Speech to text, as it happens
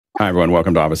Hi, everyone.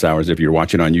 Welcome to Office Hours. If you're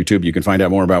watching on YouTube, you can find out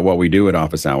more about what we do at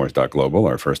officehours.global.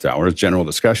 Our first hour is general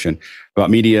discussion about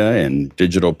media and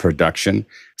digital production.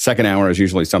 Second hour is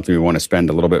usually something we want to spend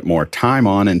a little bit more time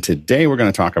on. And today we're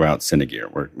going to talk about Cine Gear.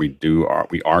 We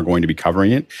are going to be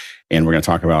covering it, and we're going to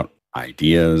talk about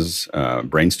ideas,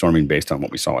 brainstorming based on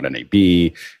what we saw at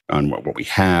NAB, on what we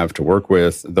have to work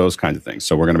with, those kinds of things.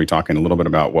 So we're going to be talking a little bit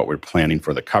about what we're planning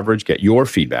for the coverage, get your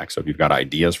feedback. So if you've got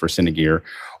ideas for Cine Gear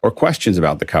or questions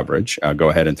about the coverage, go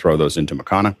ahead and throw those into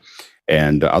Makana.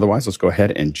 And otherwise, let's go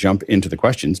ahead and jump into the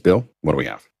questions. Bill, what do we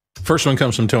have? First one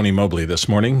comes from Tony Mobley this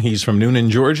morning. He's from Noonan,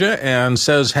 Georgia, and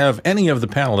says, have any of the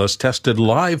panelists tested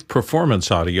live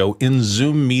performance audio in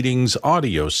Zoom meetings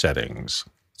audio settings?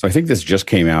 So I think this just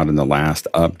came out in the last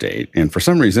update. And for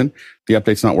some reason, the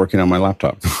update's not working on my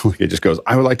laptop. It just goes,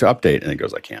 I would like to update. And it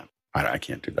goes, I can't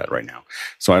do that right now.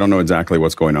 So I don't know exactly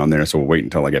what's going on there. So we'll wait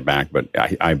until I get back. But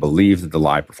I believe that the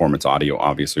live performance audio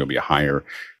obviously will be a higher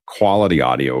quality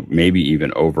audio, maybe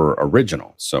even over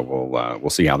original. So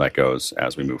we'll see how that goes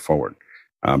as we move forward.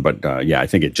 But I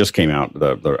think it just came out.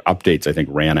 The updates, I think,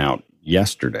 ran out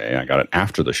yesterday. I got it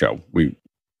after the show.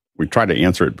 We tried to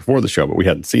answer it before the show, but we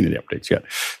hadn't seen the updates yet.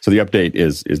 So the update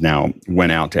is now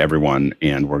went out to everyone,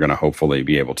 and we're going to hopefully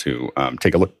be able to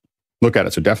take a look at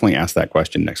it. So definitely ask that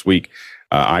question next week.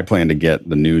 I plan to get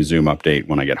the new Zoom update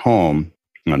when I get home.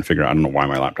 I'm going to figure out, I don't know why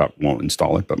my laptop won't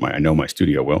install it, but I know my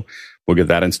studio will. We'll get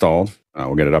that installed.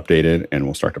 We'll get it updated, and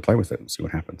we'll start to play with it and see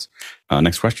what happens.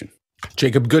 Next question.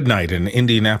 Jacob Goodnight in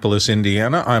Indianapolis,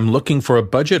 Indiana. I'm looking for a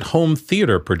budget home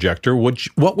theater projector.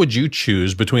 What would you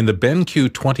choose between the BenQ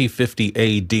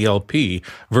 2050A DLP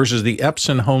versus the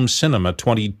Epson Home Cinema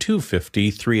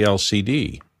 2250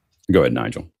 3LCD? Go ahead,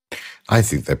 Nigel. I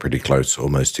think they're pretty close,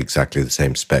 almost exactly the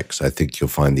same specs. I think you'll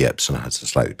find the Epson has a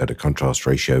slightly better contrast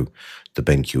ratio. The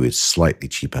BenQ is slightly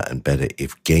cheaper and better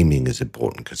if gaming is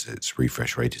important because its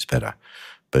refresh rate is better.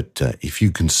 But if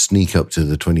you can sneak up to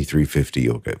the 2350,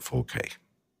 you'll get 4K.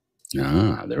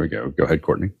 There we go. Go ahead,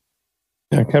 Courtney.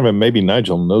 Yeah, kind of maybe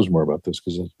Nigel knows more about this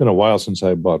because it's been a while since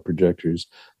I bought projectors.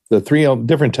 The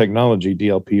different technology,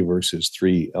 DLP versus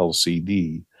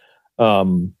 3LCD.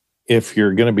 If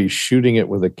you're going to be shooting it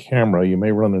with a camera, you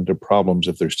may run into problems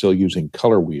if they're still using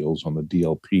color wheels on the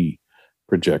DLP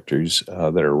projectors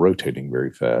that are rotating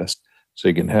very fast. So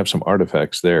you can have some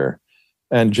artifacts there.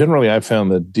 And generally, I found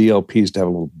the DLPs to have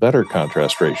a little better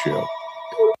contrast ratio.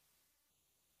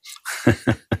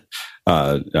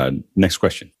 Next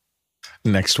question.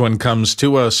 Next one comes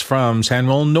to us from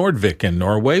Samuel Nordvik in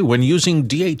Norway. When using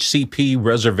DHCP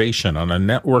reservation on a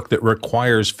network that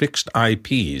requires fixed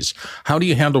IPs, how do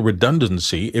you handle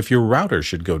redundancy if your router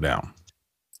should go down?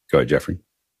 Go ahead, Jeffrey.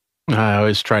 I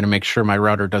always try to make sure my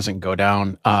router doesn't go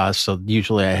down. So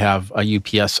usually I have a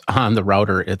UPS on the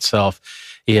router itself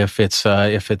if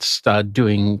it's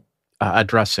doing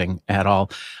addressing at all.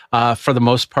 For the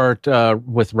most part,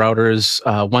 with routers,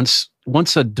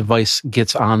 once a device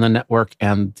gets on the network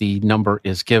and the number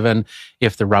is given,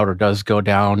 if the router does go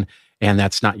down and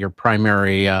that's not your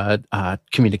primary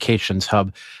communications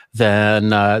hub, then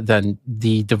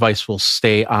the device will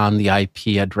stay on the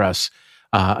IP address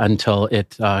until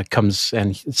it comes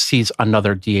and sees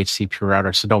another DHCP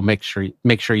router. So don't make sure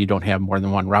you don't have more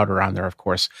than one router on there, of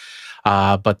course.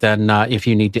 But then if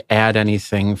you need to add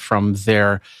anything from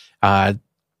there, the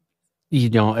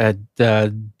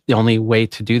only way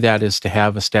to do that is to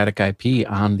have a static IP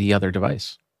on the other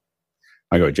device.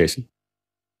 I go with Jason.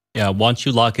 Yeah, once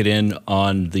you lock it in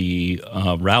on the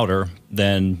router,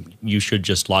 then you should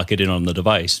just lock it in on the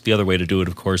device. The other way to do it,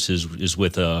 of course, is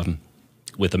with a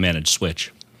managed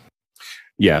switch.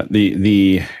 Yeah,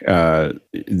 the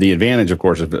advantage, of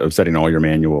course, of setting all your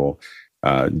manual,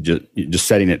 just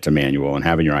setting it to manual and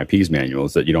having your IPs manual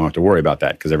is that you don't have to worry about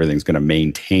that because everything's going to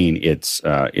maintain its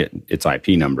IP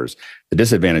numbers. The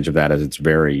disadvantage of that is it's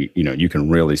very, you can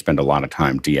really spend a lot of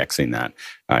time DXing that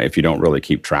if you don't really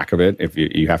keep track of it. If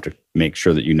you have to make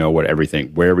sure that you know where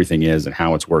everything is and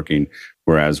how it's working.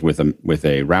 Whereas with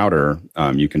a router,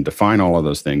 you can define all of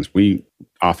those things. We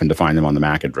often define them on the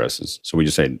MAC addresses. So we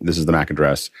just say, this is the MAC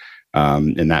address.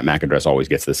 And that MAC address always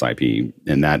gets this IP,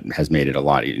 and that has made it a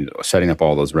lot. Setting up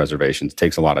all those reservations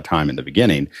takes a lot of time in the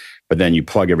beginning, but then you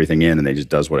plug everything in and it just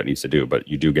does what it needs to do. But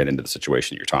you do get into the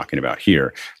situation you're talking about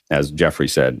here. As Jeffrey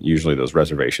said, usually those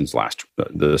reservations last.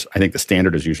 I think the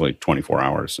standard is usually 24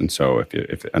 hours, and so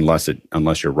unless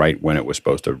you're right when it was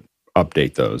supposed to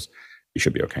update those, you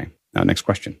should be okay. Next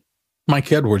question.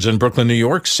 Mike Edwards in Brooklyn, New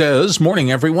York says,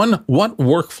 morning, everyone. What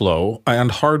workflow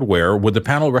and hardware would the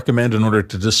panel recommend in order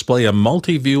to display a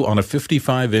multi-view on a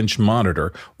 55-inch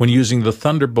monitor when using the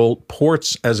Thunderbolt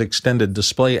ports as extended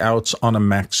display outs on a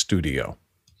Mac Studio?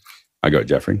 I go,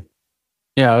 Jeffrey.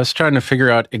 Yeah, I was trying to figure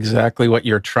out exactly what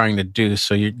you're trying to do.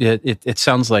 So it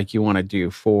sounds like you want to do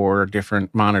 4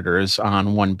 different monitors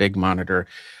on one big monitor.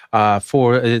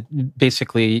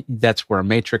 Basically, that's where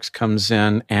Matrix comes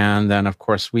in. And then, of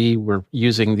course, we were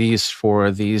using these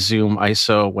for the Zoom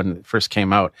ISO when it first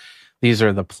came out. These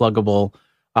are the pluggable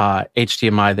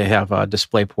HDMI. They have a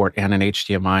DisplayPort and an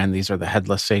HDMI, and these are the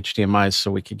headless HDMIs,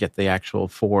 so we could get the actual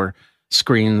 4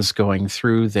 screens going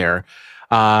through there.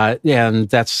 And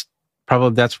that's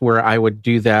where I would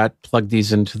do that, plug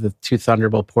these into the 2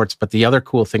 Thunderbolt ports. But the other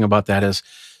cool thing about that is,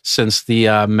 since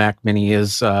the Mac Mini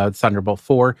is Thunderbolt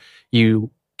 4, you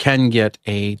can get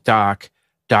a dock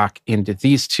into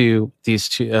these two,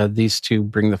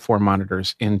 bring the 4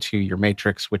 monitors into your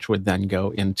Matrix, which would then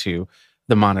go into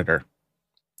the monitor.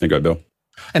 There you go, Bill.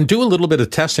 And do a little bit of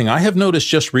testing. I have noticed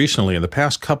just recently, in the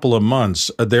past couple of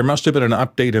months, there must have been an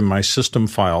update in my system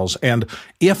files. And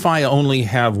if I only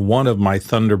have one of my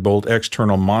Thunderbolt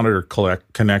external monitor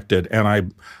connected and I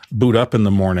boot up in the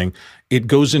morning, it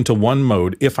goes into one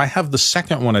mode. If I have the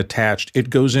second one attached, it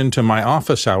goes into my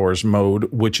office hours mode,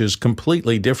 which is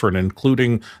completely different,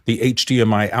 including the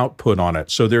HDMI output on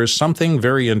it. So there's something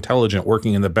very intelligent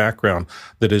working in the background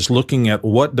that is looking at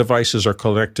what devices are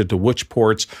connected to which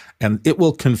ports, and it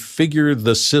will configure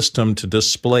the system to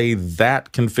display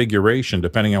that configuration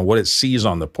depending on what it sees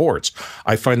on the ports.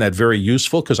 I find that very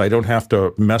useful because I don't have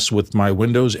to mess with my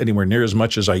windows anywhere near as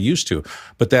much as I used to.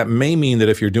 But that may mean that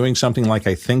if you're doing something like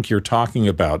I think you're talking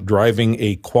about, driving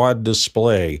a quad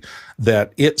display,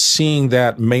 that it's seeing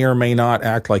that may or may not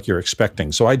act like you're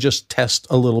expecting. So I just test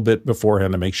a little bit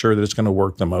beforehand to make sure that it's going to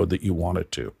work the mode that you want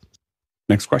it to.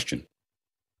 Next question.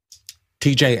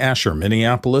 TJ Asher,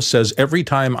 Minneapolis, says, every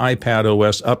time iPad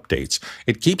OS updates,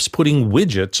 it keeps putting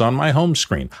widgets on my home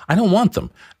screen. I don't want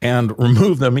them and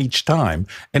remove them each time.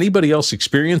 Anybody else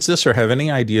experience this or have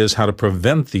any ideas how to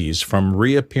prevent these from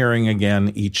reappearing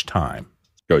again each time?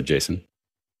 Go, Jason.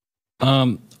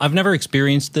 I've never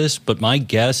experienced this, but my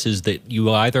guess is that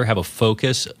you either have a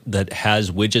Focus that has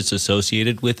widgets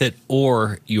associated with it,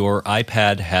 or your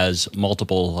iPad has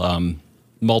multiple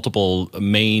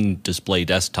main display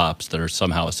desktops that are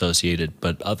somehow associated.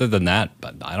 But other than that,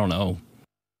 I don't know.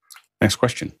 Next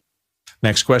question.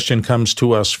 Next question comes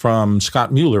to us from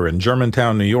Scott Mueller in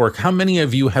Germantown, New York. How many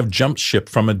of you have jump shipped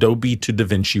from Adobe to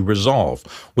DaVinci Resolve?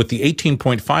 With the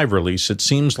 18.5 release, it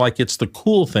seems like it's the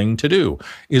cool thing to do.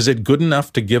 Is it good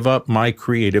enough to give up my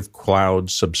Creative Cloud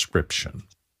subscription?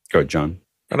 Go, John.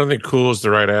 I don't think cool is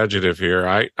the right adjective here.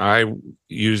 I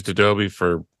used Adobe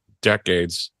for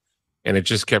decades, and it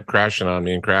just kept crashing on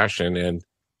me and crashing. And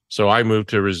so I moved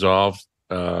to Resolve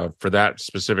for that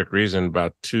specific reason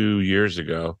about 2 years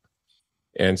ago.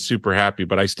 And super happy,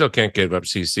 but I still can't give up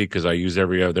CC because I use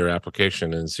every other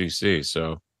application in CC.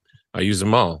 So I use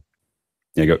them all.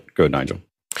 Yeah, go, Nigel.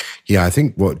 Yeah, I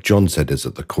think what John said is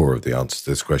at the core of the answer to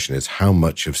this question is how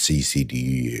much of CC do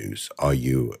you use? Are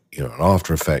you an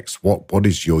After Effects? What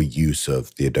is your use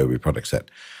of the Adobe product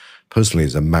set? Personally,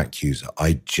 as a Mac user,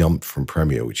 I jumped from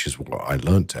Premiere, which is what I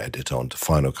learned to edit on, to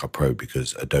Final Cut Pro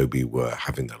because Adobe were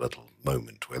having that little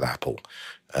moment with Apple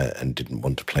and didn't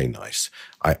want to play nice.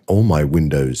 All my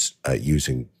Windows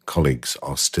using colleagues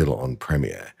are still on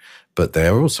Premiere, but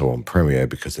they're also on Premiere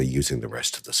because they're using the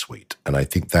rest of the suite. And I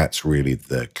think that's really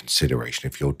the consideration.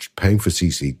 If you're paying for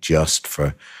CC just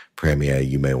for Premiere,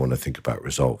 you may want to think about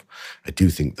Resolve. I do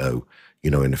think, though,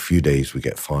 in a few days we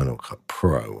get Final Cut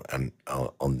Pro and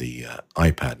on the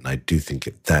iPad, and I do think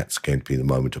that's going to be the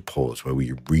moment of pause where we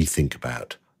rethink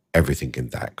about everything in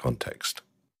that context.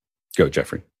 Go,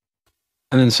 Jeffrey.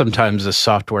 And then sometimes the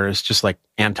software is just like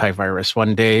antivirus.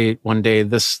 One day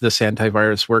this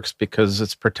antivirus works because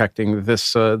it's protecting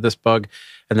this bug,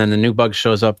 and then the new bug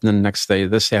shows up, and then the next day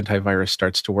this antivirus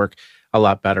starts to work a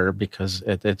lot better because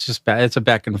it's a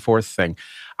back and forth thing.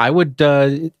 I would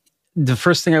the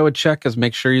first thing I would check is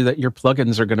make sure that your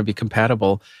plugins are going to be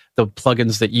compatible. The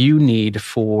plugins that you need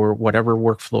for whatever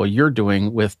workflow you're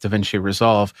doing with DaVinci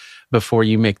Resolve before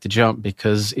you make the jump,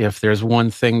 because if there's one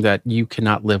thing that you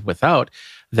cannot live without,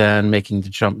 then making the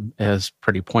jump is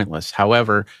pretty pointless.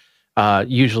 However,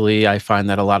 usually I find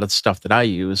that a lot of the stuff that I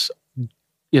use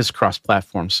is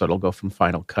cross-platform, so it'll go from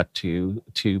Final Cut to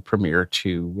Premiere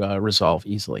to Resolve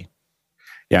easily.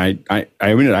 Yeah, I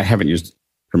admit I haven't used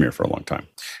Premiere for a long time,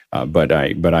 but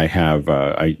I have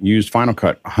I used Final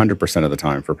Cut 100% of the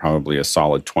time for probably a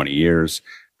solid 20 years.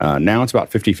 Now it's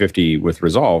about 50-50 with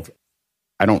Resolve.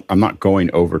 I'm not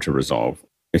going over to Resolve.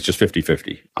 It's just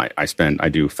 50-50. I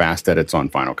do fast edits on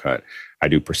Final Cut. I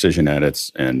do precision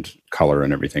edits and color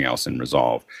and everything else in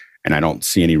Resolve, and I don't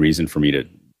see any reason for me to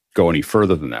go any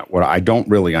further than that. What I don't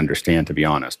really understand, to be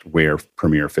honest, where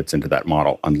Premiere fits into that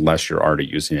model, unless you're already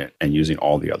using it and using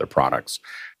all the other products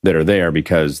that are there,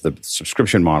 because the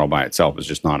subscription model by itself is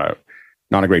just not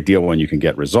a great deal when you can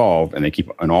get Resolve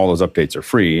and all those updates are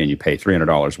free and you pay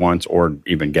 $300 once or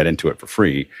even get into it for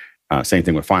free. Same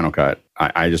thing with Final Cut.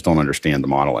 I just don't understand the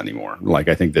model anymore. Like,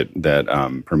 I think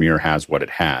that Premiere has what it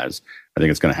has. I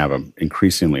think it's going to have an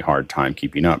increasingly hard time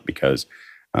keeping up, because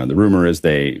the rumor is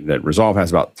that Resolve has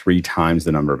about 3 times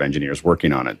the number of engineers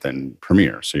working on it than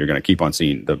Premiere. So you're going to keep on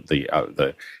seeing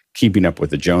the keeping up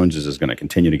with the Joneses is going to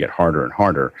continue to get harder and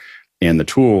harder. And the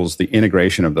tools, the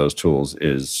integration of those tools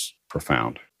is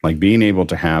profound. Like, being able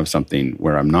to have something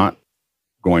where I'm not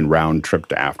going round trip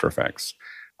to After Effects.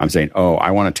 I'm saying, oh,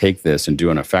 I want to take this and do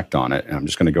an effect on it, and I'm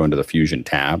just going to go into the Fusion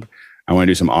tab. I want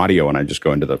to do some audio, and I just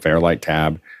go into the Fairlight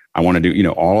tab. I want to do,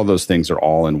 all of those things are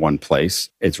all in one place.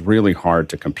 It's really hard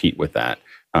to compete with that.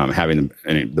 Having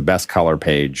the best color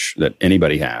page that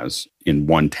anybody has in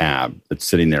one tab that's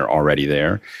sitting there already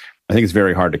there. I think it's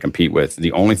very hard to compete with.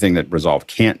 The only thing that Resolve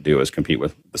can't do is compete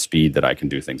with the speed that I can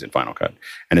do things in Final Cut.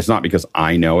 And it's not because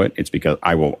I know it. It's because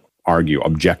I will argue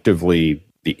objectively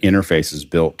the interface is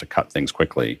built to cut things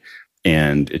quickly.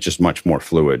 And it's just much more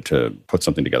fluid to put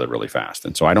something together really fast.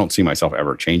 And so I don't see myself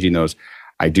ever changing those.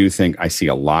 I do think I see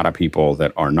a lot of people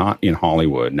that are not in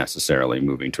Hollywood necessarily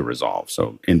moving to Resolve.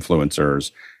 So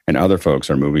influencers and other folks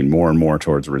are moving more and more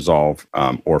towards Resolve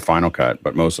or Final Cut,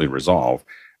 but mostly Resolve.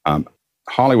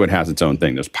 Hollywood has its own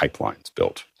thing. There's pipelines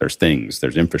built. There's things.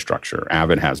 There's infrastructure.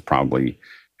 Avid has probably,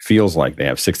 feels like they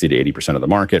have 60 to 80% of the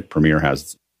market. Premiere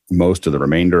has most of the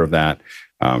remainder of that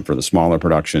for the smaller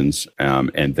productions.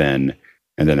 And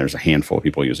then there's a handful of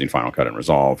people using Final Cut and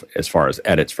Resolve as far as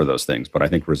edits for those things. But I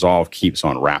think Resolve keeps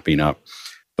on wrapping up.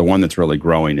 The one that's really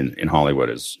growing in Hollywood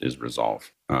is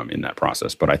Resolve in that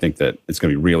process. But I think that it's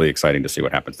going to be really exciting to see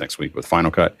what happens next week with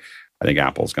Final Cut. I think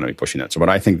Apple's going to be pushing that. So, but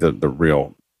I think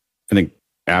I think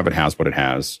Avid has what it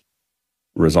has.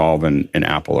 Resolve and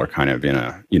Apple are kind of in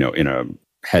a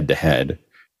head to head.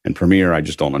 And Premiere, I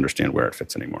just don't understand where it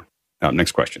fits anymore.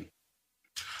 Next question.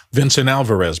 Vincent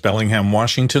Alvarez, Bellingham,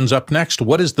 Washington's up next.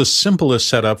 What is the simplest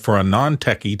setup for a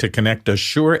non-techie to connect a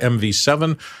Shure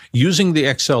MV7 using the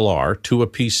XLR to a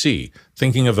PC?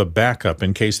 Thinking of a backup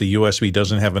in case the USB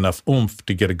doesn't have enough oomph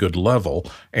to get a good level,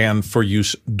 and for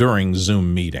use during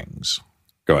Zoom meetings.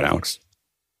 Go ahead, Alex.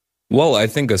 Well, I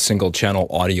think a single channel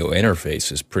audio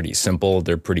interface is pretty simple.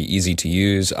 They're pretty easy to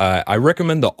use. I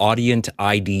recommend the Audient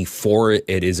ID4.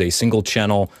 It is a single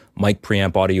channel mic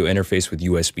preamp audio interface with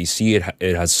USB-C.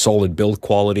 It has solid build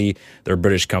quality. They're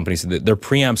British companies. Their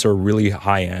preamps are really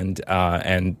high end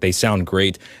and they sound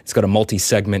great. It's got a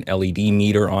multi-segment LED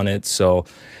meter on it. So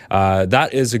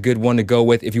that is a good one to go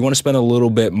with. If you want to spend a little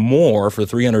bit more, for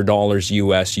 $300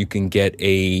 US, you can get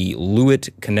a Lewitt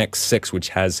Connect 6, which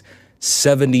has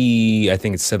 70, I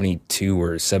think it's 72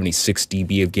 or 76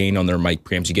 dB of gain on their mic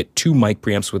preamps. You get 2 mic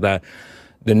preamps with that.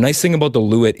 The nice thing about the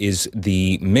Lewitt is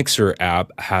the Mixer app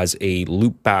has a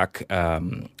loopback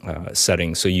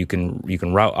setting, so you can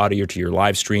route audio to your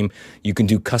live stream. You can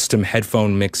do custom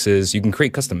headphone mixes. You can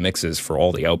create custom mixes for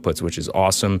all the outputs, which is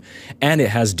awesome. And it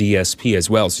has DSP as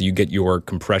well, so you get your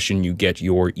compression, you get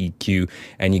your EQ,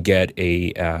 and you get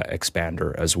a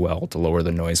expander as well to lower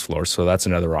the noise floor. So that's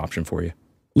another option for you.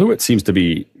 Lewitt seems to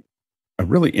be a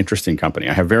really interesting company.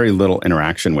 I have very little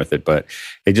interaction with it, but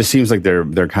it just seems like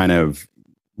they're kind of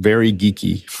very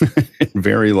geeky,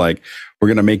 very like, we're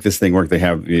going to make this thing work. They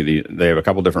have a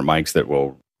couple different mics that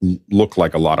will look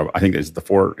like a lot of, I think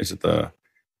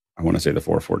I want to say the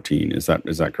 414. Is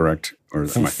that correct? Or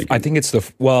am I thinking? I think it's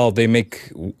they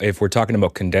make, if we're talking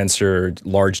about condenser,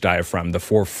 large diaphragm, the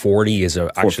 440 is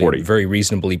actually very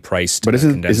reasonably priced. But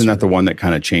isn't that the one that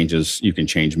kind of changes, you can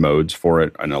change modes for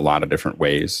it in a lot of different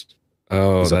ways?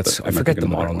 Oh, I forget the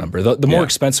model number. The more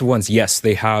expensive ones, yes,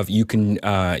 they have. You can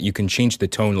change the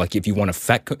tone. Like if you want a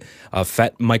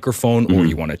FET microphone, or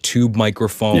you want a tube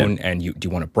microphone, and do you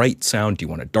want a bright sound? Do you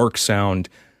want a dark sound?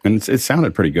 And it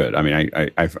sounded pretty good. I mean,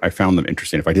 I found them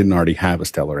interesting. If I didn't already have a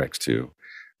Stellar X2,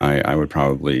 I would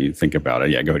probably think about it.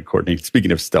 Yeah, go ahead, Courtney.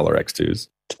 Speaking of Stellar X2s.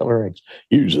 Stellar X.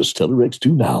 Use a Stellar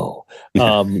X2 now.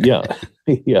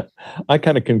 Yeah. I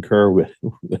kind of concur with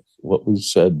what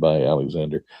was said by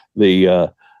Alexander.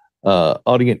 The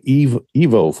Audient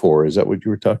Evo 4, is that what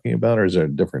you were talking about? Or is there a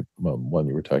different one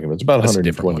you were talking about? It's about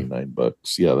 $129.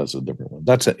 Yeah, that's a different one.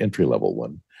 That's an entry-level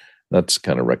one. That's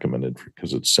kind of recommended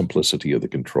because it's simplicity of the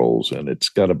controls, and it's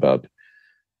got about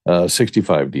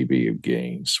 65 dB of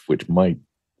gains, which might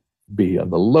be on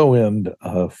the low end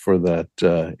for that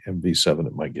MV7.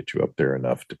 It might get you up there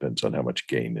enough. Depends on how much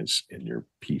gain is in your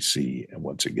PC and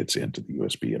once it gets into the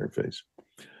USB interface.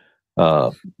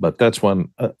 But that's one.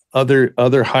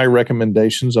 Other high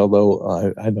recommendations,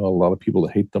 although I know a lot of people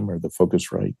that hate them, are the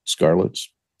Focusrite Scarletts.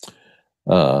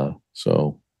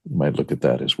 So you might look at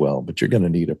that as well. But you're going to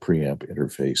need a preamp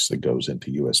interface that goes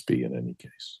into USB in any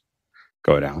case.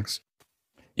 Go ahead, Alex.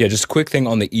 Yeah, just a quick thing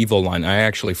on the Evo line. I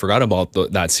actually forgot about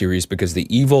that series because the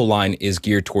Evo line is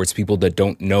geared towards people that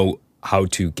don't know how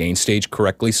to gain stage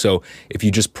correctly. So if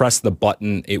you just press the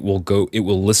button, it will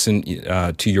listen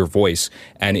to your voice,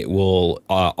 and it will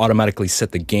automatically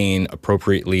set the gain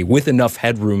appropriately with enough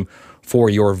headroom for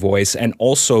your voice. And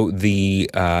also the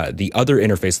other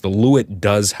interface, the Lewitt,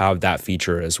 does have that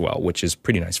feature as well, which is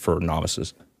pretty nice for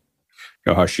novices.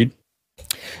 Go, Harshid.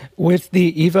 With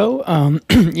the Evo,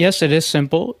 yes, it is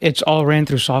simple. It's all ran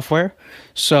through software.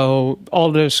 So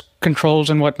all those controls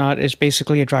and whatnot is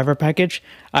basically a driver package.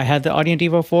 I had the Audient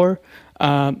Evo 4.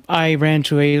 I ran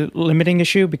to a limiting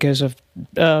issue because of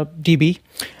dB.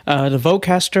 The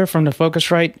Vocaster from the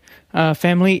Focusrite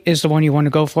family is the one you want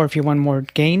to go for if you want more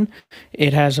gain.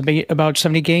 It has about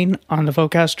 70 gain on the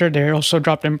Vocaster. They're also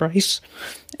dropped in price.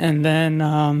 And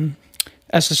then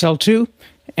SSL2.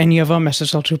 Any of them,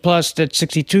 SSL2 Plus, that's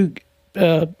 62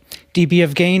 dB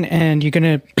of gain, and you're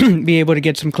going to be able to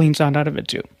get some clean sound out of it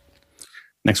too.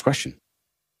 Next question.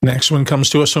 Next one comes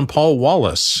to us from Paul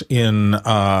Wallace in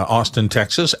Austin,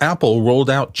 Texas. Apple rolled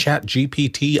out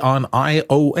ChatGPT on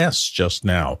iOS just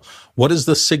now. What is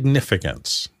the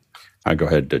significance? Go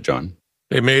ahead, John.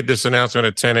 They made this announcement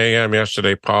at 10 a.m.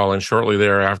 yesterday, Paul, and shortly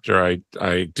thereafter,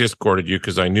 I discorded you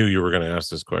because I knew you were going to ask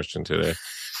this question today.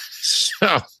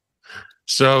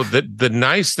 So the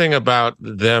nice thing about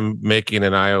them making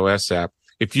an iOS app,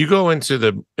 if you go into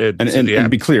the to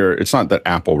be clear, it's not that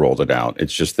Apple rolled it out.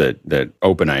 It's just that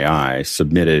OpenAI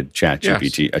submitted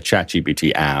ChatGPT, a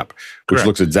ChatGPT app, which Correct.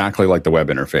 looks exactly like the web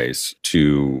interface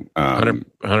to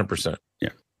 100%. Yeah.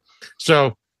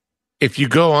 So if you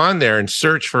go on there and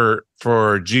search for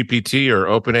GPT or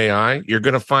OpenAI, you're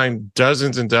going to find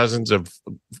dozens and dozens of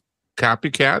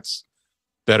copycats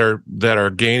that are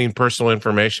gaining personal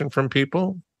information from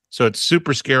people. So it's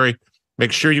super scary.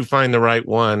 Make sure you find the right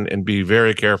one and be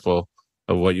very careful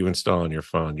of what you install on your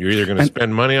phone. You're either going to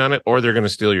spend money on it or they're going to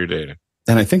steal your data.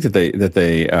 And I think that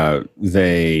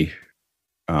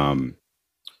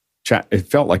it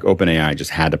felt like OpenAI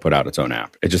just had to put out its own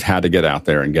app. It just had to get out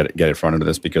there and get in front of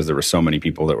this because there were so many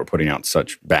people that were putting out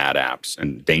such bad apps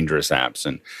and dangerous apps.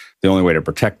 And the only way to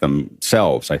protect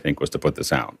themselves, I think, was to put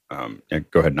this out.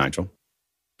 Go ahead, Nigel.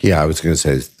 Yeah, I was going to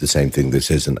say the same thing. This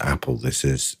isn't Apple. This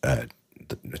is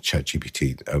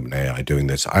ChatGPT, OpenAI doing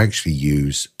this. I actually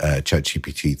use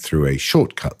ChatGPT through a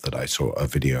shortcut that I saw a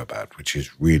video about, which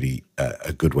is really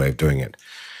a good way of doing it.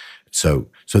 So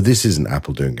this isn't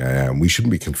Apple doing AI, and we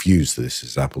shouldn't be confused that this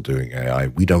is Apple doing AI.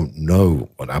 We don't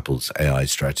know what Apple's AI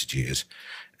strategy is,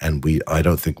 and I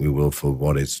don't think we will for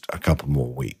what is a couple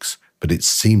more weeks. But it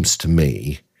seems to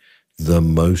me the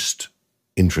most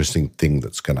interesting thing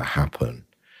that's going to happen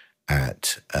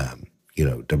at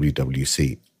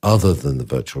WWC, other than the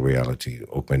virtual reality,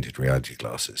 augmented reality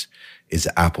glasses, is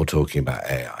Apple talking about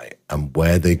AI and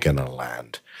where they're going to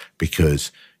land.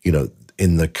 Because,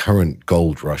 in the current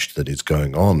gold rush that is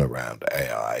going on around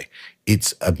AI,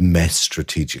 it's a mess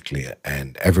strategically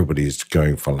and everybody's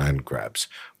going for land grabs.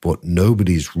 What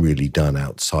nobody's really done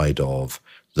outside of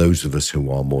those of us who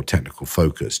are more technical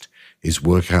focused is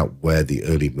work out where the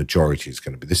early majority is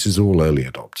going to be. This is all early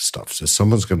adopter stuff. So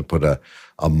someone's going to put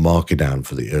a marker down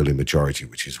for the early majority,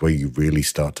 which is where you really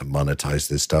start to monetize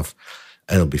this stuff.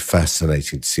 And it'll be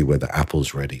fascinating to see whether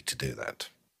Apple's ready to do that.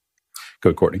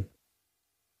 Go, Courtney.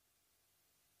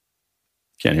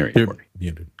 Can't hear you, Courtney.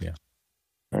 Yeah.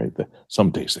 All right.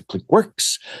 Some days the click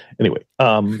works. Anyway,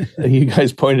 you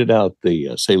guys pointed out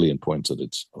the salient points that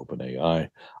it's OpenAI.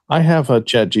 I have a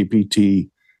ChatGPT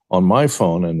on my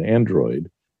phone and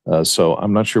Android, so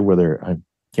I'm not sure whether I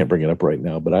can't bring it up right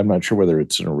now, but I'm not sure whether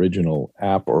it's an original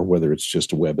app or whether it's just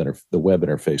the web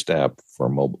interfaced app for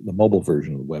the mobile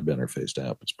version of the web interfaced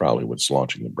app. It's probably what's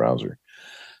launching the browser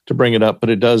to bring it up, but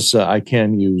it does. I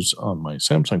can use on my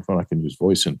Samsung phone. I can use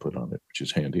voice input on it, which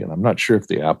is handy, and I'm not sure if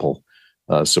the Apple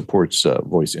supports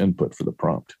voice input for the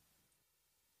prompt.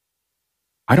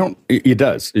 It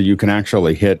does. You can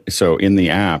actually so in the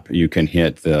app, you can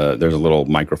hit there's a little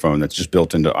microphone that's just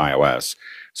built into iOS.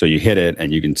 So you hit it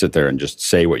and you can sit there and just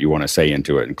say what you want to say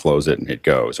into it and close it and hit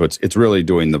go. So it's really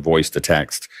doing the voice to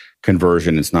text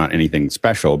conversion. It's not anything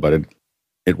special, but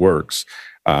it works.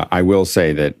 I will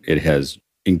say that it has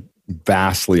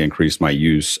vastly increased my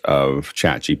use of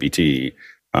ChatGPT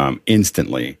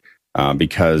instantly.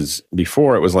 Because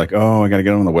before it was like, oh, I got to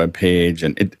get on the web page,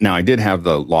 and now I did have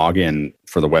the login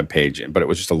for the web page, but it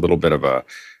was just a little bit of a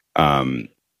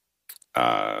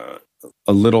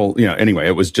little, anyway,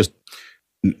 it was just,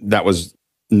 that was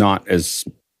not as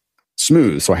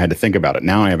smooth. So I had to think about it.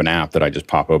 Now I have an app that I just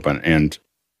pop open, and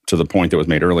to the point that was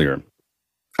made earlier,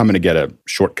 I'm going to get a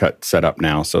shortcut set up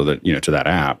now so that, to that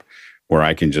app where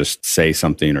I can just say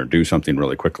something or do something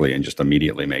really quickly and just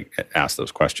immediately ask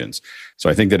those questions. So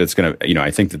I think that it's going to,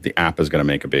 I think that the app is going to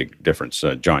make a big difference.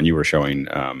 John, you were showing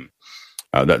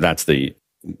that's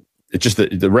it's just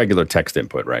the regular text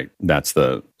input, right?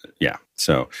 Yeah.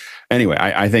 So anyway,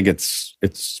 I think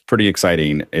it's pretty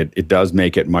exciting. It does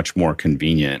make it much more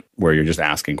convenient where you're just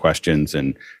asking questions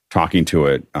and talking to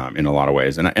it in a lot of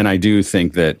ways. And I do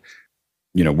think that,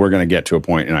 we're going to get to a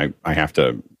point, and we have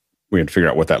to figure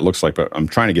out what that looks like, but I'm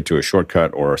trying to get to a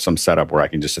shortcut or some setup where I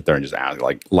can just sit there and just ask,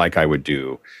 like I would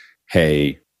do,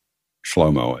 hey,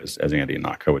 Shlomo, as Andy and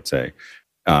Naka would say,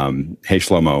 hey,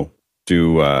 Shlomo,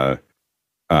 do,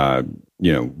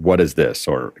 what is this,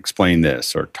 or explain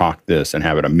this, or talk this, and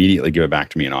have it immediately give it back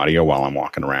to me in audio while I'm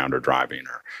walking around or driving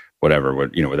or whatever,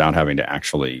 without having to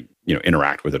actually,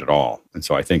 interact with it at all. And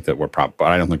so I think that but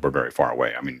I don't think we're very far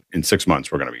away. I mean, in 6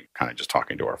 months, we're going to be kind of just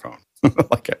talking to our phone.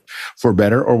 For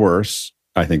better or worse,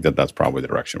 I think that that's probably the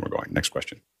direction we're going. Next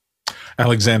question.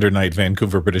 Alexander Knight,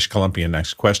 Vancouver, British Columbia.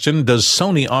 Next question. Does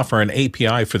Sony offer an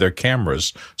API for their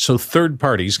cameras so third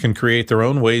parties can create their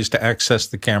own ways to access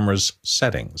the camera's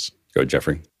settings? Go,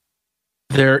 Jeffrey.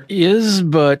 There is,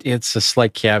 but it's a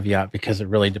slight caveat because it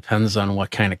really depends on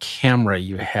what kind of camera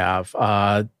you have.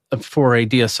 For a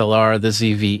DSLR, the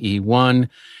ZV-E1,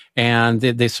 and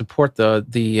they support the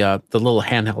little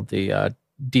handheld, the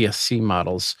DSC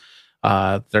models.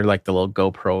 They're like the little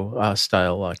GoPro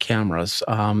style cameras.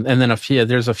 And then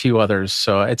there's a few others.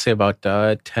 So I'd say about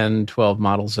 10, 12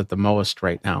 models at the most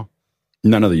right now.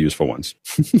 None of the useful ones,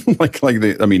 for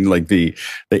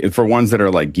ones that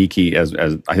are like geeky, as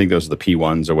I think those are the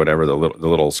P1s or whatever, the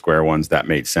little square ones, that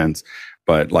made sense.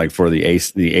 But like for the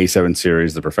A7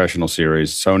 series, the professional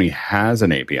series, Sony has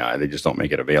an API. They just don't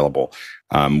make it available.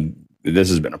 This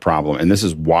has been a problem. And this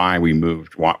is why we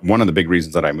moved. One of the big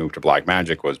reasons that I moved to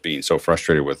Blackmagic was being so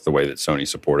frustrated with the way that Sony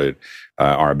supported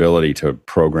our ability to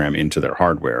program into their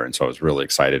hardware. And so I was really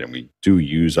excited. And we do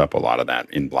use up a lot of that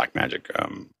in Blackmagic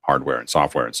hardware and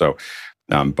software. And so,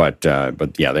 but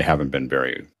yeah, they haven't been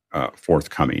very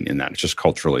forthcoming in that. It's just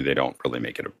culturally, they don't really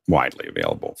make it widely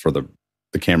available for the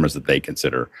cameras that they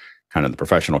consider kind of the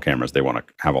professional cameras. They want to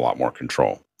have a lot more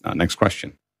control. Next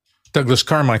question. Douglas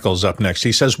Carmichael's up next.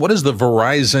 He says, what is the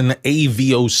Verizon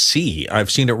AVOC?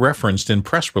 I've seen it referenced in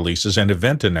press releases and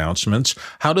event announcements.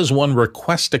 How does one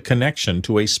request a connection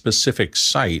to a specific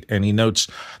site? And he notes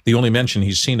the only mention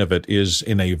he's seen of it is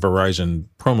in a Verizon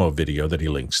promo video that he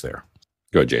links there.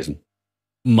 Go ahead, Jason.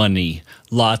 Money,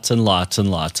 lots and lots and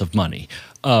lots of money.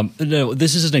 No,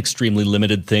 this is an extremely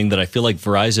limited thing that I feel like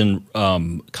Verizon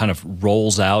kind of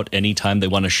rolls out anytime they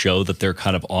want to show that they're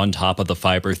kind of on top of the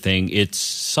fiber thing. It's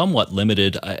somewhat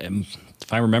limited.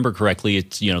 If I remember correctly,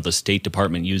 it's the State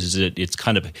Department uses it. It's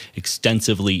kind of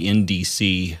extensively in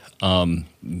DC,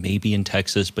 maybe in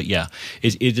Texas, but yeah,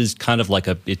 it is kind of like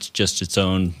it's just its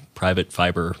own private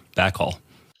fiber backhaul.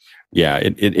 Yeah,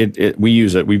 we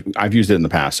use it. I've used it in the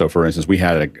past. So, for instance, we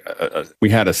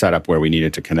had a setup where we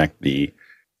needed to connect the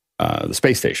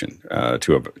space station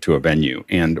to a venue,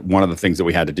 and one of the things that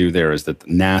we had to do there is that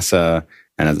NASA,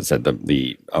 and as I said,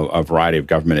 a variety of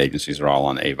government agencies are all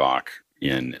on AVOC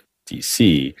in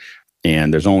DC,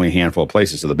 and there's only a handful of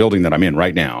places. So, the building that I'm in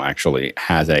right now actually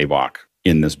has AVOC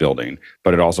in this building,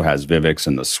 but it also has Vivix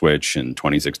and the switch and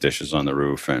 26 dishes on the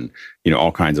roof and,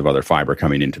 all kinds of other fiber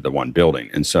coming into the one building.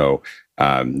 And so,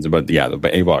 but yeah, the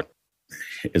AVOC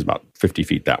is about 50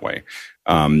 feet that way.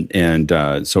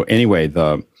 So anyway,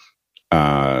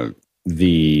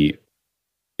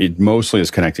 it mostly is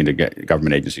connecting to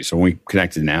government agencies. So when we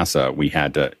connected to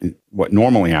NASA, what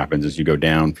normally happens is you go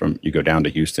down to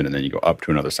Houston and then you go up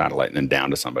to another satellite and then down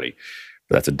to somebody.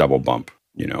 But that's a double bump.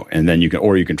 And then you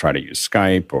can try to use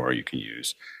Skype, or you can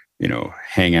use,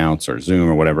 Hangouts or Zoom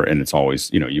or whatever. And it's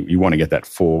always, you want to get that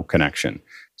full connection.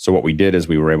 So what we did is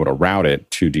we were able to route it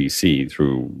to DC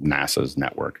through NASA's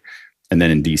network. And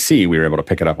then in DC, we were able to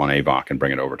pick it up on AVOC and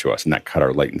bring it over to us. And that cut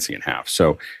our latency in half.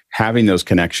 So having those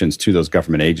connections to those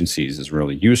government agencies is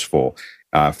really useful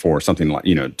for something like,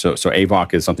 so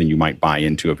AVOC is something you might buy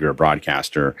into if you're a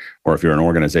broadcaster, or if you're an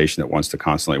organization that wants to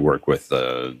constantly work with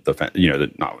the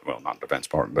not defense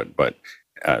department, but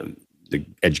the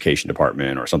education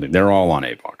department or something. They're all on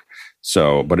AVOC.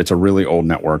 So, but it's a really old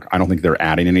network. I don't think they're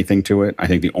adding anything to it. I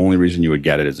think the only reason you would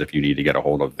get it is if you need to get a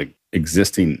hold of the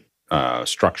existing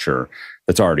structure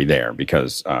that's already there,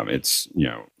 because it's,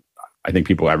 I think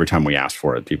people, every time we ask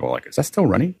for it, people are like, is that still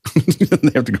running?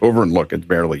 They have to go over and look. It's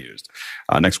barely used.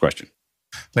 Next question.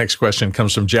 Next question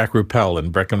comes from Jack Ruppel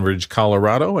in Breckenridge,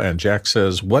 Colorado. And Jack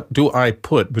says, what do I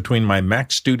put between my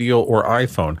Mac Studio or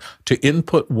iPhone to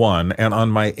input one and on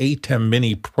my ATEM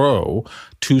Mini Pro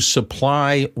to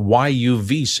supply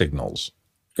YUV signals?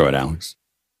 Go ahead, Alex.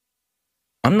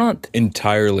 I'm not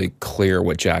entirely clear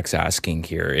what Jack's asking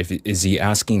here. Is he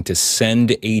asking to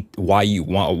send a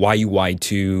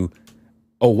YUV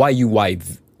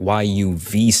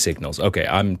signals? Okay,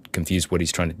 I'm confused what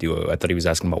he's trying to do. I thought he was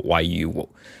asking about Y2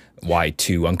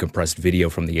 uncompressed video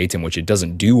from the ATEM, which it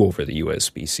doesn't do over the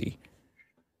USB-C.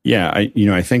 Yeah,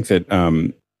 I think that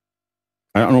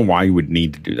I don't know why you would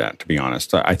need to do that, to be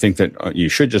honest. I think that you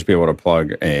should just be able to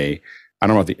plug I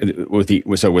don't know with the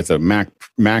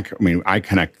Mac. I mean, I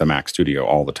connect the Mac Studio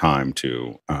all the time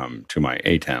to my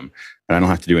ATEM, and I don't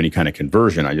have to do any kind of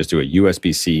conversion. I just do a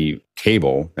USB-C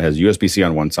cable that has USB-C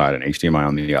on one side and HDMI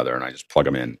on the other, and I just plug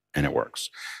them in, and it works.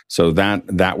 So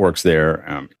that works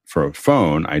there. For a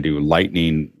phone, I do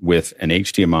Lightning with an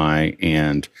HDMI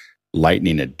and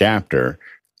Lightning adapter,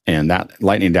 and that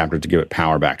Lightning adapter to give it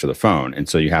power back to the phone, and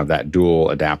so you have that dual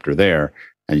adapter there.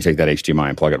 And you take that HDMI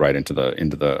and plug it right into the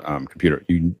computer.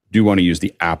 You do want to use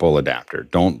the Apple adapter.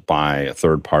 Don't buy a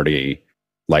third-party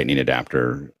Lightning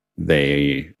adapter.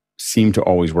 They seem to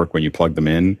always work when you plug them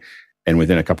in, and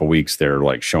within a couple of weeks, they're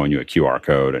like showing you a QR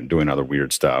code and doing other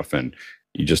weird stuff. And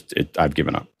I've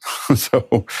given up.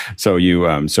 so you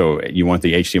want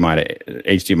the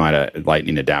HDMI to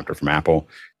Lightning adapter from Apple,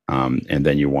 and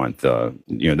then you want the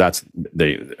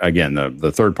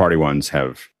third-party ones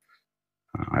have.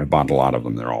 I've bought a lot of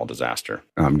them. They're all a disaster.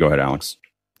 Go ahead, Alex.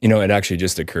 It actually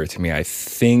just occurred to me. I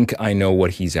think I know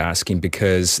what he's asking,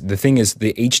 because the thing is,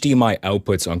 the HDMI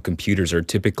outputs on computers are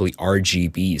typically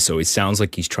RGB. So it sounds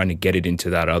like he's trying to get it into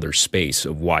that other space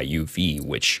of YUV,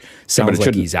 which sounds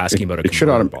like he's asking about a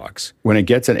converter box. When it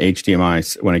gets an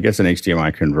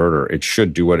HDMI converter, it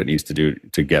should do what it needs to do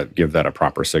to give that a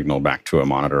proper signal back to a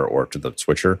monitor or to the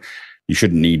switcher. You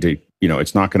shouldn't need to.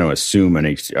 It's not going to assume an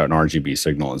RGB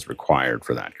signal is required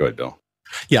for that. Go ahead, Bill.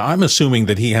 Yeah, I'm assuming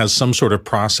that he has some sort of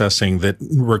processing that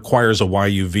requires a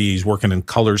YUV. He's working in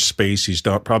color space. He's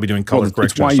probably doing color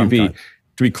correction. It's YUV.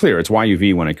 To be clear, it's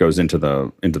YUV when it goes into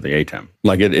the ATEM.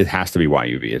 Like it has to be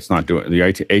YUV. It's not doing the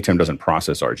ATEM doesn't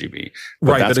process RGB.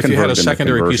 But if you had a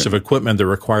secondary piece of equipment that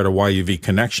required a YUV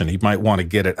connection, he might want to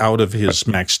get it out of his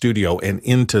Mac Studio and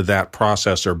into that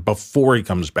processor before he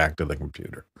comes back to the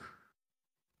computer.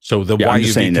 So the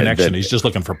YUV connection, he's just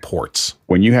looking for ports.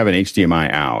 When you have an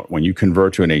HDMI out, when you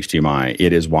convert to an HDMI,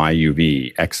 it is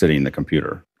YUV exiting the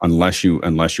computer, unless you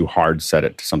hard set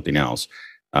it to something else.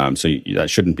 You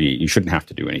shouldn't have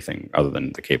to do anything other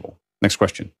than the cable. Next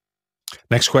question.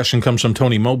 Next question comes from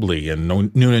Tony Mobley in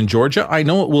Noonan, Georgia. I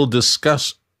know we'll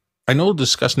discuss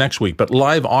next week, but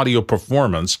live audio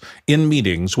performance in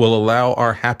meetings will allow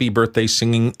our happy birthday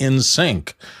singing in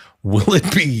sync. Will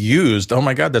it be used? Oh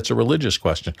my God, that's a religious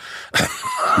question.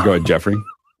 Go ahead, Jeffrey.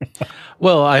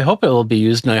 Well, I hope it will be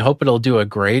used, and I hope it'll do a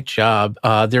great job.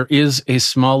 There is a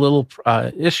small little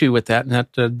issue with that, and that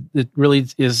it really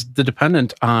is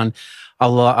dependent on a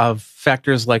lot of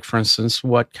factors, like, for instance,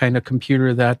 what kind of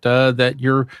computer that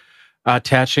you're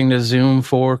attaching to Zoom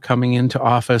for coming into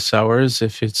office hours.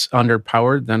 If it's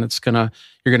underpowered, then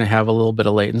you're gonna have a little bit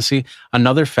of latency.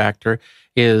 Another factor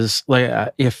is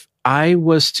if I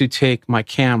was to take my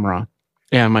camera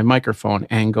and my microphone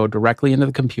and go directly into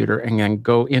the computer and then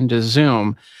go into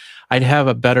Zoom, I'd have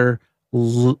a better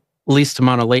least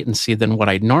amount of latency than what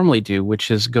I'd normally do,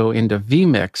 which is go into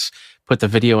vMix, put the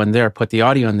video in there, put the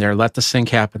audio in there, let the sync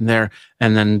happen there,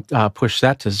 and then push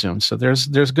that to Zoom. So there's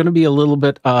going to be a little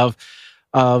bit of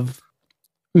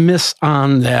miss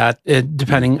on that,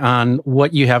 depending on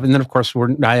what you have. And then, of course,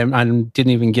 I didn't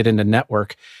even get into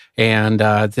network, and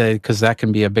because that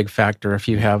can be a big factor if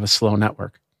you have a slow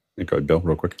network. Go ahead, Bill,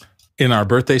 real quick. In our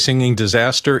birthday singing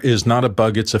disaster is not a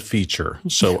bug, it's a feature.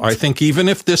 So I think even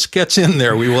if this gets in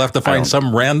there, we will have to find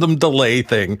some random delay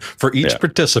thing for each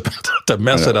participant to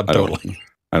mess it up totally.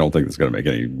 I don't think it's going to make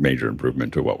any major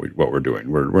improvement to what we're doing.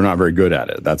 We're not very good at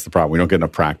it. That's the problem. We don't get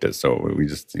enough practice. So we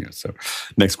just, so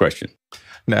next question.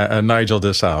 Nigel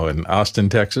Dessau in Austin,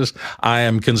 Texas. I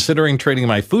am considering trading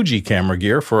my Fuji camera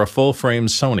gear for a full-frame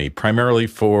Sony, primarily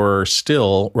for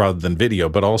still rather than video,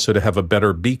 but also to have a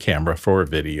better B camera for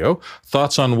video.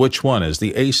 Thoughts on which one? Is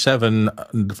the A7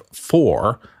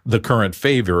 IV the current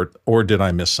favorite, or did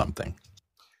I miss something?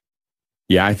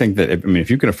 Yeah, I think that if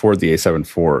you can afford the A7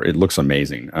 IV, it looks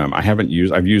amazing. I've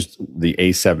used the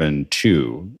A7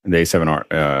 II, the A7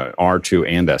 R2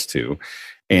 and S2,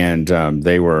 and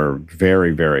they were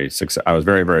very, very I was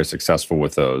very, very successful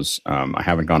with those. I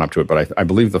haven't gone up to it, but I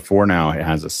believe the 4 now it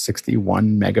has a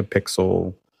 61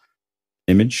 megapixel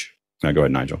image. Now go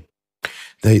ahead, Nigel.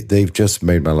 They've just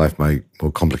made my life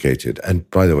more complicated. And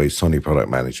by the way, Sony product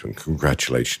management,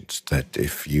 congratulations. That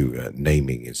if you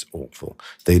naming is awful.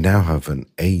 They now have an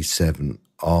A7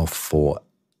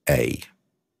 R4A.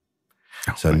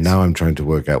 So nice. Now I'm trying to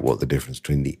work out what the difference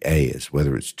between the A is,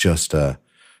 whether it's just a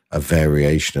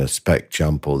variation, a spec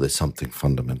jump, or there's something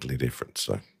fundamentally different.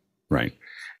 So, right,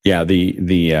 yeah. I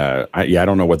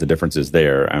don't know what the difference is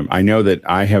there. I know that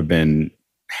I have been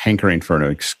hankering for an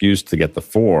excuse to get the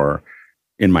 4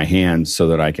 in my hands so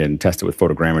that I can test it with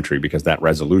photogrammetry, because that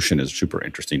resolution is super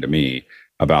interesting to me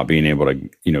about being able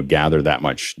to gather that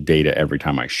much data every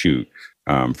time I shoot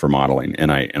for modeling,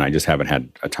 and I just haven't had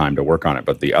a time to work on it.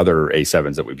 But the other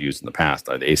A7s that we've used in the past,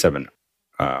 the A7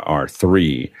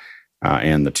 R3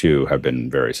 and the 2 have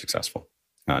been very successful.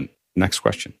 Next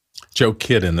question. Joe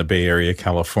Kidd in the Bay Area,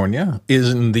 California.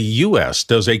 In the U.S.,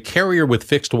 does a carrier with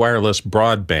fixed wireless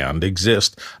broadband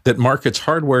exist that markets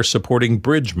hardware supporting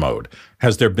bridge mode?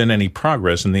 Has there been any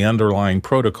progress in the underlying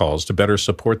protocols to better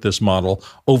support this model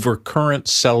over current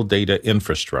cell data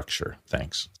infrastructure?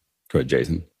 Thanks. Go ahead,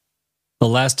 Jason. The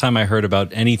last time I heard about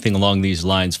anything along these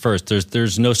lines, first,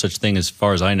 there's no such thing, as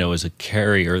far as I know, as a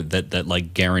carrier that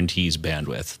like guarantees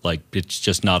bandwidth. Like, it's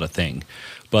just not a thing.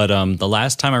 But the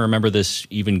last time I remember this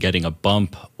even getting a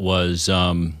bump was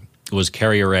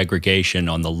carrier aggregation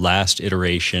on the last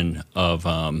iteration of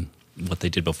what they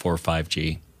did before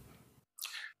 5G.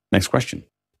 Next question.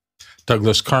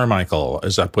 Douglas Carmichael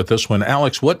is up with this one.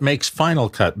 Alex, what makes Final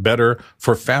Cut better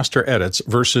for faster edits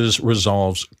versus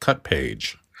Resolve's cut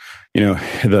page? Bill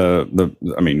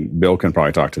can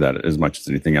probably talk to that as much as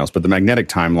anything else, but the magnetic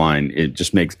timeline, it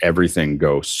just makes everything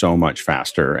go so much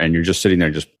faster, and you're just sitting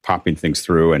there just popping things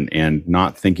through and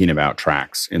not thinking about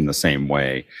tracks in the same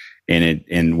way.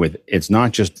 It's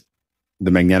not just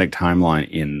the magnetic timeline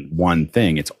in one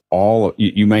thing. It's all,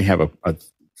 you may have a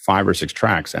 5 or 6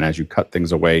 tracks, and as you cut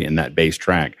things away in that base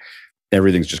track,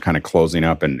 everything's just kind of closing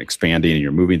up and expanding, and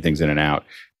you're moving things in and out.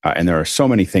 And there are so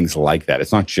many things like that.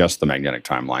 It's not just the magnetic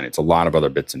timeline. It's a lot of other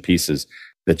bits and pieces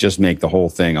that just make the whole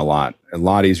thing a lot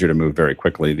easier to move very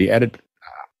quickly. The edit,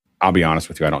 I'll be honest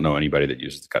with you, I don't know anybody that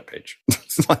uses the cut page.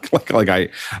 It's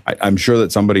I'm sure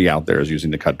that somebody out there is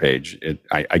using the cut page.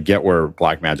 I get where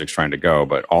Blackmagic's trying to go,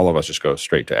 but all of us just go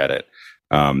straight to edit,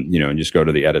 and just go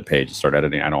to the edit page and start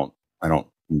editing. I don't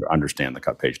understand the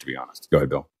cut page, to be honest. Go ahead,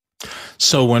 Bill.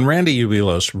 So when Randy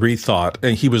Ubilos rethought,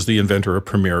 and he was the inventor of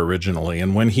Premiere originally,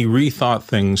 and when he rethought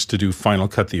things to do Final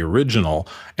Cut the original,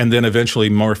 and then eventually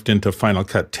morphed into Final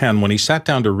Cut 10, when he sat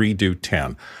down to redo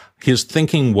 10, his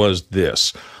thinking was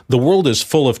this: the world is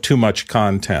full of too much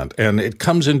content, and it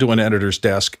comes into an editor's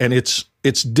desk, and it's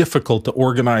difficult to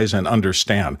organize and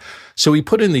understand. So he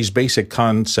put in these basic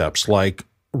concepts like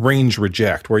range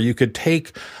reject, where you could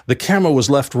take the camera was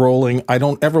left rolling. I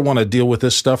don't ever want to deal with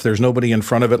this stuff. There's nobody in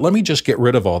front of it. Let me just get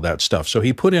rid of all that stuff. So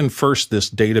he put in first this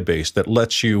database that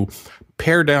lets you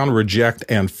pare down, reject,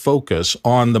 and focus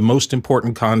on the most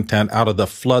important content out of the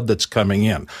flood that's coming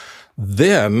in.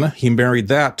 Then he married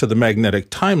that to the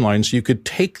magnetic timeline, so you could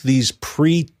take these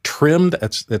pre-trimmed,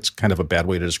 that's kind of a bad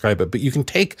way to describe it, but you can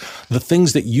take the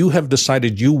things that you have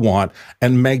decided you want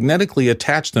and magnetically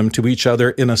attach them to each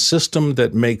other in a system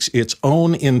that makes its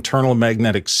own internal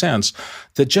magnetic sense.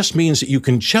 That just means that you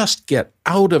can just get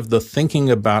out of the thinking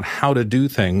about how to do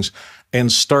things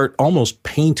and start almost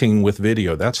painting with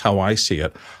video. That's how I see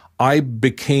it. I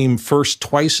became first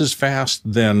twice as fast,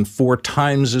 then 4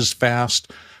 times as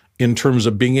fast, in terms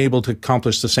of being able to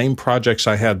accomplish the same projects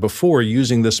I had before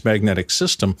using this magnetic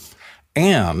system.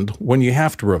 And when you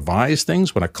have to revise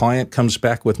things, when a client comes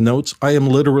back with notes, I am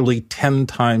literally 10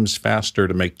 times faster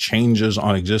to make changes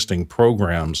on existing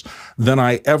programs than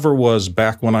I ever was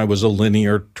back when I was a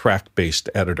linear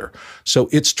track-based editor. So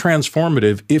it's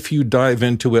transformative if you dive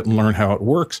into it and learn how it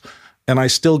works. And I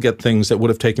still get things that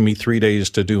would have taken me 3 days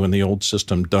to do in the old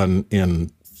system done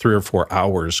in 3 or 4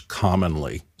 hours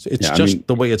commonly. It's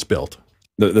the way it's built.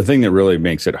 The thing that really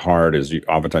makes it hard is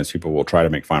oftentimes people will try to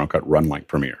make Final Cut run like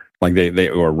Premiere, like they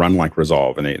or run like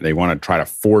Resolve, and they want to try to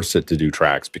force it to do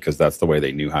tracks because that's the way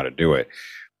they knew how to do it.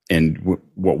 And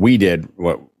what we did at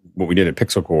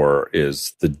Pixel Core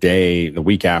is the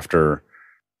week after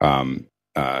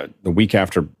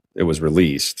it was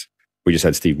released, we just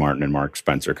had Steve Martin and Mark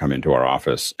Spencer come into our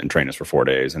office and train us for 4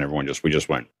 days, and we just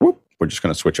went whoop, just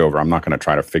going to switch over. I'm not going to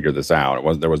try to figure this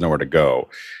out. There was nowhere to go.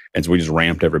 And so we just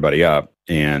ramped everybody up.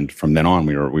 And from then on,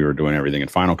 we were doing everything in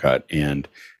Final Cut. And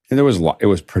it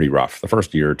was pretty rough. The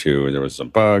first year or two, there was some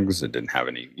bugs. It didn't have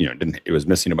any, it was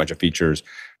missing a bunch of features.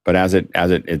 But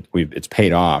it's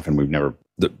paid off, and we've never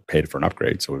paid for an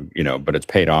upgrade. So, but it's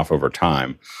paid off over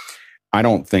time. I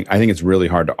think it's really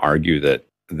hard to argue that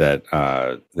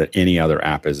any other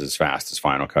app is as fast as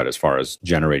Final Cut as far as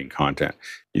generating content.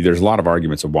 There's a lot of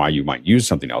arguments of why you might use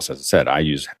something else. As I said, I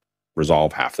use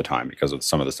Resolve half the time because of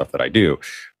some of the stuff that I do.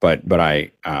 But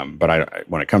I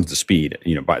when it comes to speed,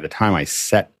 by the time I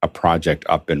set a project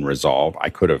up in Resolve, I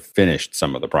could have finished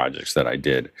some of the projects that I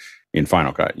did in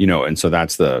Final Cut. And so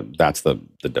that's the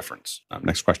difference.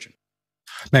 Next question.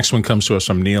 Next one comes to us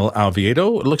from Neil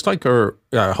Alviedo. It looks like, or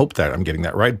I hope that I'm getting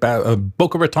that right,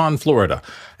 Boca Raton, Florida.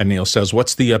 And Neil says,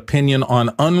 what's the opinion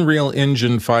on Unreal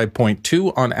Engine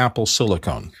 5.2 on Apple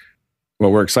Silicon?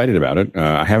 Well, we're excited about it.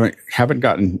 I haven't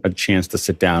gotten a chance to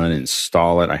sit down and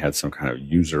install it. I had some kind of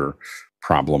user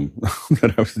problem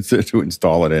that I was to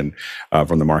install it in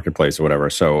from the marketplace or whatever.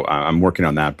 So I'm working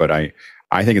on that. But I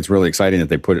think it's really exciting that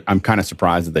they put it. I'm kind of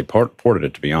surprised that they ported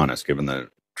it, to be honest, given the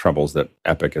troubles that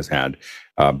Epic has had.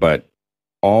 But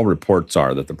all reports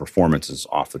are that the performance is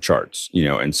off the charts,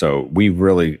 and so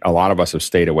a lot of us have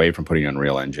stayed away from putting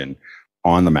Unreal Engine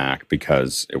on the Mac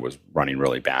because it was running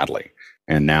really badly.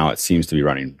 And now it seems to be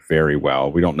running very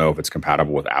well. We don't know if it's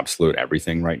compatible with absolute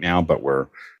everything right now, but we're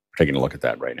taking a look at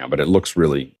that right now. But it looks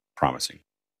really promising.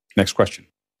 Next question.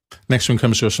 Next one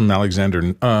comes to us from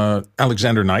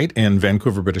Alexander Knight in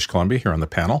Vancouver, British Columbia, here on the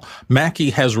panel.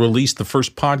 Mackie has released the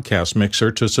first podcast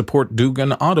mixer to support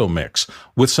Dugan Auto Mix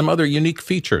with some other unique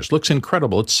features. Looks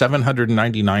incredible. It's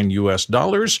 $799 US.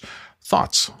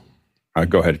 Thoughts?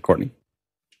 Go ahead, Courtney.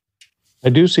 I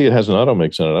do see it has an auto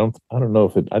mix in it. I don't know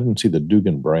if I didn't see the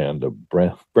Dugan brand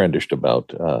brandished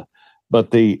about, but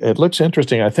it looks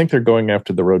interesting. I think they're going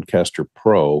after the Rodecaster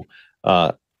Pro.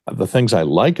 The things I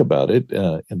like about it,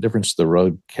 in difference to the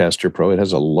Rodecaster Pro, it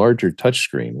has a larger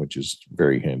touchscreen, which is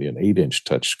very handy, an 8-inch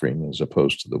touchscreen as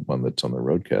opposed to the one that's on the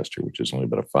Rodecaster, which is only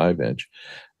about a 5-inch.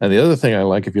 And the other thing I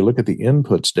like, if you look at the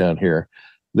inputs down here,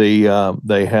 they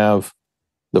have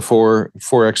the four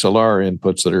XLR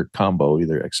inputs that are combo,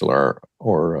 either XLR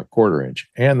or a 1/4-inch,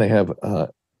 and they have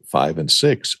 5 and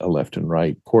 6, a left and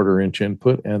right 1/4-inch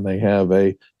input, and they have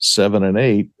a 7 and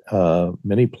 8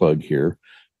 mini plug here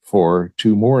for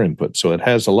 2 more inputs. So it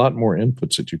has a lot more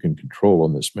inputs that you can control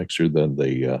on this mixer than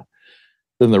the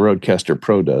Rodecaster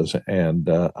Pro does. And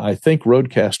I think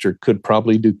Rodecaster could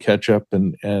probably do catch up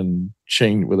and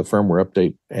change with a firmware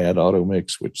update, add auto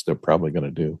mix, which they're probably going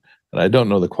to do. And I don't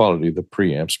know the quality of the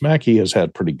preamps. Mackie has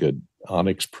had pretty good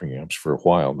Onyx preamps for a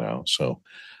while now. So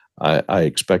I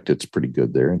expect it's pretty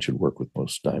good there and should work with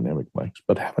most dynamic mics,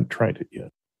 but haven't tried it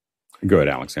yet. Go ahead,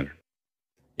 Alexander.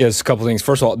 Yes, a couple things.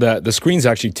 First of all, the screen's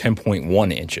actually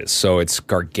 10.1 inches, so it's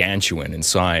gargantuan in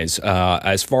size.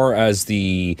 As far as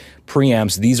the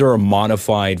preamps, these are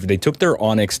modified. They took their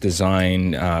Onyx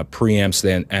design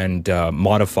preamps and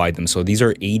modified them. So these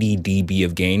are 80 dB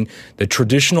of gain. The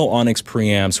traditional Onyx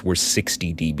preamps were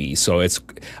 60 dB. So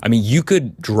you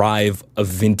could drive a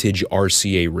vintage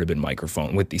RCA ribbon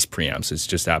microphone with these preamps. It's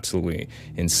just absolutely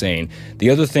insane. The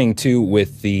other thing too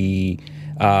with the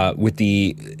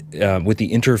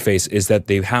interface is that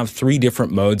they have 3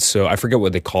 different modes. So I forget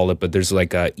what they call it, but there's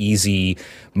like a easy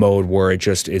mode where it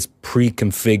just is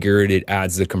pre-configured. It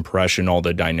adds the compression, all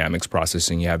the dynamics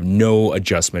processing. You have no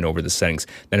adjustment over the settings.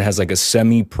 Then it has like a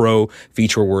semi-pro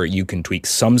feature where you can tweak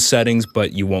some settings,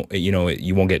 but you won't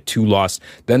get too lost.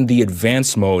 Then the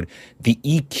advanced mode, the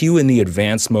EQ in the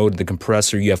advanced mode, the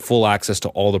compressor, you have full access to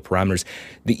all the parameters.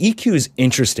 The EQ is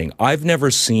interesting. I've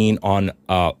never seen on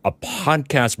a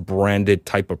podcast branded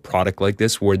type of product like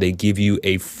this where they give you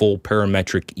a full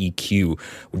parametric EQ,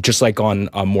 just like on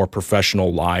a more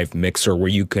professional live mixer where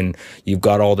you've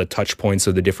got all the touch points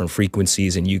of the different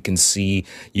frequencies and you can see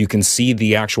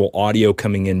the actual audio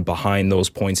coming in behind those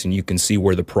points and you can see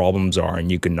where the problems are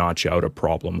and you can notch out a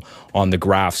problem on the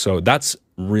graph. So that's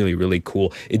really, really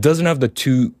cool. It doesn't have the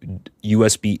 2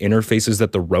 USB interfaces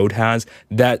that the Rode has.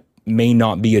 That may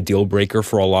not be a deal breaker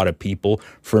for a lot of people.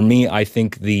 For me, I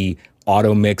think the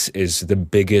auto mix is the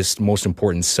biggest, most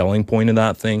important selling point of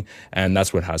that thing, and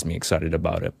that's what has me excited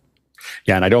about it.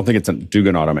 Yeah, and I don't think it's a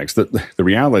Dugan auto mix. The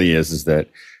reality is that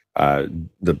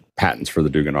the patents for the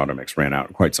Dugan auto mix ran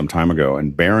out quite some time ago,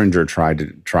 and Behringer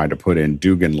tried to put in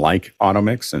Dugan-like auto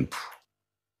mix, and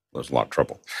there's a lot of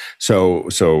trouble. So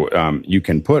you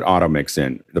can put auto mix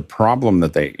in. The problem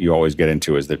that you always get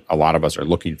into is that a lot of us are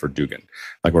looking for Dugan.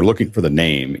 Like we're looking for the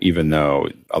name, even though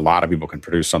a lot of people can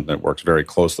produce something that works very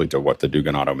closely to what the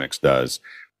Dugan auto mix does,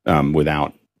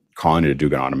 without calling it a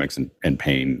Dugan auto mix and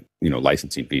paying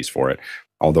licensing fees for it.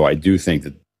 Although I do think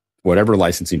that whatever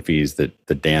licensing fees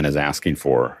that Dan is asking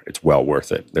for, it's well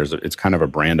worth it. It's kind of a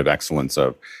brand of excellence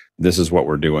of this is what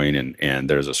we're doing, and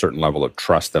there's a certain level of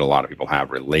trust that a lot of people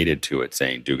have related to it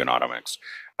saying Dugan Automix.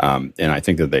 And I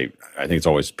think it's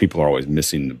always, people are always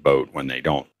missing the boat when they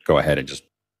don't go ahead and just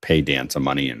pay Dan some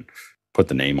money and put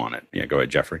the name on it. Yeah, go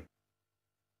ahead, Jeffrey.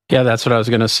 Yeah, that's what I was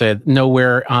going to say.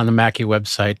 Nowhere on the Mackie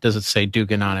website does it say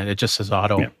Dugan on it. It just says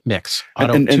auto mix,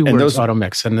 two words, auto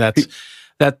mix. And that.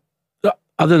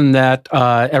 Other than that,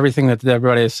 everything that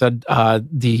everybody has said,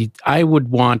 I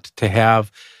would want to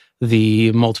have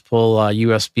the multiple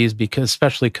USBs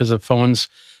especially because of phones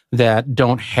that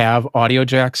don't have audio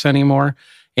jacks anymore,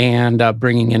 and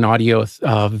bringing in audio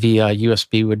via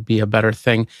USB would be a better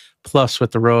thing. Plus,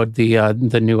 with the Rode,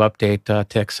 the new update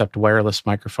to accept wireless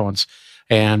microphones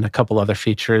and a couple other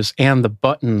features, and the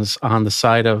buttons on the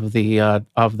side of the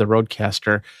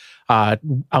Rodecaster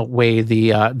outweigh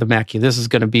the Mackie. This is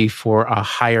going to be for a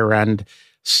higher end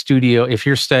studio. If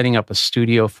you're setting up a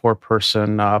studio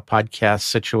 4-person podcast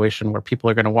situation where people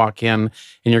are going to walk in and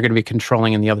you're going to be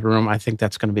controlling in the other room, I think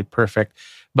that's going to be perfect.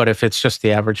 But if it's just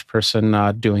the average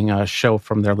person doing a show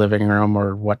from their living room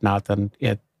or whatnot, then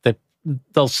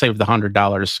they'll save the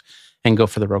 $100 and go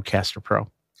for the Rodecaster Pro.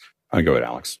 I'll go with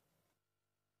Alex.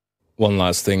 One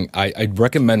last thing, I'd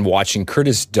recommend watching.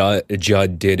 Curtis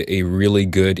Judd did a really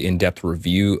good in-depth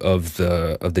review of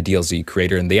the DLZ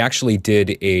creator, and they actually did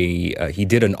he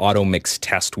did an auto mix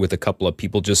test with a couple of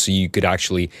people just so you could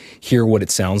actually hear what it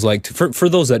sounds like. For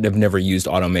those that have never used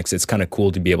auto mix, it's kind of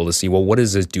cool to be able to see, well, what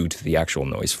does this do to the actual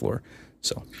noise floor?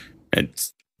 So,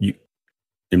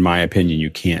 in my opinion,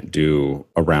 you can't do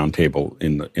a round table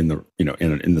in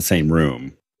the same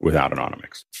room without an auto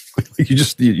mix.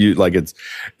 It's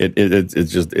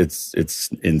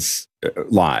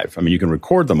live. I mean, you can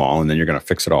record them all and then you're going to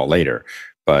fix it all later,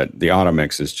 but the auto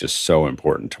mix is just so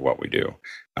important to what we do.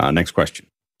 Next question.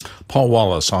 Paul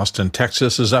Wallace, Austin,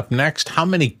 Texas is up next. How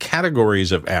many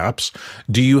categories of apps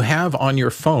do you have on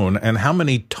your phone, and how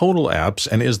many total apps,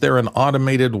 and is there an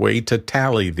automated way to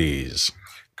tally these?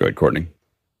 Go ahead, Courtney.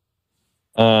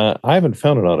 I haven't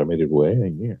found an automated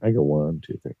way. I go 1,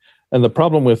 2, 3. And the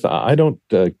problem with, I don't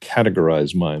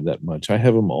categorize mine that much. I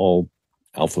have them all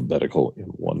alphabetical in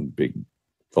one big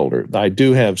folder. I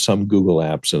do have some Google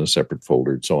apps in a separate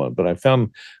folder and so on. But I found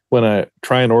when I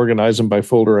try and organize them by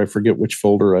folder, I forget which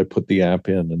folder I put the app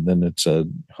in. And then it's a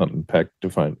hunt and peck to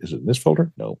find, is it in this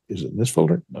folder? No. Is it in this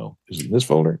folder? No. Is it in this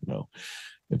folder? No.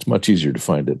 It's much easier to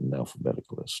find it in an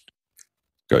alphabetical list.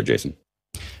 Go ahead, Jason.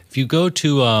 If you go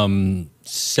to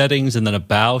settings and then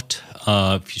about,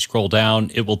 if you scroll down,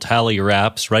 it will tally your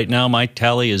apps. Right now, my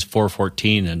tally is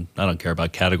 414, and I don't care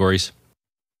about categories.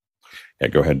 Yeah,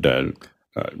 go ahead, Bill.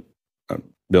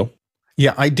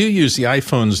 Yeah, I do use the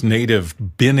iPhone's native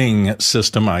binning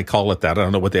system. I call it that. I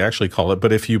don't know what they actually call it,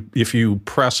 but if you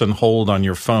press and hold on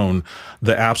your phone,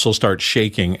 the apps will start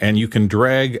shaking, and you can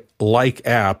drag like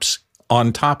apps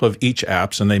on top of each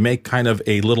apps, and they make kind of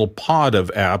a little pod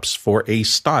of apps for a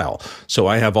style. So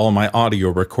I have all my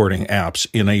audio recording apps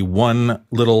in a one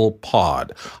little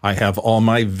pod. I have all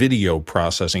my video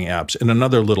processing apps in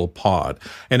another little pod.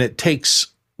 And it takes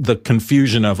the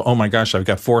confusion of, oh my gosh, I've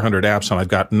got 400 apps and I've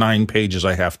got 9 pages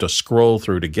I have to scroll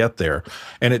through to get there.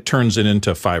 And it turns it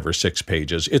into 5 or 6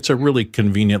 pages. It's a really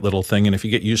convenient little thing. And if you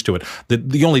get used to it,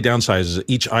 the only downside is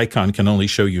each icon can only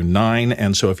show you 9.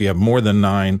 And so if you have more than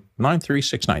 9, 9, 3,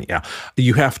 6, 9, yeah,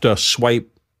 you have to swipe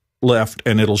left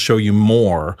and it'll show you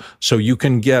more. So you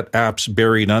can get apps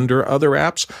buried under other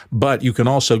apps, but you can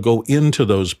also go into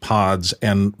those pods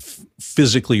and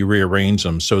physically rearrange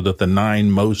them so that the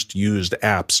 9 most used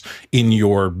apps in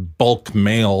your bulk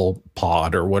mail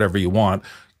pod or whatever you want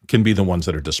can be the ones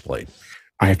that are displayed.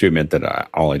 I have to admit that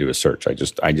all I do is search. I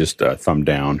just thumb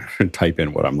down and type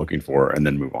in what I'm looking for and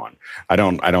then move on. I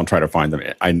don't try to find them.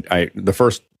 The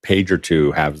first page or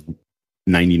two have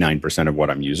 99% of what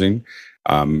I'm using.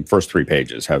 First 3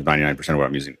 pages have 99% of what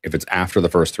I'm using. If it's after the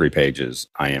first 3 pages,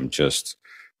 I am just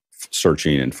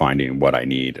searching and finding what I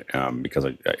need because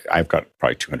I've got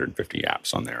probably 250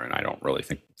 apps on there, and I don't really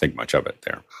think much of it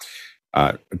there.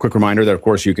 A quick reminder that, of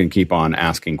course, you can keep on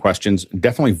asking questions.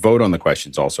 Definitely vote on the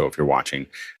questions also if you're watching.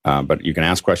 But you can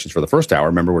ask questions for the first hour.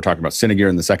 Remember, we're talking about Cinegear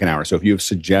in the second hour. So if you have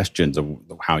suggestions of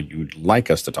how you'd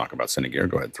like us to talk about Cinegear,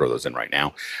 go ahead and throw those in right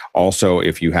now. Also,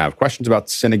 if you have questions about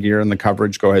Cinegear and the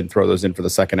coverage, go ahead and throw those in for the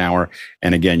second hour.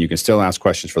 And again, you can still ask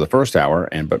questions for the first hour,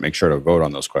 but make sure to vote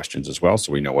on those questions as well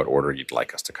so we know what order you'd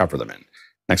like us to cover them in.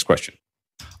 Next question.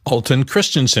 Alton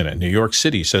Christensen in New York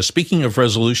City says, speaking of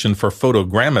resolution for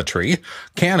photogrammetry,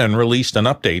 Canon released an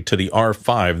update to the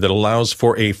R5 that allows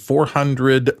for a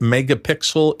 400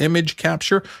 megapixel image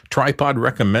capture, tripod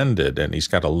recommended. And he's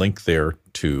got a link there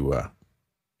to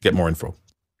get more info.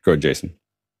 Go ahead, Jason.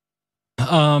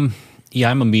 Yeah,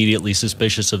 I'm immediately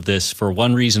suspicious of this for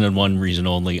one reason and one reason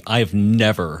only. I've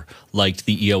never liked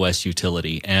the EOS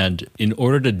utility. And in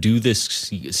order to do this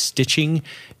stitching,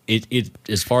 it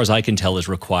as far as I can tell, is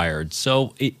required.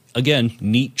 So, again,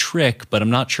 neat trick, but I'm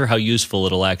not sure how useful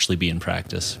it'll actually be in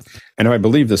practice. And I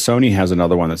believe the Sony has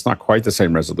another one that's not quite the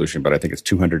same resolution, but I think it's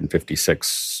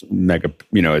 256 mega.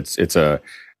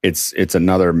 It's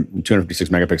another 256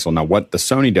 megapixel. Now, what the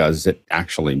Sony does is it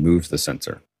actually moves the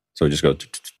sensor, so it just goes,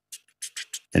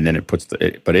 and then it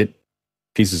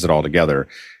pieces it all together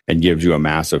and gives you a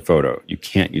massive photo. You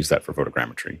can't use that for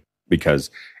photogrammetry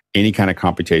because any kind of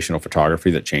computational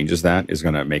photography that changes that is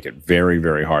going to make it very,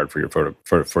 very hard for your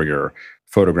for your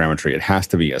photogrammetry. It has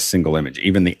to be a single image.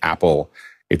 Even the Apple,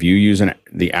 if you use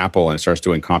the Apple and it starts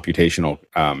doing computational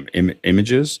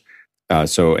images,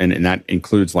 and that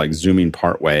includes like zooming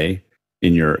part way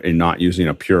in not using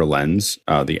a pure lens,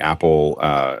 the Apple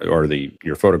or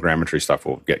your photogrammetry stuff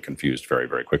will get confused very,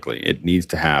 very quickly. It needs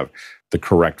to have the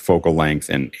correct focal length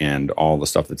and all the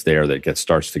stuff that's there that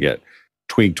starts to get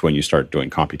tweaked when you start doing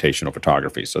computational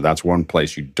photography. So that's one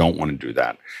place you don't want to do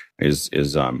that is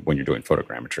when you're doing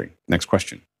photogrammetry. Next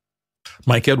question.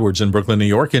 Mike Edwards in Brooklyn, New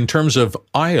York. In terms of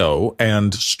I/O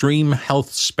and stream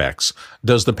health specs,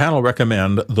 does the panel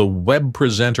recommend the Web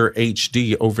Presenter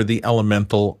HD over the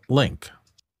Elemental Link?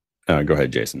 Go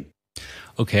ahead, Jason.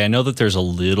 Okay, I know that there's a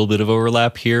little bit of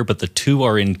overlap here, but the two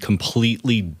are in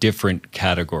completely different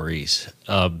categories.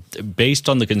 Based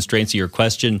on the constraints of your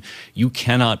question, you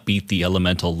cannot beat the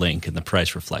Elemental Link, and the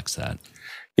price reflects that.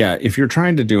 Yeah, if you're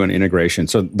trying to do an integration,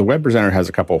 so the Web Presenter has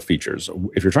a couple of features.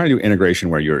 If you're trying to do integration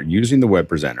where you're using the Web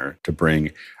Presenter to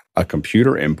bring a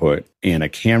computer input and a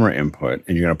camera input,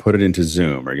 and you're going to put it into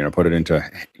Zoom, or you're going to put it into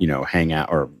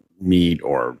Hangout or Meet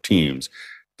or Teams,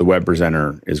 the Web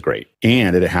Presenter is great.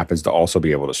 And it happens to also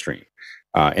be able to stream.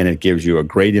 And it gives you a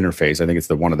great interface. I think it's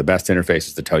one of the best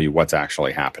interfaces to tell you what's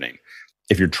actually happening.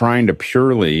 If you're trying to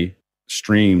purely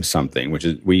stream something, which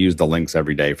is we use the links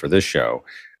every day for this show,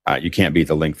 you can't beat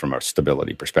the link from a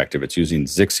stability perspective. It's using a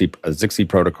Zixi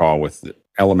protocol with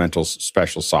Elemental's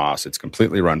special sauce. It's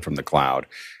completely run from the cloud.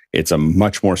 It's a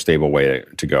much more stable way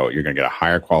to go. You're going to get a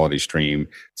higher quality stream.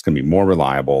 It's going to be more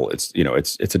reliable. It's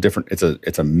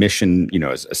a mission,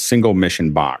 a single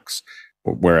mission box.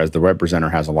 Whereas the Web Presenter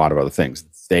has a lot of other things.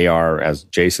 They are, as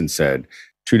Jason said,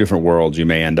 two different worlds. You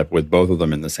may end up with both of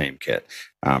them in the same kit.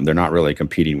 They're not really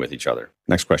competing with each other.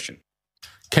 Next question.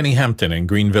 Kenny Hampton in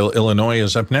Greenville, Illinois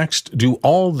is up next. Do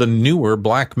all the newer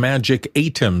Blackmagic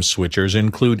ATEM switchers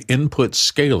include input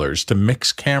scalers to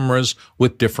mix cameras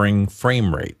with differing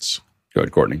frame rates? Go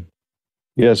ahead, Courtney.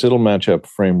 Yes, it'll match up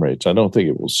frame rates. I don't think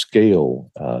it will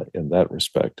scale in that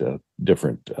respect,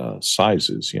 different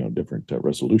sizes, different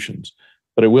resolutions,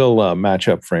 but it will match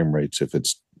up frame rates if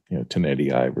it's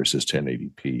 1080i versus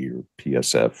 1080p or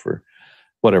PSF or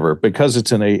whatever. Because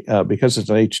it's an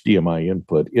HDMI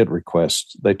input, it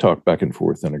requests, they talk back and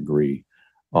forth and agree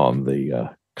on the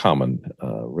common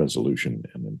resolution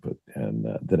and input, and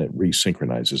then it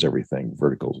resynchronizes everything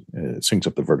vertical. It syncs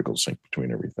up the vertical sync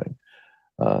between everything.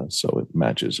 So it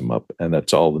matches them up, and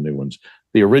that's all the new ones.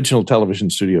 The original Television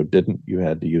Studio didn't. You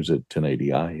had to use a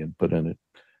 1080i input in it.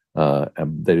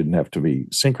 And they didn't have to be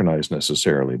synchronized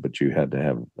necessarily, but you had to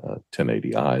have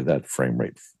 1080i, that frame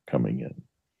rate coming in.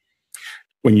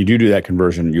 When you do that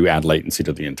conversion, you add latency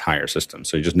to the entire system.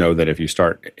 So you just know that if you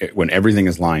when everything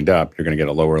is lined up, you're going to get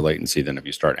a lower latency than if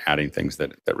you start adding things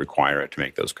that require it to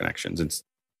make those connections. It's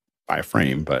by a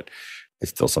frame, but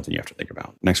it's still something you have to think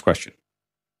about. Next question.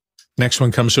 Next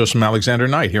one comes to us from Alexander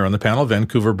Knight here on the panel,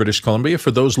 Vancouver, British Columbia.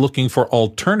 For those looking for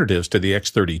alternatives to the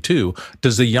X32,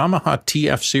 does the Yamaha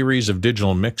TF series of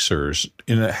digital mixers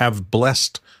have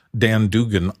blessed Dan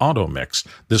Dugan Auto Mix?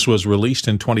 This was released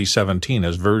in 2017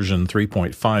 as version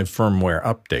 3.5 firmware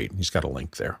update. He's got a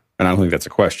link there. And I don't think that's a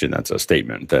question. That's a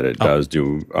statement that it does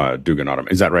do Dugan Auto.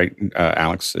 Is that right,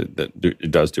 Alex? That it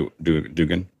does do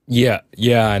Dugan? Yeah,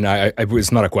 and I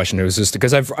it's not a question. It was just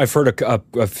because I've heard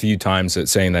a few times it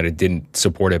saying that it didn't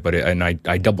support it, but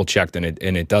I double checked and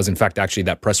it does. In fact, actually,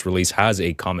 that press release has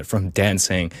a comment from Dan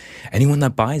saying anyone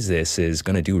that buys this is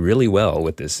going to do really well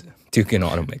with this Toucan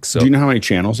Automix. So, do you know how many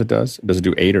channels it does? Does it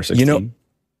do 8 or 16? You know,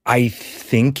 I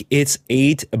think it's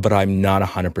 8, but I'm not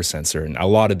 100% certain. A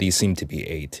lot of these seem to be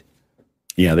 8.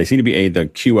 Yeah, they seem to be 8. The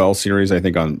QL series, I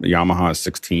think, on Yamaha is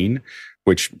 16.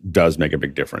 Which does make a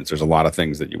big difference. There's a lot of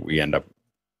things that we end up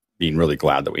being really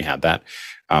glad that we had that.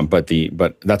 But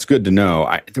that's good to know.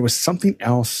 There was something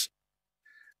else.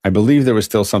 I believe there was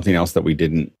still something else that we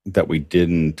didn't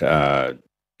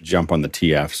jump on the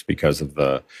TFs because of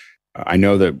the. I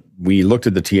know that we looked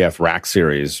at the TF rack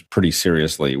series pretty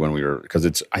seriously when we were,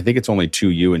 because I think it's only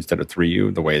 2U instead of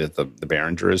 3U the way that the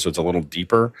Behringer is, so it's a little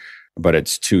deeper. But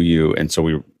it's 2U, and so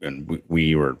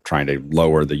we were trying to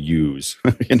lower the U's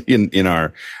in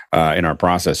our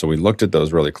process. So we looked at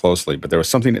those really closely. But there was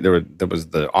something there was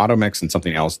the Automix and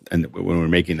something else, and when we were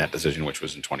making that decision, which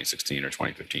was in 2016 or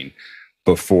 2015,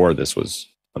 before this was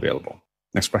available.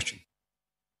 Next question.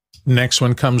 Next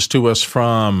one comes to us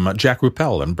from Jack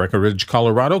Ruppel in Breckenridge,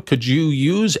 Colorado. Could you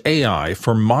use AI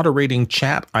for moderating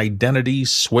chat identity,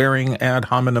 swearing, ad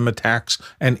hominem attacks,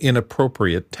 and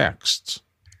inappropriate texts?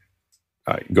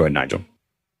 Go ahead, Nigel.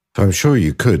 I'm sure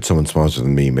you could. Someone smarter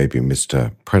than me, maybe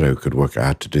Mr. Preto, could work out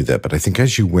how to do that. But I think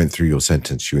as you went through your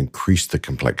sentence, you increased the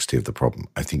complexity of the problem.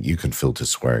 I think you can filter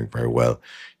swearing very well.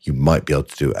 You might be able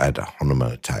to do ad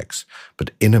hominem attacks,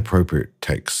 but inappropriate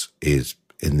text is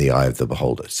in the eye of the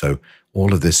beholder. So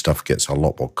all of this stuff gets a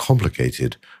lot more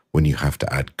complicated when you have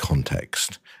to add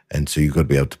context. And so you've got to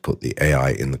be able to put the AI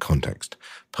in the context.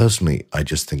 Personally, I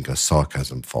just think a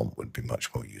sarcasm font would be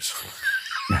much more useful.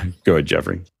 Go ahead,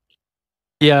 Jeffrey.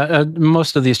 Yeah,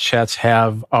 most of these chats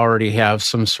already have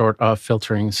some sort of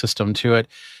filtering system to it.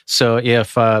 So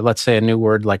if, let's say, a new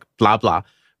word like blah, blah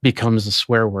becomes a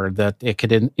swear word, that it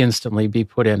could instantly be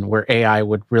put in, where AI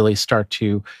would really start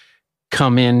to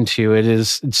come into it,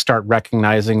 is start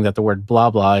recognizing that the word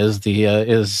blah, blah is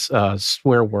a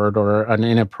swear word or an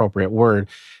inappropriate word,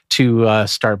 to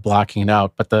start blocking it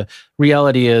out. But the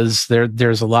reality is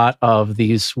there's a lot of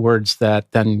these words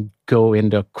that then go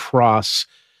into cross.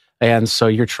 And so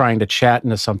you're trying to chat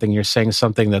into something, you're saying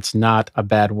something that's not a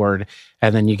bad word,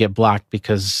 and then you get blocked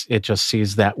because it just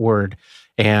sees that word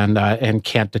and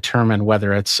can't determine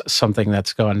whether it's something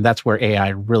that's going. That's where AI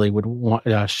really would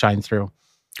shine through.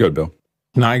 Good, Bill.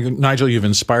 Nigel, you've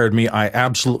inspired me. I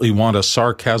absolutely want a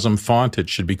sarcasm font. It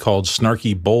should be called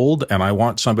Snarky Bold, and I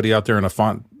want somebody out there in a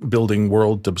font building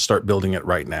world to start building it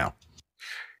right now.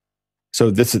 So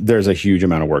there's a huge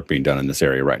amount of work being done in this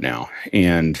area right now,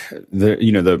 and the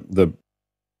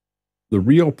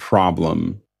real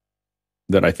problem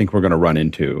that I think we're going to run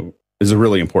into is a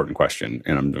really important question,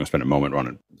 and I'm going to spend a moment on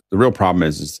it. The real problem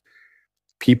is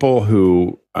people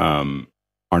who are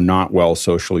not well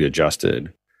socially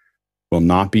adjusted will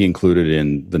not be included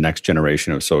in the next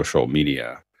generation of social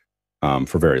media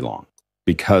for very long,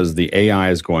 because the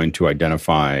AI is going to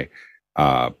identify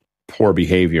poor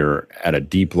behavior at a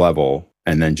deep level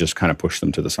and then just kind of push them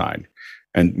to the side.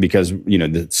 And because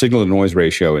the signal to noise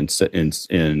ratio in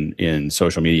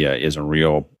social media is a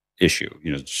real issue.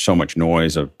 So much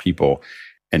noise of people,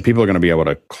 and people are going to be able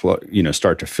to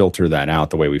start to filter that out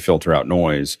the way we filter out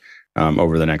noise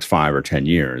over the next 5 or 10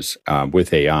 years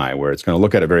with AI, where it's going to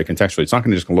look at it very contextually. It's not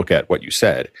going to just look at what you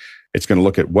said. It's going to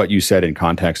look at what you said in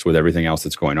context with everything else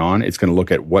that's going on. It's going to look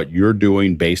at what you're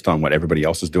doing based on what everybody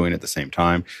else is doing at the same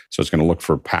time. So it's going to look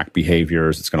for pack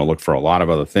behaviors. It's going to look for a lot of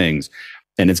other things.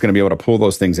 And it's going to be able to pull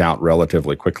those things out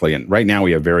relatively quickly. And right now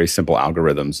we have very simple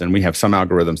algorithms, and we have some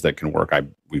algorithms that can work.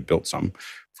 We built some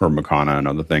for Makana and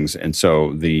other things. And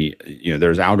so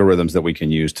there's algorithms that we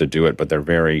can use to do it, but they're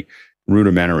very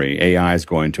rudimentary. AI is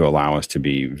going to allow us to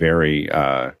be very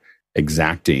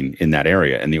exacting in that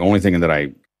area. And the only thing that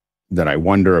I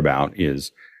wonder about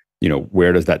is,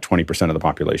 where does that 20% of the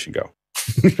population go?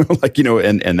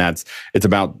 And it's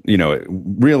about,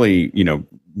 really,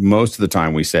 most of the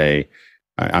time we say,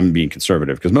 I'm being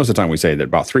conservative, because most of the time we say that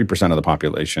about 3% of the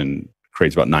population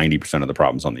creates about 90% of the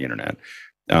problems on the internet.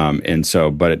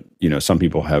 Some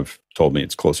people have told me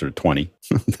it's closer to 20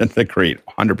 that create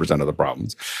 100% of the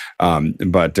problems.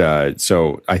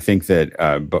 So I think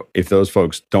that but if those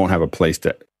folks don't have a place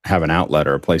to have an outlet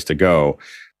or a place to go,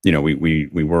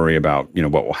 we worry about,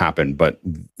 what will happen, but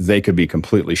they could be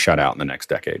completely shut out in the next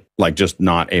decade, like just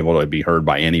not able to be heard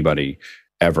by anybody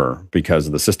ever, because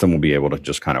the system will be able to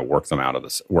just kind of work them out of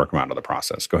the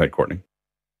process. Go ahead, Courtney.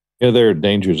 Yeah, there are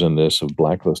dangers in this of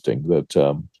blacklisting that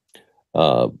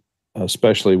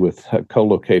especially with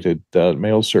co-located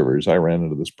mail servers, I ran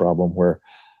into this problem where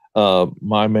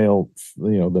my mail,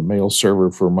 the mail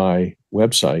server for my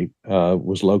website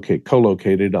was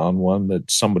co-located on one that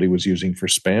somebody was using for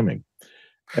spamming.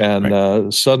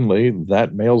 And suddenly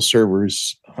that mail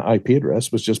server's IP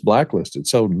address was just blacklisted.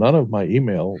 So none of my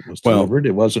email was delivered.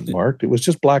 It wasn't marked. It was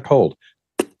just black hole.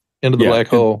 Into the black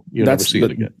hole. You never see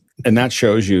it again. And that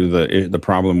shows you the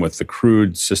problem with the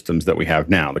crude systems that we have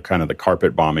now, the kind of the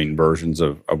carpet bombing versions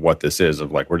of what this is,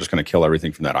 of like, we're just going to kill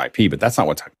everything from that IP. But that's not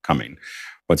what's coming.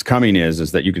 What's coming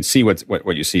is that you can see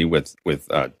what you see with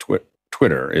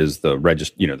Twitter is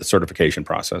the certification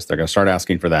process. They're going to start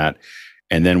asking for that.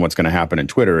 And then what's going to happen in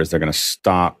Twitter is they're going to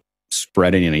stop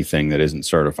spreading anything that isn't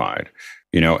certified,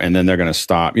 and then they're going to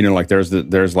stop, like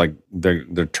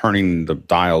they're turning the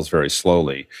dials very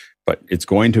slowly, but it's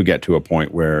going to get to a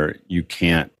point where you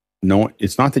can't,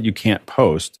 it's not that you can't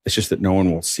post, it's just that no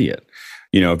one will see it.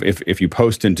 If you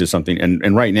post into something,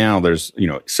 and right now there's,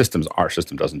 systems, our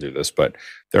system doesn't do this, but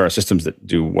there are systems that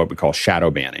do what we call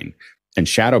shadow banning. And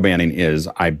shadow banning is,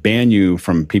 I ban you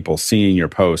from people seeing your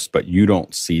post, but you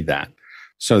don't see that.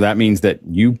 So that means that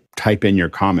you type in your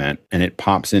comment and it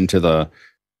pops into the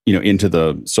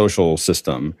social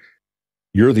system.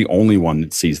 You're the only one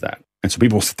that sees that. And so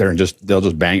people sit there and they'll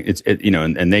just bang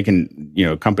and they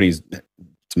can, companies,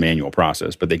 it's a manual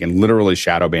process, but they can literally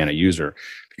shadow ban a user,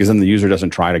 because then the user doesn't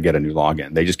try to get a new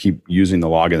login. They just keep using the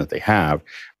login that they have,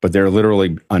 but they're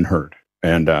literally unheard.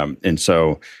 And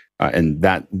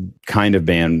that kind of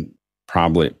ban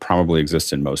probably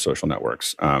exists in most social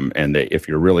networks. And if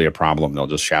you're really a problem, they'll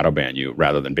just shadow ban you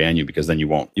rather than ban you, because then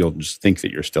you'll just think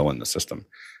that you're still in the system.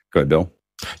 Go ahead, Bill.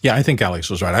 Yeah, I think Alex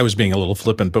was right. I was being a little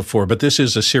flippant before, but this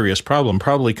is a serious problem,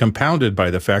 probably compounded by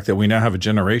the fact that we now have a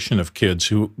generation of kids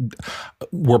who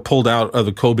were pulled out of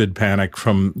the COVID panic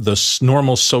from the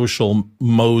normal social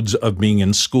modes of being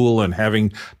in school and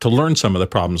having to learn some of the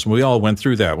problems. We all went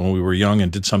through that when we were young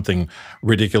and did something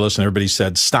ridiculous, and everybody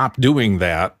said, stop doing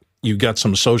that. You got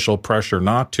some social pressure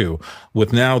not to.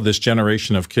 With now this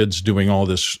generation of kids doing all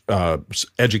this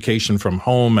education from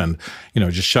home and,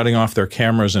 just shutting off their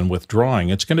cameras and withdrawing,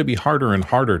 it's going to be harder and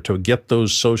harder to get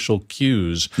those social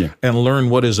cues and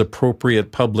learn what is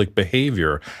appropriate public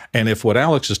behavior. And if what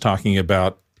Alex is talking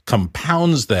about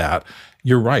compounds that,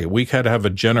 you're right. We had to have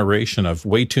a generation of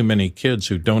way too many kids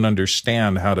who don't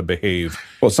understand how to behave.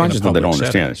 Well, it's not just that they don't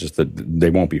understand; it's just that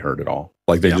they won't be heard at all.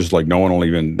 Like just like no one will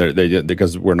even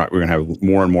because we're going to have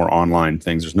more and more online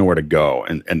things. There's nowhere to go,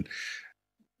 and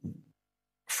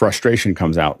frustration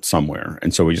comes out somewhere,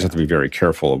 and so we just have to be very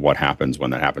careful of what happens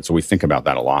when that happens. So we think about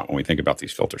that a lot when we think about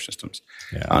these filter systems.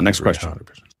 Next question.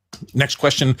 100%. Next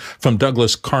question from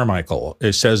Douglas Carmichael.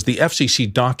 It says, the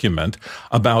FCC document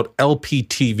about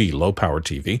LPTV, low-power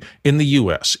TV, in the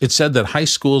U.S., it said that high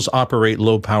schools operate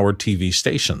low-power TV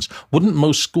stations. Wouldn't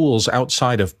most schools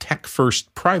outside of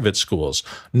tech-first private schools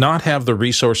not have the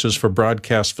resources for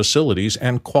broadcast facilities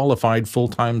and qualified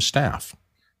full-time staff?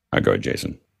 Go ahead,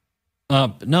 Jason.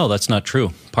 No, that's not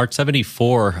true. Part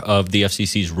 74 of the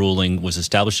FCC's ruling was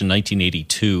established in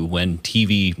 1982 when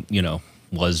TV,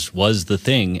 was the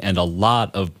thing, and a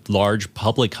lot of large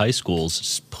public high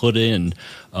schools put in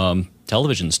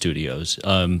television studios.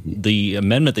 The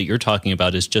amendment that you're talking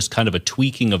about is just kind of a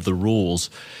tweaking of the rules,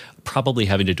 probably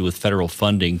having to do with federal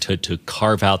funding to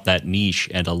carve out that niche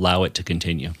and allow it to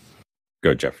continue.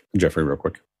 Go ahead, Jeffrey, real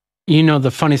quick.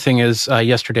 The funny thing is,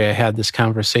 yesterday I had this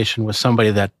conversation with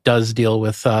somebody that does deal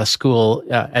with school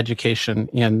education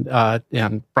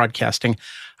and broadcasting.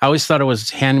 I always thought it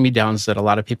was hand-me-downs that a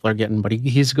lot of people are getting, but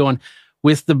he's going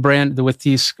with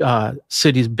these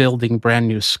cities building brand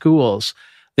new schools.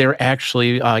 They're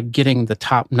actually getting the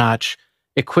top-notch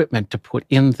equipment to put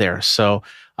in there. So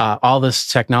all this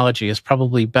technology is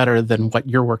probably better than what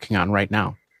you're working on right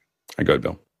now. Go ahead,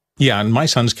 Bill. Yeah, in my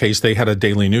son's case, they had a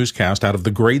daily newscast out of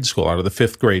the grade school, out of the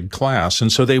 5th grade class.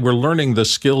 And so they were learning the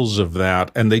skills of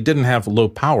that, and they didn't have low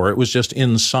power. It was just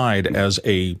inside as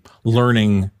a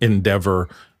learning endeavor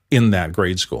in that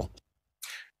grade school.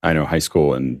 I know high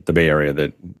school in the Bay Area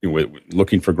that,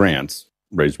 looking for grants,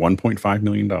 raised $1.5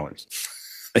 million.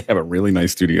 They have a really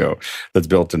nice studio that's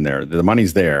built in there. The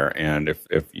money's there, and if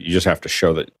you just have to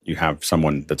show that you have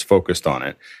someone that's focused on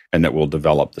it and that will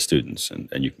develop the students, and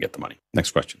you can get the money.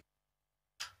 Next question.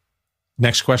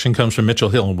 Next question comes from Mitchell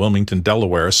Hill in Wilmington,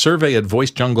 Delaware. A survey at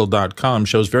voicejungle.com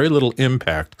shows very little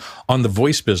impact on the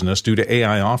voice business due to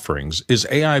AI offerings. Is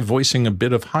AI voicing a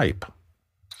bit of hype?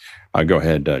 Go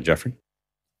ahead, Jeffrey.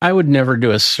 I would never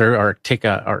do a survey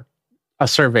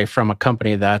from a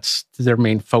company that's their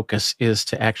main focus is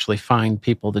to actually find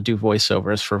people to do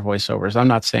voiceovers for voiceovers. I'm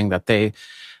not saying that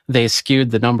they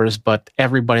skewed the numbers, but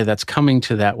everybody that's coming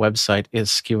to that website is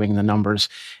skewing the numbers,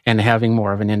 and having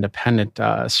more of an independent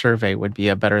survey would be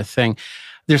a better thing.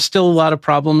 There's still a lot of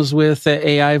problems with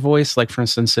AI voice, like, for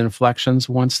instance, inflections.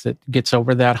 Once that gets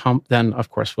over that hump, then, of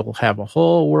course, we'll have a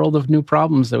whole world of new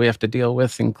problems that we have to deal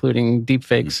with, including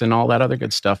deepfakes and all that other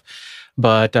good stuff.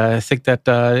 But I think that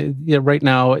right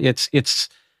now it's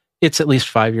at least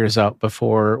 5 years out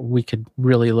before we could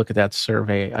really look at that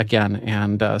survey again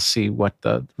and see what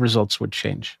the results would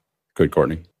change. Good,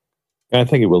 Courtney. I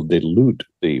think it will dilute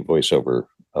the voiceover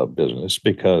business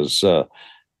because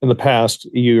in the past,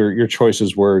 your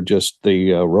choices were just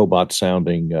the robot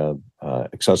sounding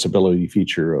accessibility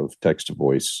feature of text to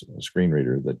voice screen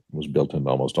reader that was built into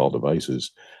almost all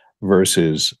devices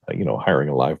versus hiring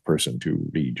a live person to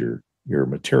read your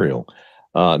material.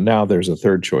 Now there's a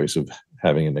third choice of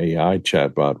having an AI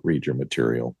chatbot read your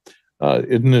material.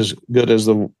 Isn't as good as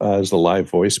the live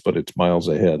voice, but it's miles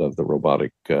ahead of the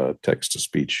robotic text to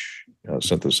speech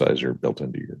synthesizer built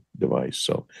into your device.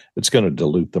 So it's going to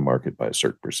dilute the market by a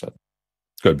certain percent.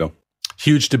 Good, Bill.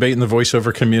 Huge debate in the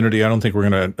voiceover community. I don't think we're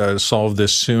going to solve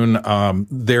this soon.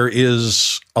 There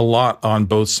is a lot on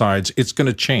both sides. It's going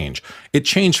to change. It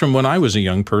changed from when I was a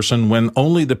young person, when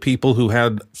only the people who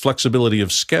had flexibility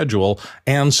of schedule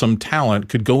and some talent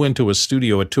could go into a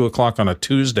studio at 2:00 on a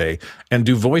Tuesday and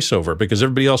do voiceover, because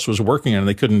everybody else was working and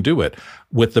they couldn't do it.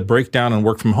 With the breakdown and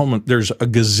work from home, there's a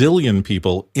gazillion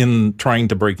people in trying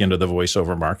to break into the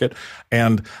voiceover market.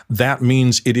 And that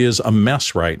means it is a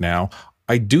mess right now.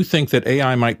 I do think that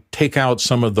AI might take out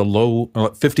some of the low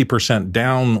 50%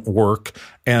 down work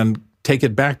and take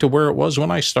it back to where it was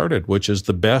when I started, which is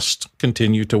the best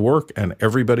continue to work and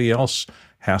everybody else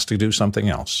has to do something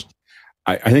else.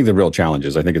 I think the real challenge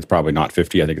is, I think it's probably not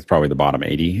 50. I think it's probably the bottom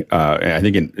 80. And I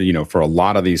think, for a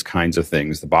lot of these kinds of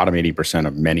things, the bottom 80%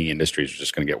 of many industries are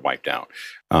just going to get wiped out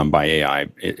by AI.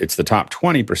 It's the top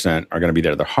 20% are going to be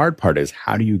there. The hard part is,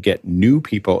 how do you get new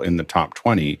people in the top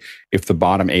 20 if the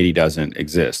bottom 80 doesn't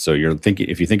exist? So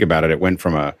if you think about it, it went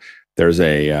from there's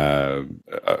a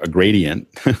gradient,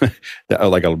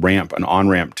 like a ramp, an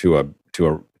on-ramp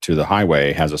to the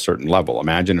highway has a certain level.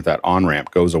 Imagine if that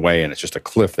on-ramp goes away and it's just a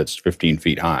cliff that's 15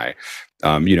 feet high.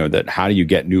 That how do you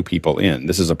get new people in?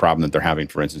 This is a problem that they're having.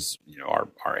 For instance,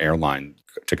 our airline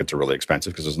tickets are really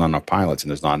expensive because there's not enough pilots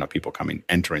and there's not enough people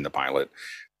entering the pilot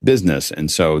business. And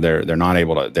so they're not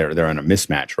able to, they're in a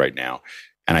mismatch right now.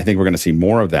 And I think we're going to see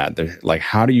more of that. Like,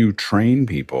 how do you train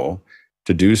people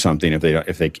to do something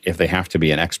if they have to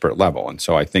be an expert level? And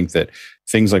so I think that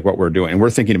things like what we're doing, and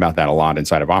we're thinking about that a lot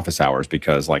inside of office hours,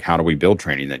 because, like, how do we build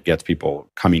training that gets people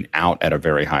coming out at a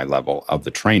very high level of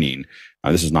the training?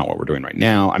 This is not what we're doing right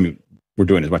now. I mean, we're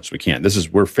doing as much as we can.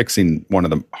 We're fixing one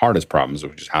of the hardest problems,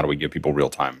 which is how do we give people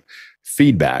real-time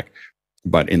feedback?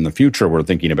 But in the future, we're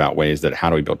thinking about ways that how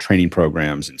do we build training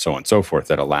programs and so on and so forth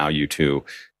that allow you to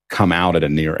come out at a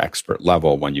near expert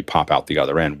level when you pop out the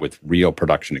other end with real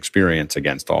production experience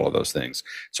against all of those things.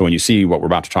 So when you see what we're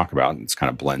about to talk about, it's kind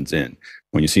of blends in.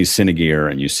 When you see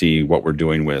Cine and you see what we're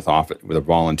doing with the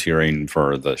volunteering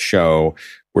for the show,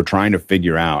 we're trying to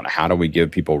figure out how do we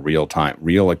give people real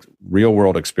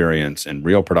world experience and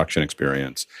real production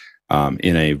experience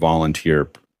in a volunteer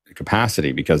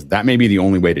capacity, because that may be the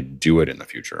only way to do it in the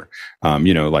future.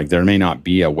 Like, there may not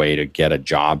be a way to get a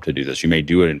job to do this. You may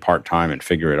do it in part-time and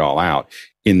figure it all out,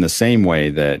 in the same way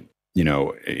that,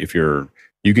 if you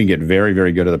can get very,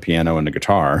 very good at the piano and the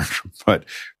guitar,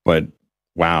 but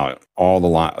wow, all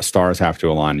the stars have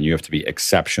to align and you have to be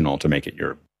exceptional to make it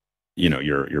your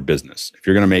business. If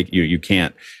you're going to make you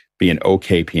can't be an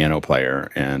okay piano player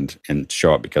and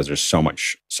show up, because there's so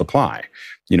much supply,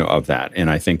 of that. And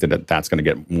I think that that's going to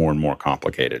get more and more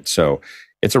complicated. So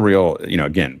it's a real,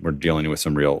 again, we're dealing with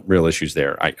some real issues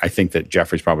there. I think that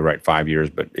Jeffrey's probably right, 5 years,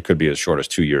 but it could be as short as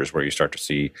 2 years where you start to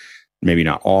see maybe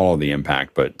not all of the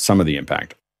impact, but some of the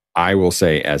impact. I will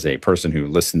say, as a person who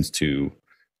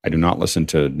I do not listen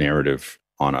to narrative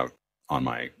on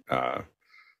my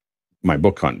my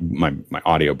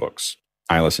audiobooks.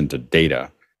 I listen to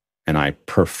data, and I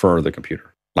prefer the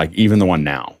computer, like even the one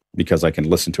now, because I can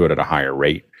listen to it at a higher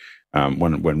rate.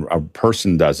 When a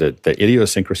person does it, the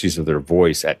idiosyncrasies of their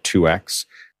voice at 2x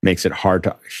makes it hard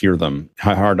to hear them,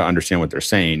 hard to understand what they're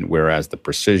saying, whereas the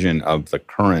precision of the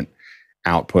current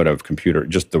output of computer,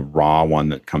 just the raw one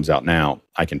that comes out now,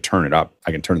 I can turn it up.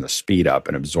 I can turn the speed up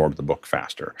and absorb the book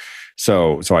faster.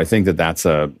 So I think that that's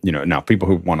now people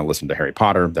who want to listen to Harry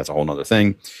Potter, that's a whole nother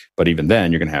thing. But even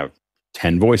then, you're going to have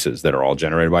 10 voices that are all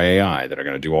generated by AI that are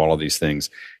going to do all of these things.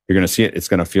 You're going to see it. It's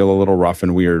going to feel a little rough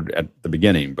and weird at the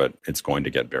beginning, but it's going to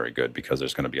get very good because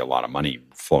there's going to be a lot of money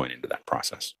flowing into that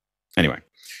process. Anyway,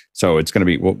 so it's going to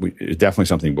be it's definitely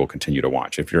something we'll continue to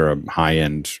watch. If you're a high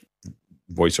end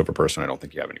voiceover person, I don't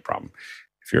think you have any problem.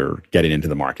 If you're getting into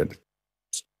the market,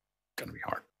 it's going to be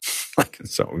hard.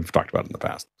 So we've talked about it in the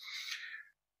past.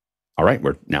 All right,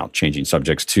 we're now changing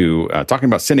subjects to talking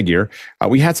about Cinegear.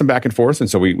 We had some back and forth, and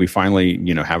so we finally,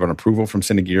 have an approval from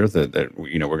Cinegear that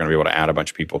we're going to be able to add a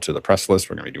bunch of people to the press list.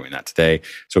 We're going to be doing that today.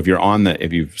 So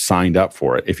if you've signed up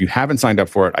for it, if you haven't signed up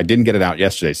for it, I didn't get it out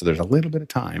yesterday, so there's a little bit of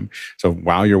time. So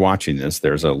while you're watching this,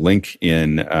 there's a link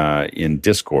in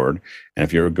Discord, and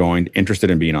if you're interested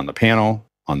in being on the panel,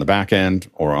 on the back end,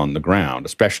 or on the ground,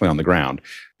 especially on the ground,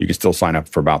 you can still sign up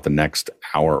for about the next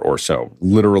hour or so.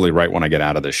 Literally right when I get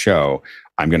out of the show,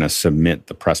 I'm going to submit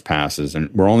the press passes.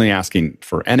 And we're only asking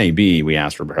for NAB. We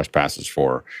asked for press passes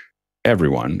for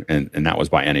everyone. And that was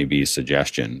by NAB's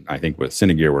suggestion. I think with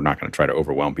Cinegear, we're not going to try to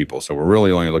overwhelm people. So we're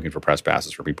really only looking for press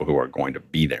passes for people who are going to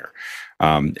be there.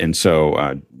 And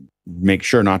so make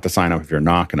sure not to sign up if you're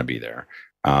not going to be there.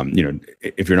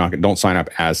 If you're not, don't sign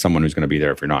up as someone who's going to be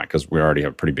there if you're not, because we already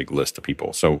have a pretty big list of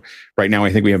people. So right now,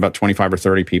 I think we have about 25 or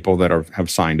 30 people that have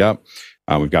signed up.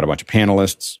 We've got a bunch of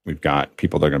panelists. We've got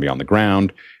people that are going to be on the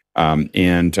ground.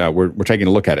 And we're taking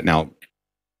a look at it. Now,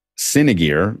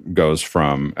 Cinegear goes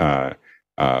from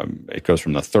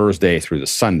the Thursday through the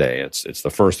Sunday. It's the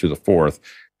 1st through the 4th,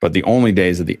 but the only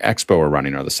days that the Expo are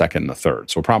running are the 2nd and the 3rd.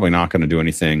 So we're probably not going to do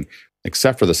anything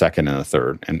except for the 2nd and the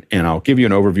 3rd. And I'll give you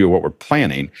an overview of what we're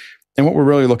planning. And what we're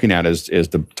really looking at is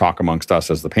to talk amongst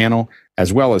us as the panel,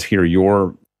 as well as hear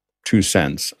your 2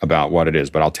 cents about what it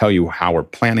is. But I'll tell you how we're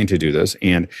planning to do this.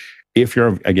 And if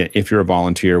you're a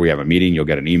volunteer, we have a meeting. You'll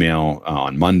get an email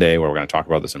on Monday where we're going to talk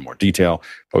about this in more detail.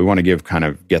 But we want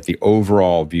to get the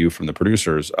overall view from the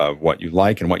producers of what you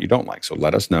like and what you don't like. So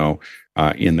let us know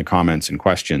in the comments and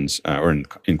questions, or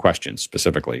in questions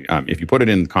specifically. If you put it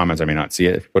in the comments, I may not see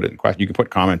it. If you put it in question, you can put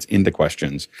comments into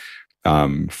questions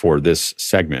for this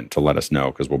segment to let us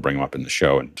know, because we'll bring them up in the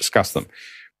show and discuss them.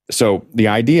 So the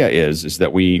idea is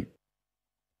that we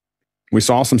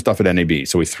saw some stuff at NAB.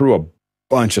 So we threw a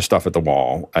bunch of stuff at the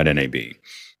wall at NAB.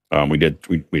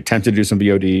 We attempted to do some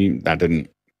VOD. That didn't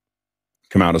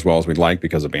come out as well as we'd like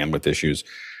because of bandwidth issues.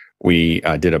 We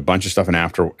did a bunch of stuff in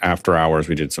after hours.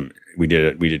 We did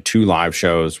 2 live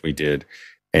shows. We did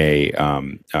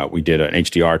an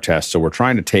HDR test. So we're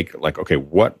trying to take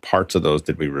what parts of those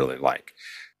did we really like?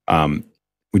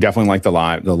 We definitely liked the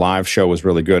live. The live show was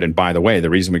really good. And by the way, the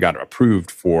reason we got approved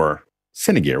for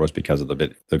Cinegear was because of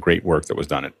the great work that was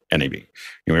done at NAB. We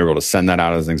were able to send that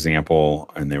out as an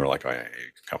example, and they were like, "Oh, yeah,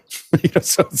 you can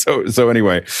come." So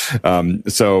anyway,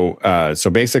 so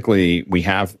basically, we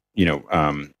have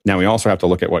now we also have to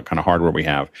look at what kind of hardware we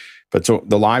have. But so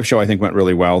the live show I think went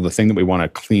really well. The thing that we want to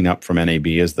clean up from NAB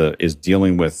is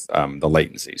dealing with the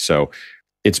latency. So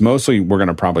it's mostly we're going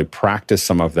to probably practice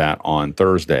some of that on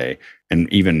Thursday.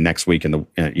 And even next week,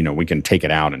 we can take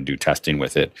it out and do testing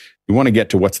with it. We want to get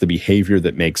to what's the behavior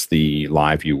that makes the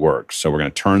live view work. So we're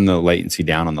going to turn the latency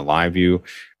down on the live view.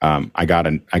 I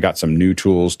got some new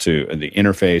tools to the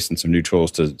interface and some new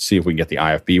tools to see if we can get the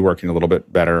IFB working a little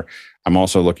bit better. I'm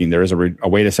also looking. There is a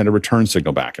way to send a return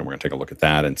signal back, and we're going to take a look at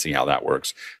that and see how that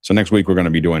works. So next week we're going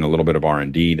to be doing a little bit of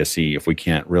R&D to see if we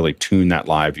can't really tune that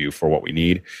live view for what we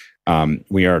need.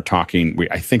 We are talking.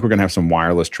 I think we're going to have some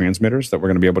wireless transmitters that we're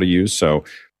going to be able to use. So,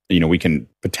 we can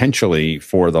potentially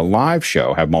for the live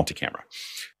show have multi-camera.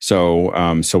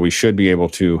 So we should be able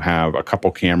to have a couple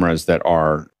cameras that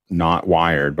are not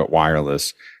wired but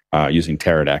wireless using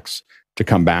Teradeks to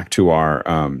come back to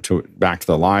back to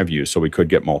the live view. So we could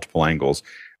get multiple angles.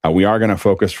 We are going to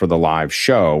focus for the live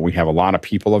show. We have a lot of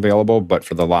people available, but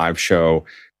for the live show,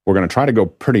 we're going to try to go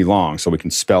pretty long so we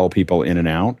can spell people in and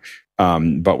out.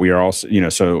 But we are also,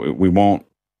 so we won't,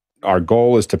 our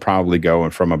goal is to probably go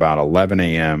from about 11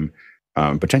 a.m.,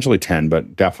 potentially 10,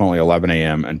 but definitely 11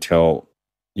 a.m. until,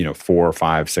 4,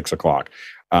 5, 6 o'clock.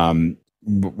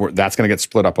 That's going to get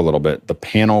split up a little bit. The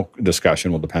panel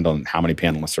discussion will depend on how many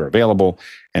panelists are available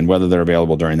and whether they're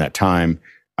available during that time.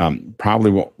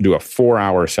 Probably we'll do a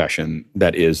 4-hour session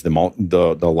that is the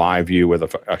live view with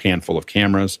a handful of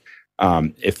cameras.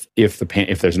 If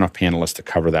there's enough panelists to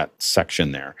cover that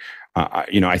section there.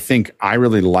 I think I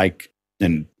really like,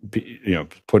 and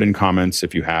put in comments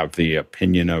if you have the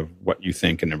opinion of what you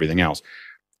think and everything else.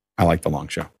 I like the long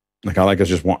show. Like I like us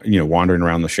just wandering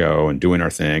around the show and doing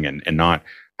our thing, and not.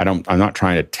 I'm not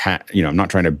trying to I'm not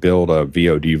trying to build a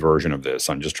VOD version of this.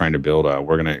 I'm just trying to build we're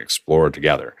going to explore it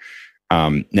together.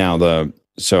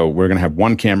 So we're going to have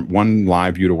one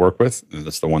live view to work with.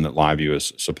 That's the one that Live View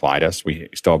has supplied us. We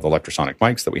still have the electrosonic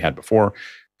mics that we had before.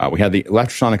 We had the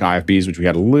electrosonic IFBs, which we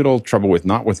had a little trouble with,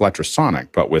 not with electrosonic,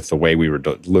 but with the way we were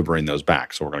delivering those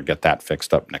back. So we're going to get that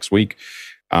fixed up next week.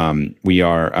 We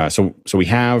are so we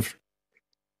have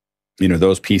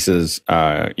those pieces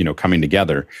coming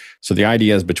together. So the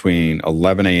idea is between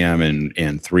 11 a.m.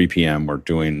 and 3 p.m. we're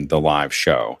doing the live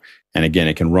show. And again,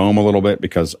 it can roam a little bit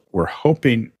because we're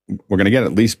hoping we're going to get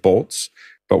at least bolts,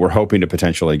 but we're hoping to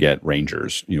potentially get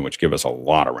rangers, which give us a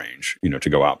lot of range, to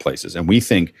go out places. And we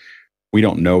think, we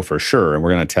don't know for sure, and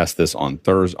we're going to test this on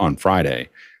Friday.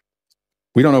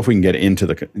 We don't know if we can get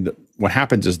into what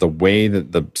happens is the way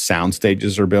that the sound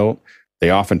stages are built, they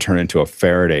often turn into a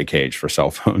Faraday cage for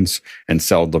cell phones and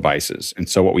cell devices. And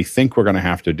so what we think we're going to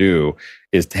have to do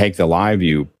is take the live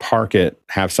view, park it,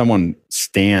 have someone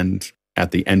stand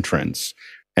at the entrance,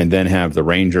 and then have the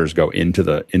rangers go into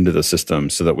the system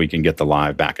so that we can get the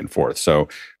live back and forth. So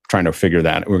trying to figure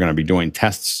that. We're going to be doing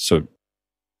tests. So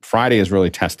Friday is really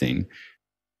testing,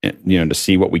 to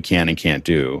see what we can and can't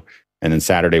do. And then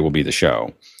Saturday will be the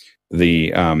show.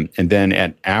 And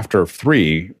then after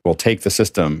 3, we'll take the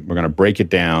system, we're going to break it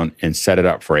down and set it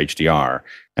up for HDR.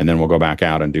 And then we'll go back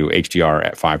out and do HDR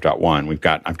at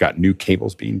 5.1. I've got new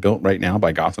cables being built right now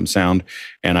by Gotham Sound.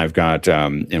 And I've got,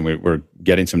 we're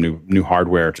getting some new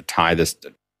hardware to tie this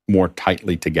more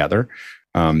tightly together.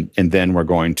 And then we're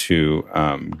going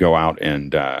to go out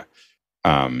and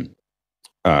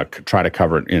try to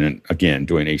cover it again,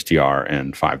 doing HDR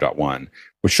and 5.1,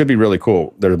 which should be really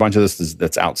cool. There's a bunch of this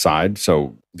that's outside,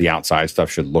 so the outside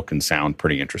stuff should look and sound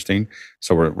pretty interesting.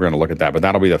 So we're going to look at that, but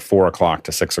that'll be the 4 o'clock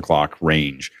to 6 o'clock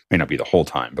range. May not be the whole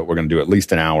time, but we're going to do at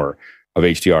least an hour of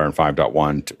HDR and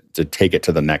 5.1 to take it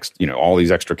to the next, all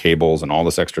these extra cables and all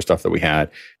this extra stuff that we had.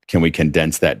 Can we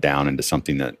condense that down into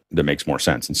something that makes more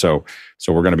sense? And so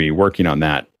we're going to be working on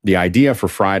that. The idea for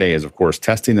Friday is, of course,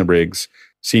 testing the rigs,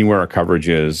 seeing where our coverage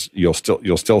is. You'll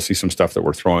still see some stuff that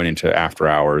we're throwing into after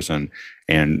hours and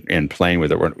playing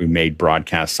with it. We may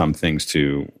broadcast some things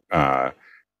to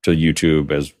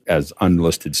YouTube as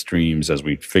unlisted streams as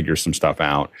we figure some stuff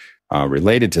out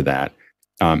related to that.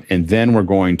 And then we're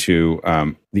going to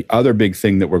the other big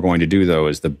thing that we're going to do, though,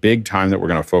 is the big time that we're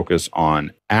going to focus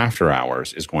on after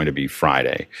hours is going to be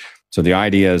Friday. So the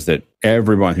idea is that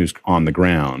everyone who's on the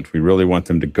ground, we really want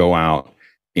them to go out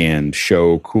and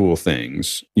show cool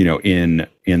things, in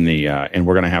the, and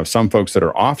we're going to have some folks that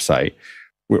are offsite.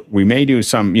 We may do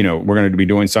some, we're going to be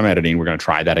doing some editing. We're going to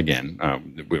try that again.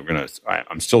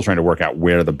 I'm still trying to work out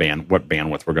what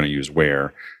bandwidth we're going to use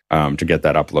where, to get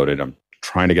that uploaded. I'm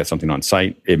trying to get something on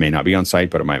site. It may not be on site,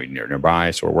 but it might be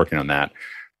nearby. So we're working on that.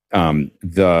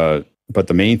 But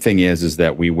the main thing is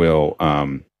that we will,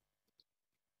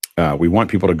 we want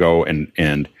people to go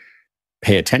and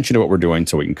pay attention to what we're doing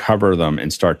so we can cover them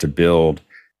and start to build.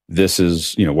 This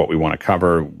is, what we want to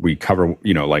cover. We cover,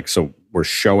 so we're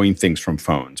showing things from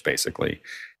phones, basically.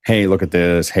 Hey, look at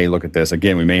this. Hey, look at this.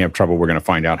 Again, we may have trouble. We're going to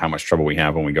find out how much trouble we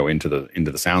have when we go into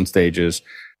the sound stages.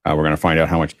 We're going to find out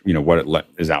how much, what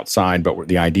is outside. But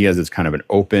the idea is it's kind of an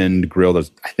open grill.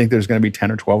 I think there's going to be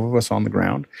 10 or 12 of us on the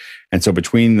ground. And so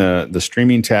between the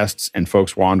streaming tests and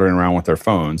folks wandering around with their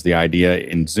phones, the idea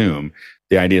in Zoom,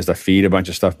 the idea is to feed a bunch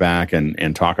of stuff back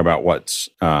and talk about what's,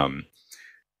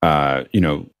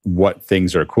 what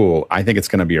things are cool. I think it's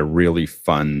going to be a really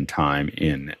fun time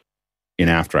in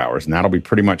after hours. And that'll be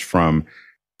pretty much from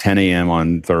 10 a.m.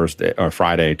 on Thursday or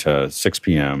Friday to 6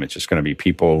 p.m. It's just going to be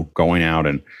people going out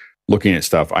and looking at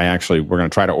stuff. We're going to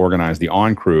try to organize the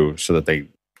on crew so that they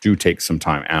do take some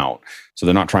time out. So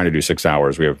they're not trying to do 6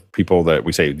 hours. We have people that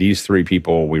we say, these 3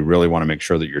 people, we really want to make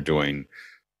sure that you're doing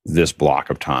this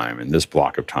block of time and this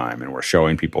block of time. And we're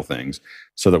showing people things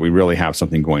so that we really have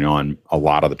something going on a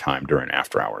lot of the time during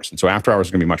after hours. And so after hours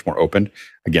is going to be much more open.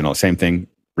 Again, the same thing,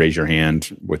 raise your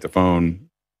hand with the phone,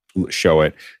 show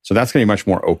it. So that's going to be much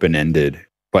more open-ended,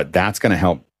 but that's going to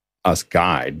help us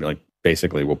guide. Like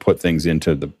basically we'll put things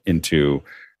into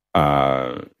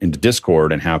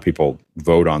Discord and have people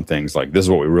vote on things like this is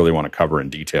what we really want to cover in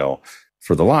detail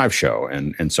for the live show.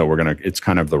 And so it's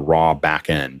kind of the raw back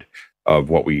end of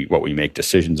what we make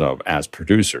decisions of as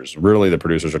producers. Really, the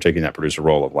producers are taking that producer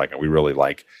role of like, we really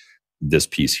like this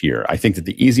piece here. I think that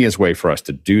the easiest way for us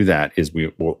to do that is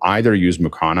we will either use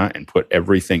Mukana and put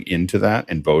everything into that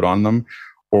and vote on them,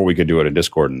 or we could do it in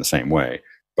Discord in the same way.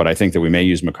 But I think that we may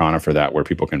use Mukana for that, where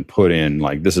people can put in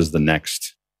like, this is the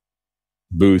next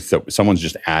booth that someone's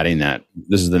just adding that.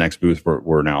 This is the next booth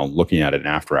we're now looking at it in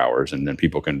after hours, and then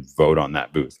people can vote on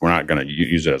that booth. We're not going to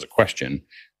use it as a question.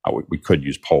 We could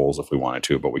use polls if we wanted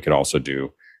to, but we could also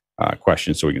do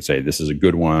questions so we can say this is a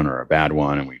good one or a bad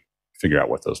one, and we figure out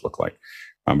what those look like.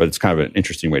 But it's kind of an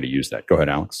interesting way to use that. Go ahead,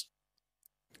 Alex.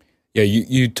 Yeah,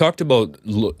 you talked about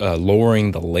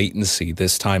lowering the latency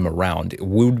this time around.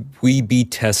 Would we be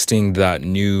testing that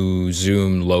new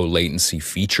Zoom low latency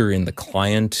feature in the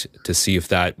client to see if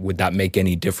that would that make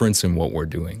any difference in what we're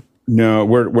doing? No,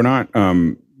 we're not.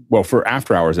 Well, for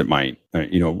after hours, it might.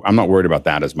 I'm not worried about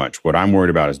that as much. What I'm worried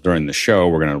about is during the show,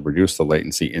 we're going to reduce the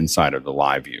latency inside of the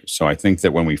live view. So I think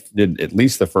that when we did at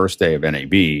least the first day of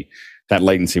NAB, that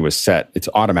latency was set. It's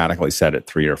automatically set at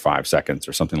 3 or 5 seconds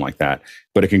or something like that,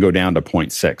 but it can go down to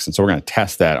 0.6. And so we're going to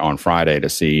test that on Friday to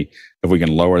see if we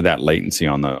can lower that latency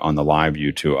on the live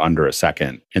view to under a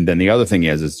second. And then the other thing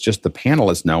is just the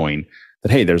panelists knowing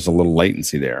that, hey, there's a little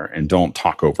latency there, and don't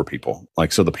talk over people.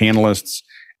 Like, so the panelists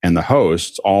and the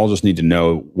hosts all just need to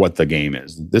know what the game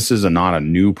is. This is not a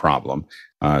new problem.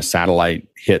 Satellite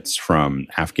hits from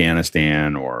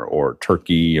Afghanistan or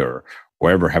Turkey or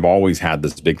wherever have always had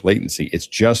this big latency. It's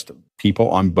just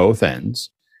people on both ends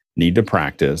need to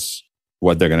practice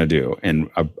what they're going to do. And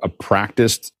a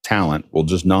practiced talent will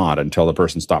just nod until the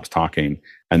person stops talking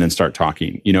and then start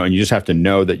talking. And you just have to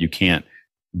know that you can't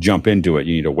jump into it.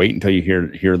 You need to wait until you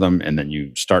hear them, and then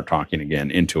you start talking again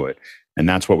into it. And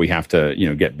that's what we have to,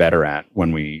 get better at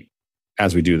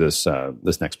as we do this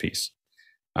next piece.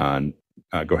 Go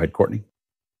ahead, Courtney.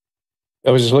 I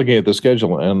was just looking at the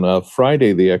schedule, and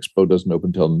Friday the expo doesn't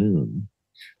open till noon.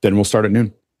 Then we'll start at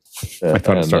noon. I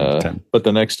thought it started at 10. But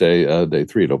the next day, day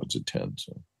 3, it opens at 10.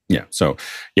 So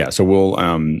So we'll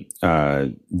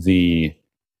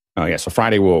so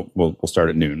Friday we'll start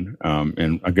at noon,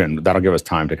 and again that'll give us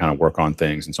time to kind of work on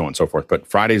things and so on and so forth. But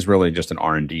Friday is really just an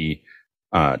R&D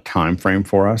time frame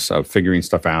for us of figuring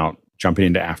stuff out, jumping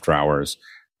into after hours,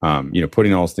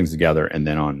 putting all those things together, and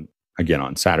then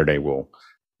on Saturday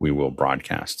we will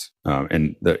broadcast.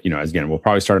 And again, we'll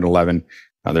probably start at 11.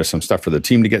 There's some stuff for the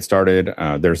team to get started.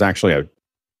 There's actually a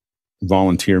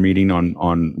volunteer meeting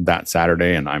on that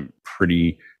Saturday, and I'm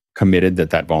pretty committed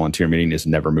that volunteer meeting is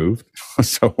never moved.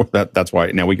 So that's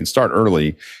why now we can start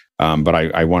early, but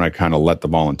I want to kind of let the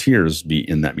volunteers be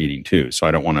in that meeting too. So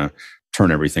I don't want to turn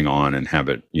everything on and have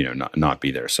it, not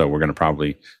be there. So we're going to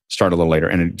probably start a little later,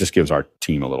 and it just gives our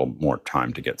team a little more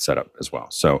time to get set up as well.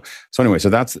 So anyway, so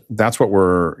that's what that's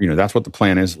what the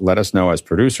plan is. Let us know as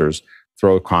producers.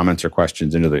 Throw comments or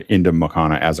questions into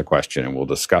Makana as a question, and we'll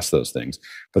discuss those things.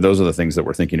 But those are the things that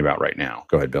we're thinking about right now.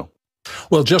 Go ahead, Bill.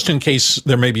 Well, just in case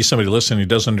there may be somebody listening who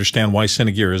doesn't understand why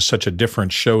Cinegear is such a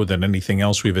different show than anything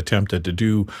else we've attempted to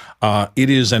do, it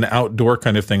is an outdoor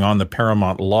kind of thing on the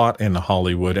Paramount lot in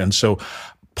Hollywood. And so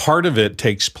part of it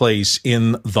takes place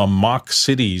in the mock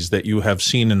cities that you have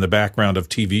seen in the background of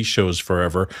TV shows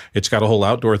forever. It's got a whole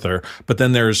outdoor there. But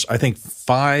then there's, I think,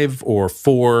 5 or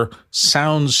 4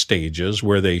 sound stages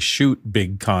where they shoot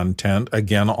big content,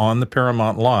 again, on the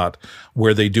Paramount lot,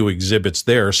 where they do exhibits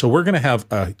there. So we're going to have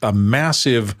a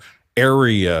massive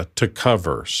area to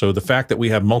cover. So the fact that we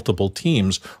have multiple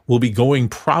teams will be going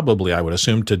probably, I would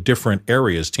assume, to different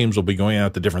areas. Teams will be going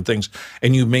out to different things.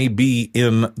 And you may be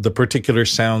in the particular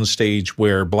sound stage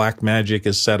where Blackmagic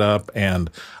is set up and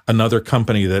another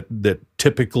company that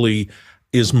typically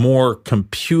is more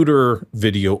computer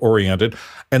video oriented.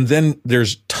 And then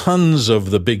there's tons of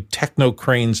the big techno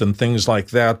cranes and things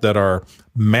like that are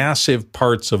massive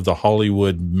parts of the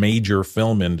Hollywood major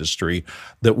film industry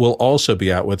that we'll also be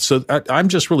out with. So I'm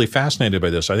just really fascinated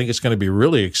by this. I think it's going to be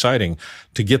really exciting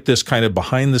to get this kind of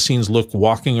behind the scenes look,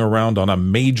 walking around on a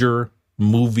major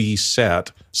movie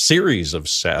set, series of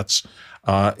sets.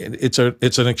 It's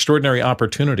an extraordinary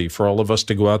opportunity for all of us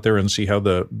to go out there and see how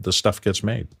the stuff gets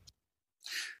made.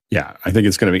 Yeah, I think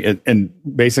it's going to be, and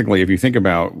basically, if you think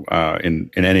about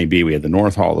in NAB, we had the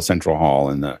North Hall, the Central Hall,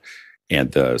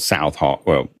 and the South Hall.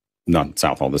 Well, not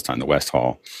South Hall this time, the West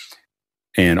Hall,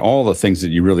 and all the things that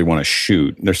you really want to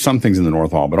shoot. There's some things in the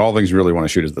North Hall, but all the things you really want to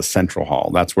shoot is the Central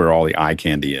Hall. That's where all the eye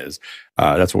candy is.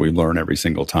 That's what we learn every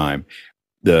single time.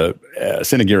 The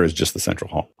Cinegear is just the Central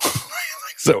Hall.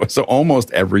 So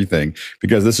almost everything,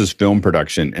 because this is film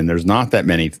production, and there's not going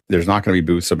to be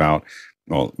booths about.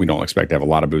 Well, we don't expect to have a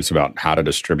lot of booths about how to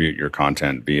distribute your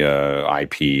content via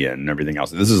IP and everything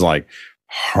else. This is like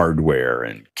hardware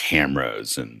and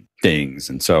cameras and things.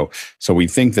 And so we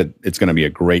think that it's going to be a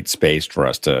great space for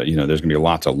us to, there's going to be a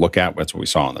lot to look at. That's what we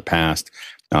saw in the past.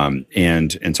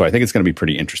 And so I think it's going to be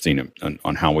pretty interesting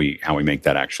on how we make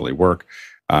that actually work.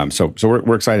 So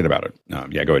we're excited about it.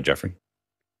 Yeah, go ahead, Jeffrey.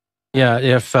 Yeah,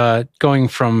 if going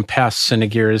from past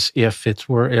Cinegears, if it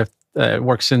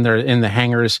works in the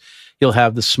hangars, you'll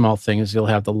have the small things. You'll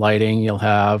have the lighting. You'll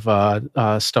have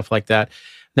stuff like that.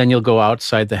 Then you'll go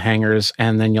outside the hangars,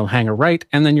 and then you'll hang a right,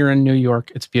 and then you're in New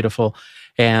York. It's beautiful.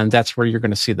 And that's where you're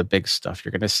going to see the big stuff.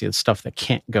 You're going to see the stuff that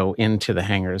can't go into the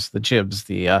hangars, the jibs,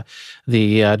 the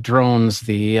drones,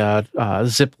 the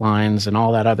zip lines, and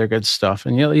all that other good stuff.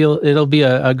 And it'll be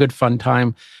a good fun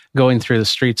time going through the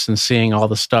streets and seeing all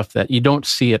the stuff that you don't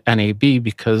see at NAB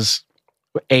because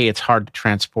A, it's hard to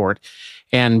transport,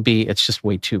 and B, it's just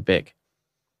way too big.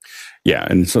 Yeah,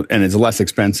 and it's less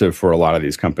expensive for a lot of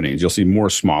these companies. You'll see more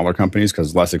smaller companies because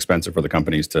it's less expensive for the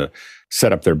companies to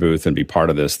set up their booth and be part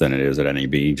of this than it is at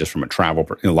NAB. Just from a travel,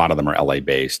 a lot of them are LA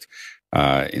based,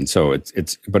 and so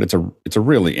it's a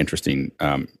really interesting.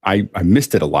 I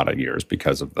missed it a lot of years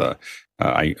because of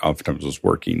I oftentimes was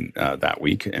working that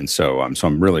week, and so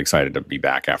I'm really excited to be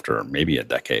back after maybe a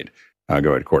decade.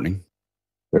 Go ahead, Courtney.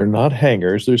 They're not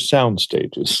hangars; they're sound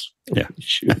stages. Yeah,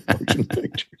 shoot motion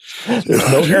pictures.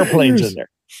 There's no airplanes in there.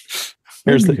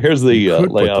 Here's the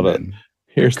layout of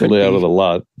the layout of the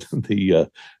lot.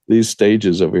 These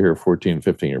stages over here, 14,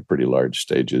 15, are pretty large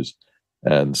stages,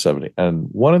 and 70. And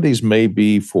one of these may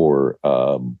be for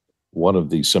one of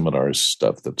the seminars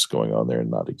stuff that's going on there,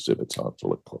 and not exhibits. I'll have to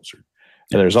look closer.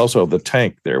 And there's also the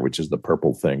tank there, which is the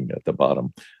purple thing at the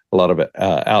bottom. A lot of it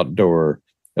outdoor.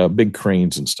 Big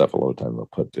cranes and stuff. A lot of time they'll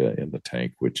put in the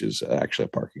tank, which is actually a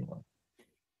parking lot.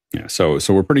 Yeah, so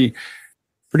we're pretty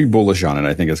bullish on it.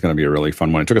 I think it's going to be a really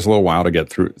fun one. It took us a little while to get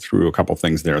through a couple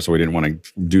things there, so we didn't want to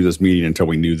do this meeting until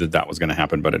we knew that was going to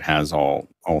happen. But it has all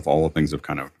the things have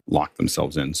kind of locked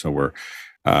themselves in. So we're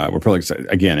pretty excited.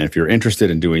 Again, if you're interested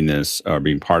in doing this,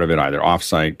 being part of it, either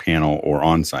offsite, panel, or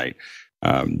onsite,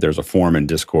 there's a form in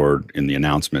Discord in the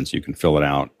announcements. You can fill it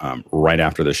out right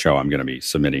after the show. I'm going to be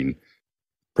submitting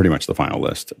pretty much the final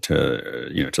list to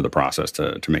the process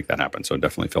to make that happen. So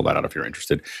definitely fill that out if you're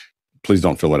interested. Please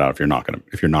don't fill it out if you're not going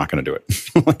to do it.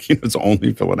 It's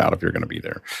only fill it out if you're going to be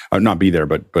there, not be there,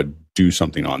 but do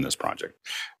something on this project.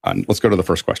 Let's go to the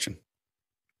first question.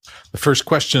 The first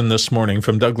question this morning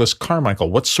from Douglas Carmichael: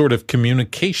 what sort of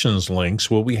communications links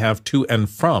will we have to and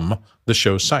from the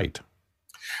show site?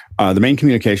 The main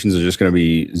communications are just going to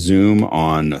be Zoom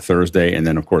on Thursday, and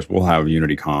then of course we'll have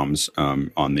Unity Comms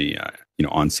on the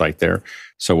on site there.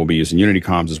 So we'll be using Unity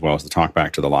Comms as well as the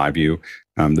talkback to the live view.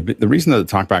 The reason that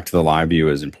the talkback to the live view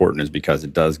is important is because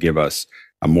it does give us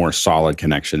a more solid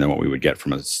connection than what we would get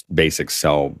from a basic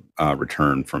cell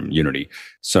return from Unity.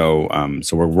 So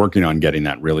we're working on getting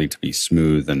that really to be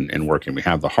smooth and working. We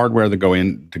have the hardware to go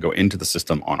into the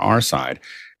system on our side,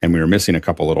 and we were missing a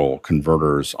couple little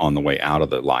converters on the way out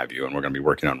of the live view, and we're going to be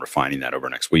working on refining that over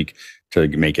next week to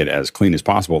make it as clean as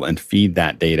possible and feed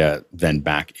that data then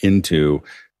back into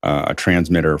a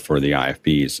transmitter for the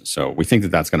IFBs. So we think that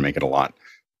that's going to make it a lot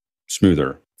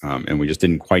smoother, and we just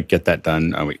didn't quite get that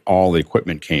done. All the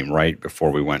equipment came right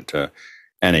before we went to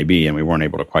NAB, and we weren't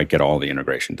able to quite get all the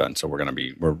integration done. So we're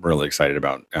really excited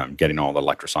about getting all the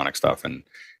electrosonic stuff and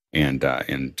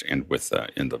with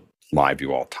in the live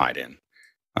view all tied in.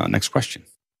 Next question.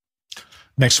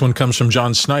 Next one comes from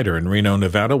John Snyder in Reno,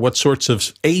 Nevada. What sorts of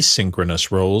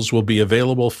asynchronous roles will be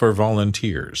available for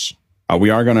volunteers? We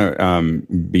are going to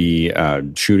be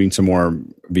shooting some more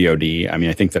VOD. I mean,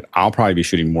 I think that I'll probably be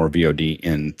shooting more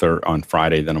VOD on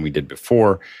Friday than we did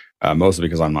before, mostly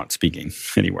because I'm not speaking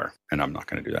anywhere, and I'm not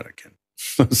going to do that again.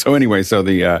 So anyway, so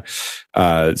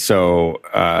I'll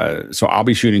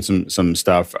be shooting some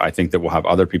stuff. I think that we'll have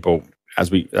other people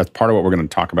that's part of what we're going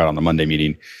to talk about on the Monday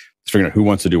meeting, is figuring out who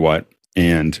wants to do what.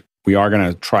 And we are going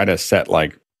to try to set,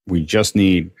 we just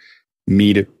need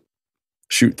me to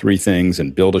shoot 3 things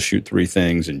and Bill to shoot 3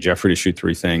 things and Jeffrey to shoot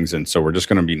 3 things. And so we're just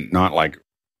going to be not like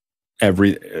a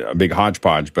big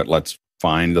hodgepodge, but let's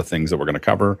find the things that we're going to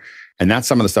cover. And that's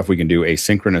some of the stuff we can do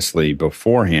asynchronously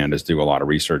beforehand, is do a lot of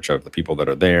research of the people that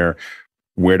are there.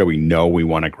 Where do we know we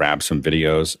want to grab some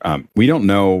videos? We don't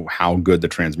know how good the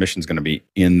transmission is going to be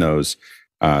in those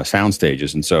sound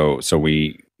stages. And so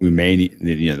we may need,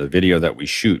 the video that we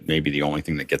shoot may be the only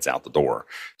thing that gets out the door.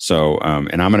 So,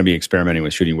 and I'm going to be experimenting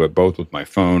with shooting both with my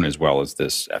phone as well as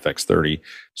this FX30.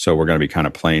 So we're going to be kind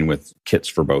of playing with kits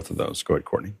for both of those. Go ahead,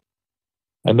 Courtney.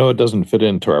 I know it doesn't fit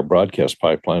into our broadcast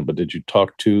pipeline, but did you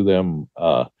talk to them?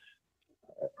 Are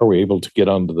we able to get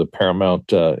onto the Paramount?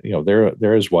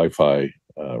 There is Wi-Fi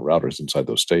routers inside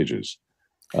those stages,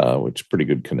 which is pretty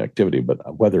good connectivity,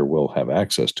 but whether we'll have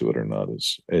access to it or not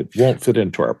it won't fit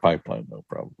into our pipeline though,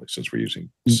 probably, since we're using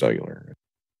cellular.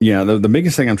 Yeah, the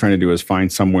biggest thing I'm trying to do is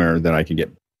find somewhere that I can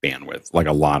get bandwidth, like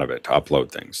a lot of it, to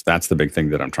upload things. That's the big thing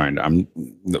that I'm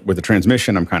with the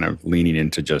transmission. I'm kind of leaning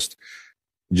into just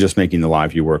just making the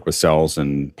live view work with cells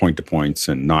and point to points,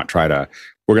 and not try to.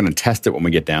 We're going to test it when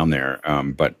we get down there,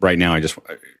 but right now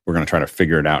we're going to try to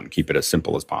figure it out and keep it as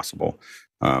simple as possible,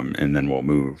 and then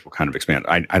we'll kind of expand.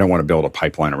 I don't want to build a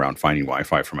pipeline around finding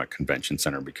Wi-Fi from a convention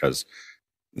center because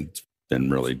it's been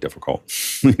really difficult,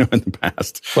 in the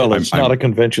past. Well, it's not a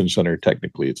convention center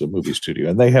technically; it's a movie studio,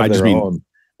 and they have their own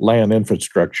LAN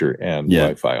infrastructure and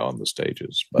Wi-Fi on the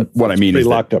stages. But what I mean is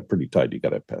locked up pretty tight. You got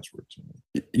to have passwords.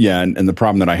 Yeah, and the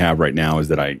problem that I have right now is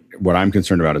that what I'm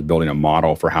concerned about is building a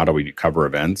model for how do we cover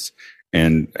events,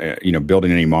 and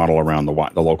building any model around the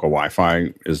local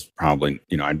Wi-Fi is probably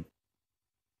I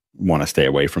want to stay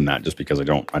away from that, just because I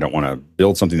don't want to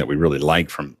build something that we really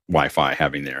like from Wi-Fi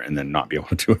having there and then not be able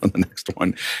to do it on the next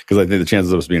one, because I think the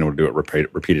chances of us being able to do it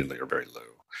repeatedly are very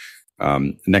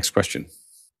low. Next question.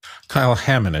 Kyle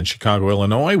Hammond in Chicago,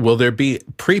 Illinois. Will there be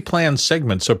pre-planned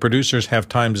segments so producers have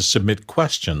time to submit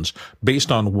questions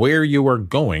based on where you are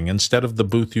going instead of the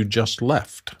booth you just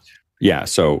left? Yeah,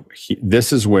 so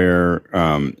this is where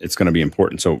it's going to be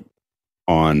important. So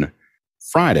on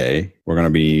Friday, we're going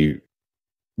to be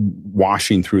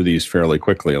washing through these fairly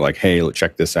quickly, like, hey,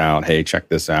 check this out. Hey, check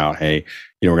this out. Hey,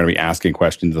 we're going to be asking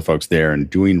questions to the folks there and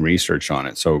doing research on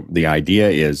it. So the idea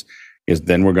is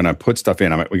then we're going to put stuff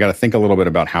in. We got to think a little bit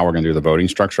about how we're going to do the voting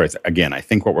structure. I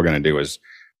think what we're going to do is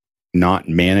not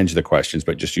manage the questions,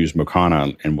 but just use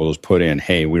Mukana, and we'll just put in,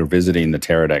 hey, we're visiting the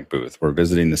Teradek booth. We're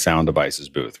visiting the Sound Devices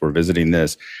booth. We're visiting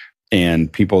this. And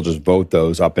people just vote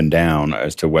those up and down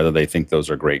as to whether they think those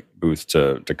are great booths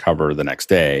to cover the next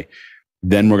day.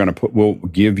 Then we'll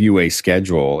give you a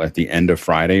schedule at the end of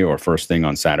Friday or first thing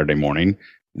on Saturday morning.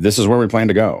 This is where we plan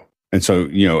to go. And so,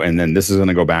 and then this is going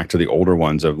to go back to the older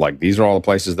ones of like, these are all the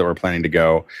places that we're planning to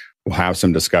go. We'll have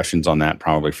some discussions on that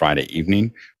probably Friday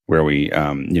evening, where we,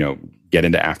 get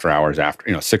into after hours after,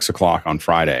 6:00 on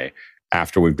Friday,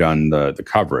 after we've done the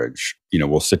coverage,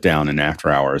 we'll sit down in after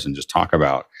hours and just talk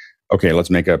about, okay, let's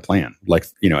make a plan. Like,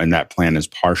 and that plan is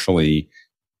partially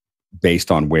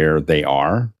based on where they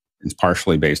are. It's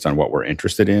partially based on what we're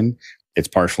interested in. It's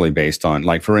partially based on,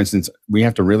 like, for instance, we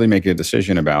have to really make a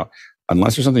decision about,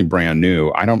 unless there's something brand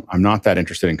new, I'm not that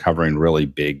interested in covering really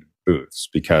big booths,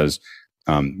 because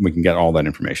we can get all that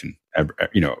information.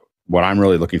 What I'm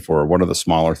really looking for, what are the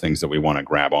smaller things that we want to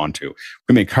grab onto?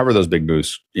 We may cover those big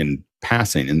booths in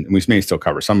passing, and we may still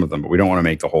cover some of them, but we don't want to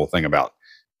make the whole thing about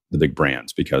the big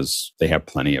brands, because they have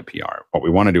plenty of PR. What we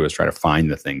want to do is try to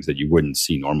find the things that you wouldn't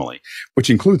see normally, which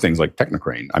include things like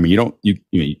Technocrane. I mean,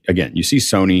 you see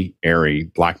Sony,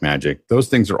 Arri, Blackmagic. Those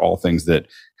things are all things that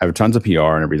have tons of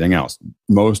PR and everything else.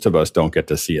 Most of us don't get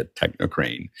to see a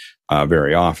Technocrane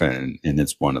very often, and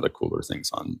it's one of the cooler things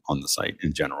on the site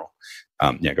in general. Go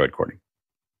ahead, Courtney.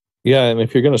 Yeah, and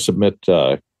if you're going to submit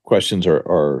questions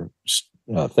or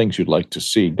things you'd like to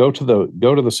see, go to the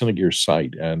Cinegear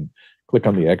site and click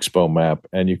on the Expo map,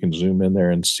 and you can zoom in there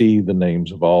and see the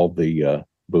names of all the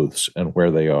booths and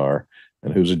where they are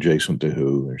and who's adjacent to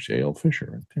who. There's J.L. Fisher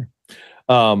right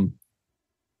there.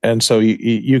 And so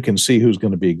you can see who's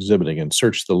going to be exhibiting and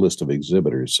search the list of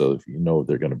exhibitors, so if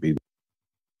they're going to be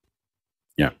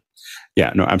there.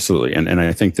 Yeah, no, absolutely. And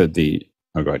I think that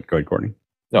go ahead, Courtney.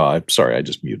 No, I'm sorry, I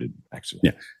just muted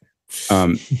accidentally. Yeah.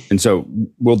 And so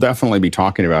we'll definitely be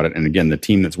talking about it. And again, the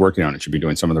team that's working on it should be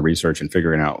doing some of the research and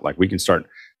figuring out, like, we can start,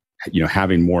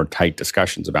 having more tight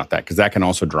discussions about that, because that can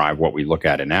also drive what we look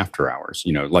at in after hours.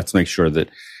 Let's make sure that,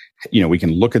 we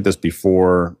can look at this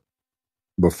before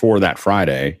that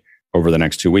Friday over the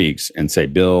next 2 weeks and say,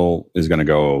 Bill is going to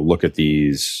go look at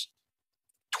these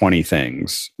 20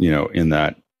 things,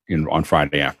 on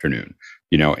Friday afternoon.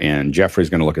 And Jeffrey's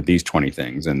going to look at these 20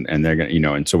 things, and they're going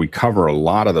to, and so we cover a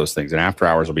lot of those things. And after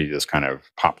hours will be this kind of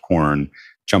popcorn,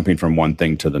 jumping from one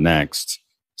thing to the next,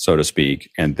 so to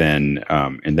speak. And then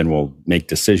we'll make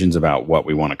decisions about what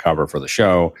we want to cover for the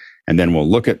show. And then we'll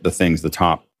look at the things, the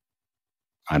top,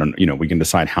 we can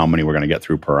decide how many we're going to get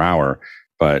through per hour,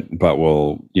 but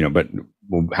we'll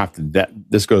have to,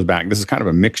 this goes back, this is kind of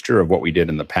a mixture of what we did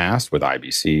in the past with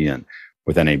IBC and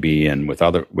with NAB and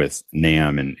with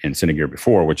NAM and Cinegear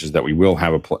before, which is that we will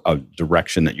have a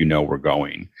direction that we're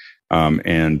going,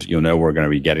 and we're going to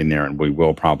be getting there, and we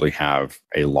will probably have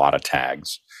a lot of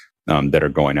tags that are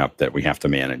going up that we have to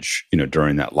manage,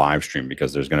 during that live stream,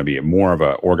 because there's going to be more of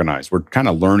a organized. We're kind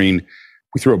of learning.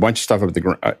 We threw a bunch of stuff up at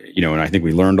the, and I think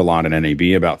we learned a lot in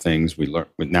NAB about things.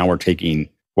 Now we're taking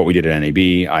what we did at NAB,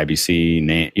 IBC,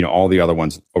 NAM, all the other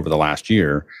ones over the last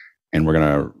year, and we're going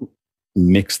to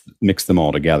mix them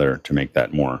all together to make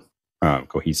that more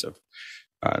cohesive.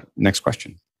 Next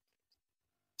question.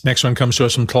 Next one comes to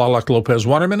us from Tlaloc Lopez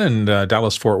Waterman in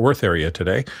Dallas-Fort Worth area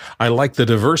today. I like the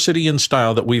diversity in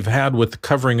style that we've had with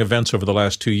covering events over the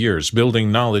last 2 years,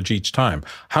 building knowledge each time.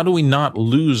 How do we not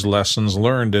lose lessons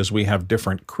learned as we have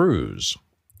different crews?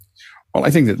 Well,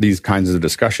 I think that these kinds of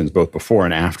discussions, both before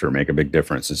and after, make a big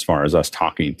difference as far as us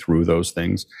talking through those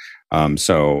things. Now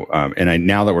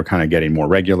that we're kind of getting more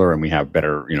regular and we have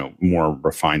better, more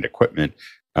refined equipment,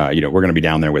 we're going to be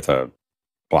down there with a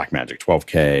Blackmagic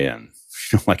 12K and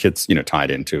like it's tied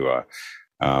into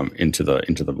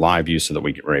the live view so that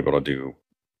we're able to do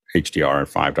HDR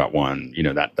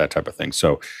 5.1, that type of thing.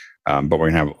 So, but we're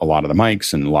gonna have a lot of the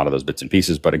mics and a lot of those bits and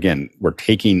pieces. But again, we're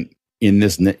taking in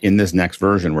this next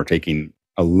version, we're taking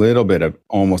a little bit of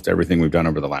almost everything we've done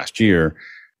over the last year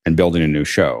and building a new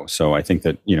show. So I think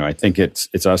that I think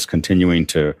it's us continuing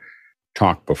to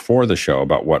talk before the show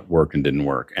about what worked and didn't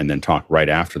work, and then talk right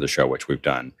after the show, which we've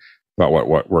done, about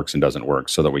what works and doesn't work,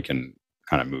 so that we can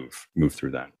kind of move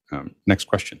through that. Next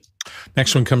question.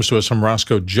 Next one comes to us from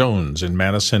Roscoe Jones in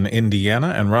Madison, Indiana.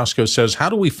 And Roscoe says, how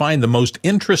do we find the most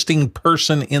interesting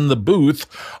person in the booth,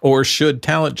 or should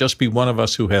talent just be one of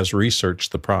us who has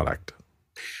researched the product?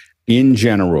 In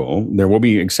general, there will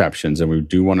be exceptions, and we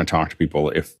do want to talk to people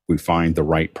if we find the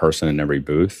right person in every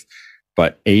booth.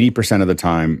 But 80% of the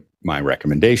time, my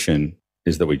recommendation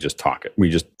is that we just talk it. We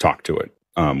just talk to it.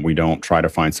 We don't try to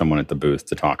find someone at the booth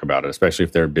to talk about it, especially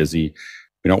if they're busy.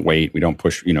 We don't wait. We don't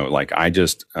push,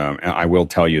 I will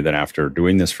tell you that after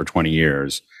doing this for 20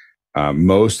 years,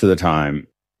 most of the time,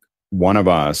 one of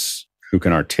us who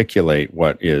can articulate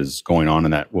what is going on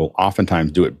in that will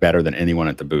oftentimes do it better than anyone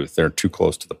at the booth. They're too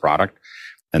close to the product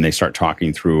and they start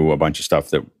talking through a bunch of stuff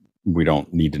that we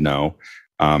don't need to know.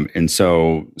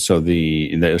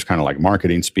 There's kind of like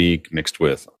marketing speak mixed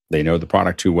with they know the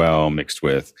product too well, mixed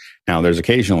with, now there's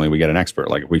occasionally we get an expert.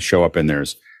 Like if we show up and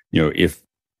there's, if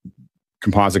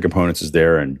Composite Components is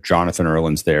there and Jonathan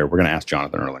Erlin's there, we're going to ask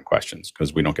Jonathan Erlin questions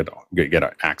because we don't get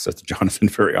access to Jonathan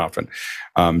very often.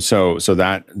 So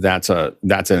that's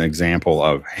an example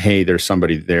of, hey, there's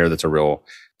somebody there that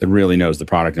really knows the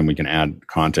product and we can add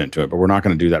content to it, but we're not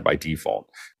going to do that by default.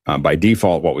 By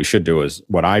default, what we should do is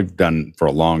what I've done for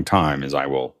a long time is I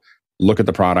will look at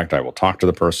the product, I will talk to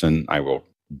the person, I will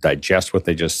digest what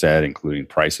they just said, including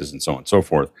prices and so on and so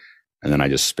forth. And then I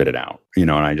just spit it out,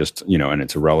 and I just, and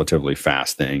it's a relatively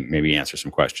fast thing, maybe answer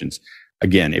some questions.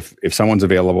 Again, if someone's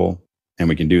available and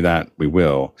we can do that, we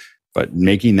will. But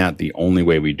making that the only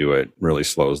way we do it really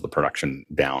slows the production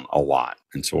down a lot.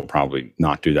 And so we'll probably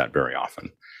not do that very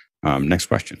often. Next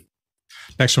question.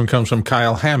 Next one comes from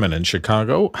Kyle Hammond in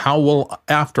Chicago. How will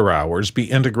after hours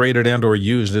be integrated and or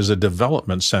used as a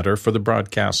development center for the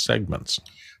broadcast segments?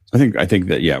 I think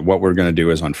that, what we're going to do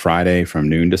is on Friday from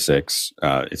noon to 6,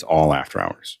 it's all after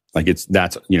hours. Like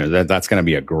that's going to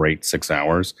be a great 6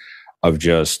 hours of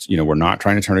just, we're not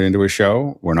trying to turn it into a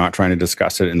show. We're not trying to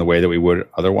discuss it in the way that we would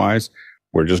otherwise.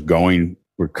 We're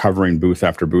covering booth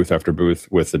after booth after booth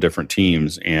with the different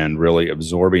teams and really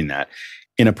absorbing that.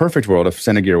 In a perfect world, if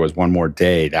Cinegear was one more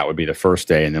day, that would be the first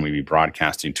day, and then we'd be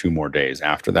broadcasting 2 more days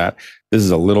after that. This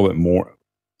is a little more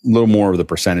of the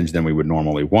percentage than we would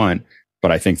normally want.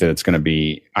 But I think that it's going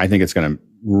to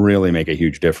really make a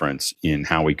huge difference in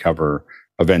how we cover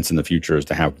events in the future, is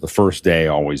to have the first day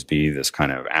always be this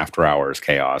kind of after hours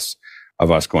chaos of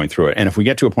us going through it. And if we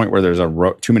get to a point where there's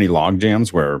too many log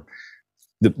jams, where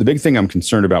the big thing I'm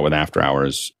concerned about with after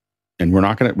hours, and we're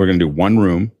going to do one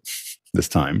room this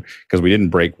time because we didn't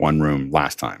break one room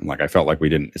last time. Like I felt like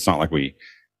it's not like we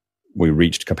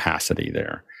reached capacity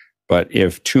there. But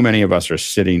if too many of us are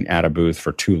sitting at a booth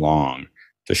for too long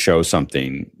to show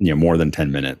something, more than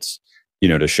 10 minutes,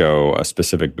 to show a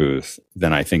specific booth,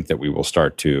 then I think that we will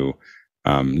start to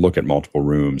look at multiple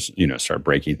rooms, start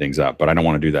breaking things up. But I don't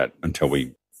want to do that I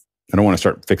don't want to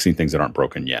start fixing things that aren't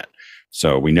broken yet.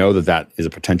 So we know that is a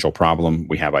potential problem.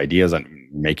 We have ideas on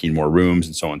making more rooms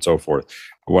and so on and so forth.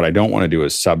 But what I don't want to do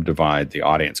is subdivide the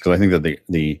audience, because I think that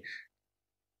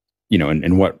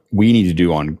and what we need to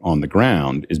do on the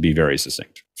ground is be very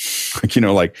succinct.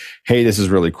 Hey, this is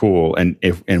really cool. And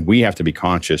we have to be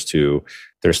conscious too,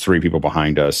 there's 3 people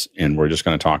behind us and we're just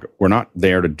going to talk. We're not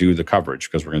there to do the coverage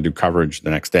because we're going to do coverage the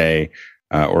next day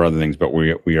or other things, but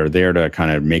we are there to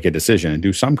kind of make a decision and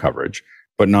do some coverage,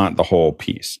 but not the whole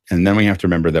piece. And then we have to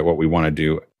remember that what we want to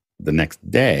do the next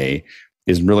day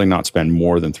is really not spend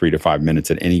more than 3 to 5 minutes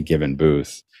at any given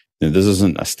booth. This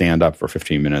isn't a stand up for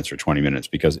 15 minutes or 20 minutes,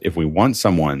 because if we want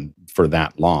someone for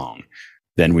that long,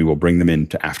 then we will bring them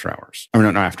into after hours. I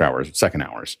mean, not after hours, second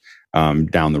hours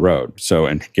down the road. So,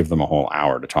 and give them a whole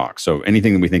hour to talk. So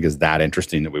anything that we think is that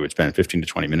interesting that we would spend 15 to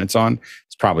 20 minutes on,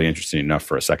 it's probably interesting enough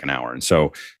for a second hour. And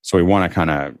so we want to kind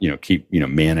of, keep,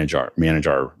 manage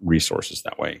our resources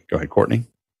that way. Go ahead, Courtney.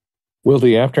 Will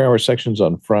the after-hour sections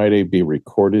on Friday be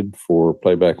recorded for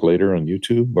playback later on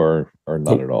YouTube, or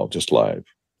not at all, just live?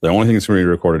 The only thing that's going to be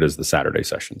recorded is the Saturday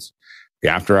sessions. The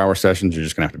after-hour sessions, you're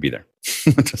just going to have to be there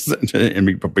and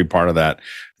be part of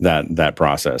that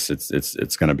process.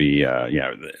 It's going to be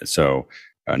So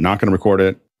not going to record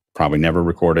it. Probably never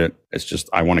record it. It's just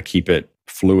I want to keep it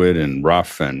fluid and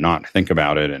rough and not think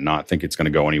about it and not think it's going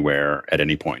to go anywhere at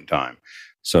any point in time.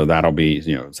 So that'll be,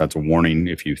 so that's a warning.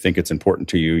 If you think it's important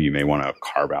to you, you may want to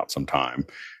carve out some time.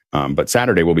 But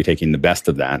Saturday, we'll be taking the best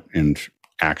of that and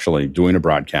actually doing a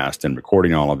broadcast and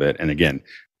recording all of it. And again,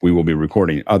 we will be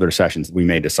recording other sessions. We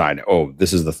may decide,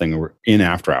 this is the thing we're in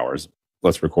after hours.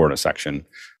 Let's record a section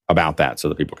about that so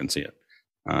that people can see it.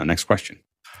 Next question.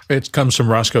 It comes from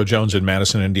Roscoe Jones in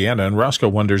Madison, Indiana. And Roscoe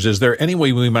wonders, is there any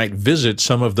way we might visit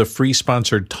some of the free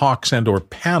sponsored talks and or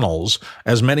panels,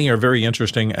 as many are very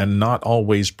interesting and not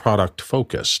always product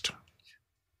focused?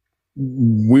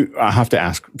 I have to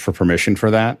ask for permission for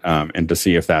that and to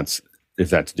see if that's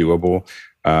doable.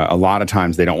 A lot of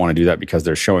times they don't want to do that because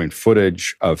they're showing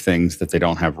footage of things that they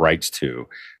don't have rights to.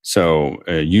 So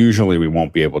usually we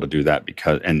won't be able to do that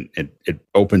because it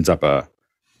opens up a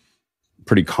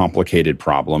pretty complicated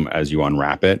problem as you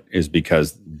unwrap it, is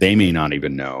because they may not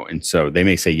even know. And so they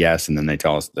may say yes, and then they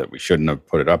tell us that we shouldn't have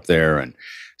put it up there. And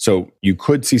so you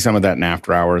could see some of that in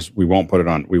after hours. We won't put it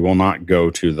on. We will not go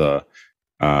to the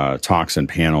talks and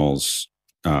panels.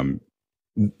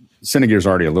 Cinegear is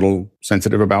already a little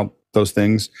sensitive about those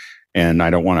things, and I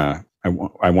don't want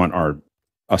to. I want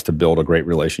us to build a great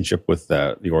relationship with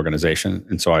the organization,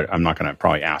 and so I'm not going to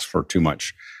probably ask for too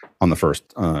much on the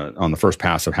first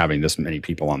pass of having this many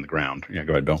people on the ground. Yeah,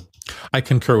 go ahead, Bill. I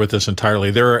concur with this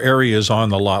entirely. There are areas on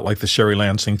the lot like the Sherry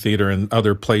Lansing Theater and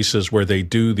other places where they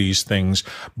do these things,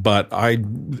 but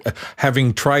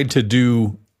having tried to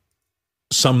do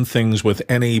some things with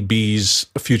NAB's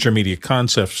future media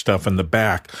concept stuff in the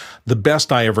back, the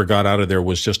best I ever got out of there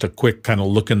was just a quick kind of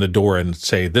look in the door and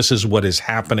say, this is what is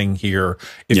happening here.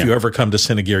 If you ever come to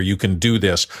Cinegear, you can do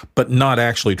this, but not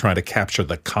actually trying to capture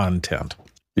the content.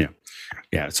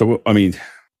 Yeah. So, I mean,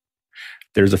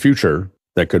 there's a future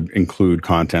that could include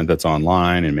content that's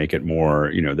online and make it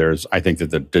more, I think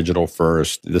that the digital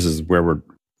first, this is where we're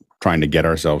trying to get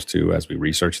ourselves to as we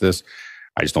research this.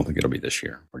 I just don't think it'll be this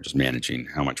year. We're just managing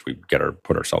how much we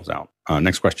put ourselves out.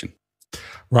 Next question.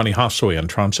 Ronnie Hofsway in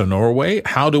Tromsø, Norway.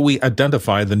 How do we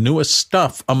identify the newest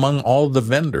stuff among all the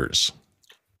vendors?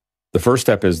 The first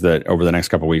step is that over the next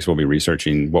couple of weeks, we'll be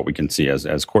researching what we can see.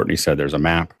 As Courtney said, there's a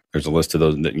map. There's a list of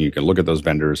those that you can look at those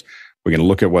vendors. We can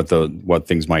look at what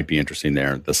things might be interesting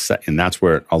there. And that's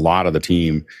where a lot of the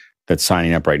team that's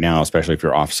signing up right now, especially if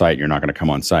you're off site, you're not going to come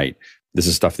on site. This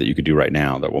is stuff that you could do right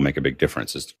now that will make a big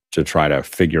difference, is to try to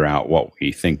figure out what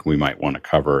we think we might want to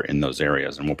cover in those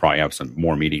areas. And we'll probably have some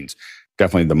more meetings,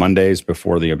 definitely the Mondays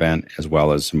before the event, as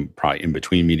well as some probably in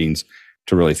between meetings,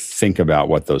 to really think about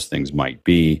what those things might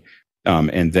be.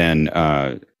 And then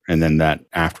that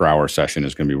after hour session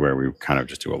is going to be where we kind of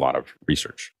just do a lot of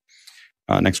research.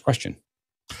 Next question.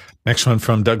 Next one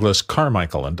from Douglas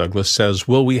Carmichael. And Douglas says,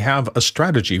 will we have a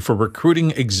strategy for recruiting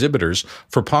exhibitors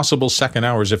for possible second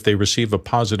hours if they receive a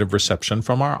positive reception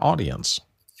from our audience?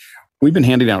 We've been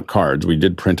handing out cards. We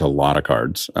did print a lot of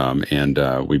cards,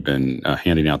 and we've been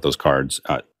handing out those cards.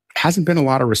 Hasn't been a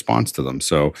lot of response to them.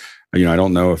 So, I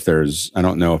don't know if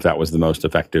that was the most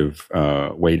effective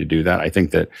way to do that. I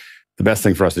think that the best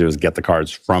thing for us to do is get the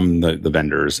cards from the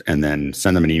vendors and then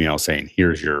send them an email saying,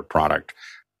 here's your product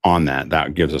on that.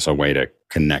 That gives us a way to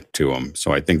connect to them.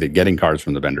 So I think that getting cards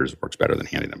from the vendors works better than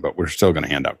handing them, but we're still going to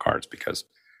hand out cards because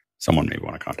someone may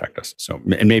want to contact us. So,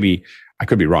 and maybe I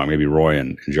could be wrong. Maybe Roy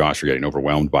and Josh are getting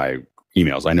overwhelmed by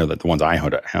emails. I know that the ones I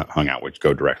hung out with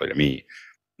go directly to me,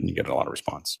 and you get a lot of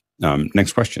response.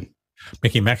 Next question.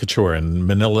 Mickey McAchore in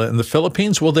Manila in the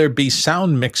Philippines. Will there be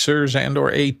sound mixers and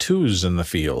or A2s in the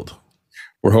field?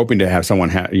 We're hoping to have someone,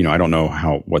 I don't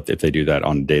know if they do that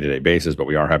on a day-to-day basis, but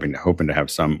we are hoping to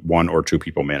have one or two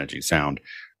people managing sound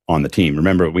on the team.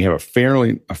 Remember, we have a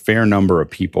fair number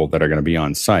of people that are going to be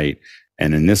on site.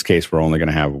 And in this case, we're only going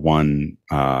to have one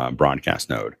broadcast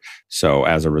node. So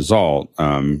as a result,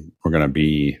 we're going to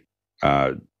be,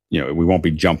 we won't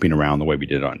be jumping around the way we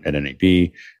did at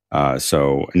NAB.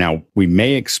 So now we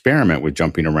may experiment with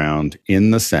jumping around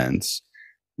in the sense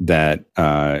that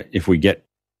if we get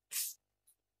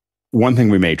one thing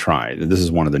we may try, this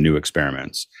is one of the new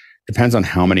experiments, Depends on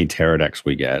how many teradecks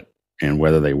we get and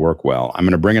whether they work well. I'm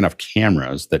going to bring enough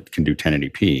cameras that can do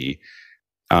 1080p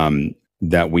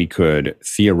that we could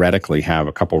theoretically have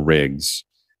a couple rigs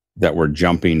that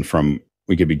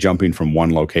we could be jumping from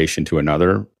one location to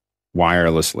another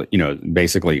wirelessly,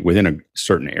 basically within a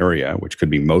certain area, which could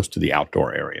be most of the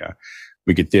outdoor area.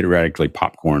 We could theoretically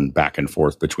popcorn back and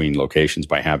forth between locations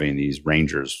by having these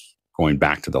rangers going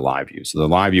back to the live view. So the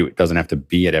live view, it doesn't have to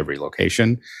be at every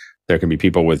location. There can be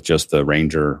people with just the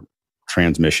ranger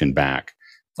transmission back.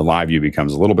 The live view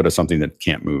becomes a little bit of something that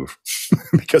can't move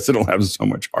because it'll have so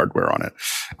much hardware on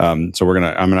it. So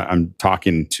I'm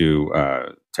talking to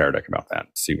Teradek about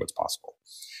that to see what's possible.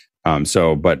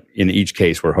 But in each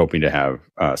case, we're hoping to have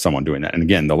someone doing that. And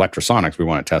again, the electrosonics, we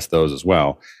want to test those as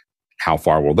well. How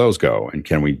far will those go? And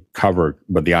can we cover?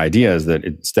 But the idea is that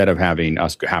instead of having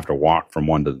us have to walk from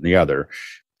one to the other,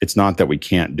 it's not that we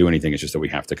can't do anything. It's just that we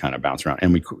have to kind of bounce around.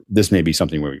 And this may be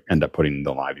something where we end up putting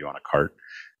the live view on a cart,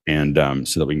 and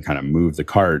so that we can kind of move the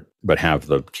cart, but have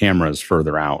the cameras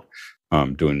further out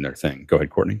doing their thing. Go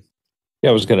ahead, Courtney. Yeah,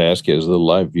 I was going to ask you, is the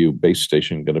live view base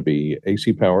station going to be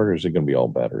AC powered, or is it going to be all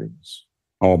batteries?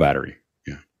 All battery.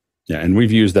 Yeah. Yeah. And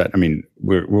we've used that. I mean,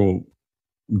 we'll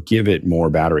give it more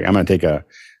battery. I'm going to take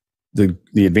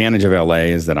the advantage of LA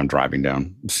is that I'm driving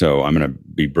down. So I'm going to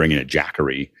be bringing a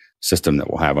jackery system that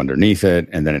we'll have underneath it.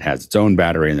 And then it has its own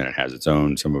battery, and then it has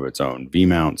some of its own V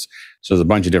mounts. So there's a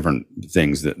bunch of different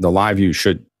things that the live view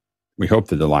we hope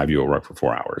that the live view will work for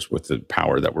 4 hours with the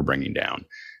power that we're bringing down,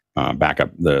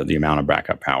 backup, the amount of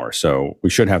backup power. So we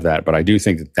should have that, but I do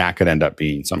think that could end up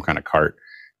being some kind of cart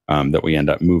that we end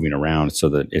up moving around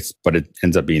but it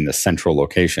ends up being the central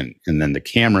location. And then the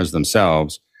cameras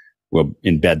themselves will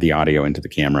embed the audio into the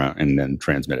camera and then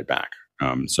transmit it back.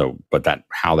 But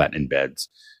how that embeds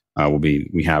will be,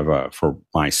 we have for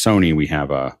my Sony, we have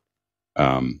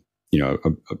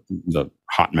the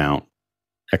hot mount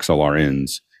XLR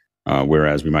ins,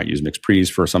 whereas we might use mixed pre's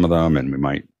for some of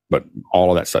them, but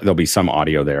all of that stuff, there'll be some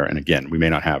audio there. And again, we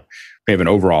have an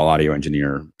overall audio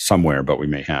engineer somewhere, but we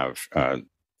may have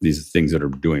these things that are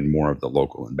doing more of the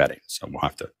local embedding. So we'll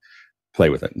have to play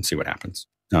with it and see what happens.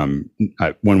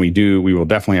 When we do, we will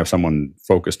definitely have someone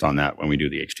focused on that when we do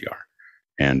the HDR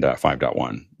and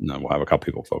 5.1. We'll have a couple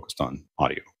people focused on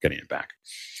audio, getting it back.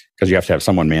 Because you have to have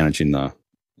someone managing the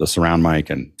surround mic,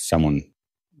 and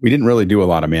we didn't really do a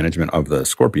lot of management of the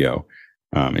Scorpio,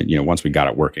 once we got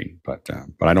it working. But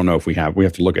I don't know if we have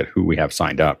to look at who we have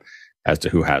signed up as to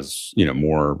who has,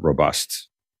 more robust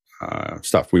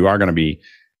stuff. We are going to be,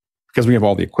 because we have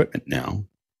all the equipment now,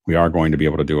 we are going to be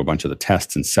able to do a bunch of the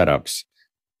tests and setups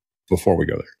before we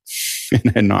go there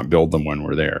and not build them when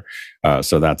we're there.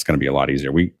 So that's going to be a lot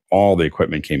easier. All the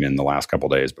equipment came in the last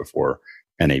couple of days before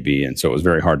NAB. And so it was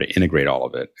very hard to integrate all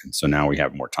of it. And so now we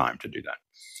have more time to do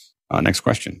that. Next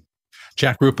question.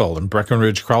 Jack Ruppel in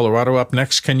Breckenridge, Colorado up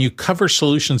next. Can you cover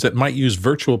solutions that might use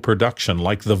virtual production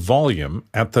like the volume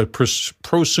at the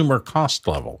prosumer cost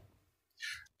level?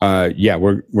 Yeah,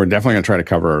 we're definitely going to try to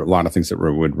cover a lot of things that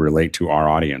would relate to our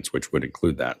audience, which would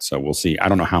include that. So we'll see. I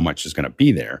don't know how much is going to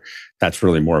be there. That's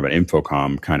really more of an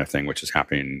Infocom kind of thing, which is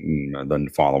happening the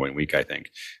following week, I think.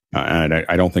 And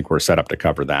I don't think we're set up to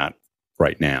cover that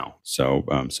right now. So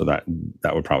that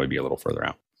would probably be a little further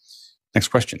out. Next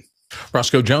question.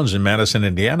 Roscoe Jones in Madison,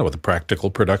 Indiana with a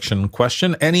practical production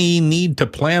question. Any need to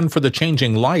plan for the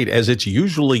changing light, as it's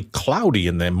usually cloudy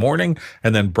in the morning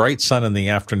and then bright sun in the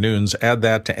afternoons? Add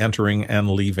that to entering and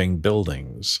leaving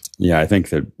buildings. Yeah, I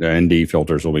think that ND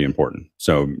filters will be important.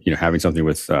 So, having something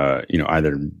with,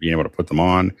 either being able to put them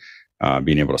on,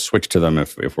 being able to switch to them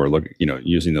if we're looking,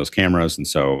 using those cameras. And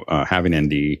so having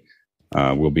ND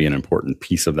will be an important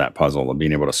piece of that puzzle, of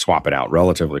being able to swap it out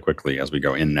relatively quickly as we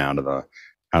go in and out of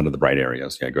the bright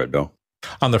areas. Yeah, go ahead, Bill.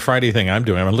 On the Friday thing I'm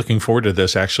looking forward to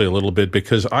this actually a little bit,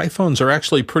 because iPhones are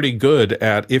actually pretty good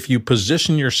at, if you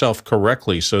position yourself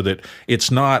correctly so that it's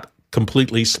not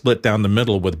completely split down the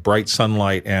middle with bright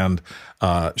sunlight and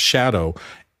shadow,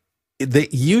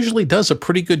 it usually does a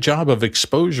pretty good job of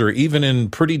exposure, even in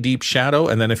pretty deep shadow.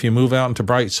 And then if you move out into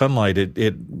bright sunlight,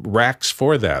 it racks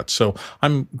for that. So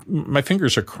my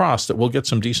fingers are crossed that we'll get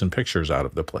some decent pictures out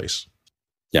of the place.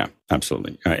 Yeah,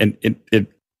 absolutely. And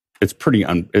it's pretty,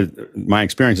 my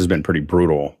experience has been pretty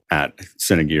brutal at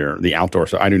Cinegear, the outdoor.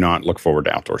 So I do not look forward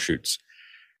to outdoor shoots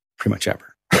pretty much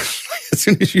ever. As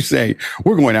soon as you say,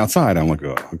 we're going outside, I'm like,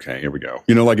 oh, okay, here we go.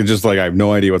 It's just like, I have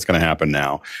no idea what's going to happen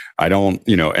now. I don't,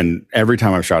 and every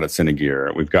time I've shot at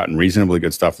Cinegear, we've gotten reasonably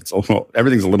good stuff.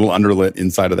 Everything's a little underlit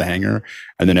inside of the hangar.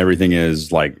 And then everything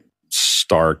is like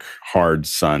stark, hard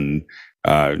sun.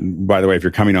 By the way, if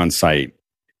you're coming on site,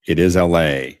 it is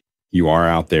LA. You are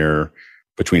out there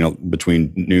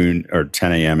between noon or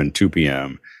 10 a.m. and 2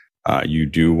 p.m., you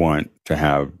do want to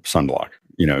have sunblock.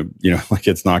 Like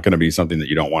it's not going to be something that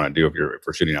you don't want to do if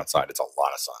we're shooting outside. It's a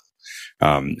lot of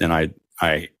sun. And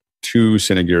I 2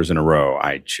 Cine gears in a row,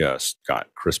 I just got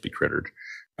crispy crittered.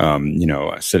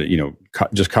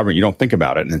 Just covering, you don't think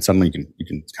about it. And then suddenly you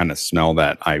can kind of smell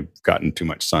that I've gotten too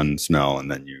much sun smell,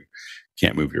 and then you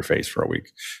can't move your face for a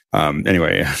week.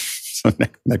 Anyway, so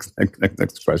next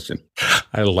question.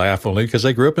 I laugh only because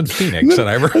I grew up in Phoenix, and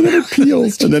then it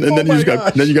peels, and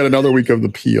then you got another week of the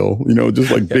peel.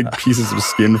 Just like big pieces of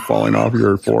skin falling off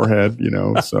your forehead.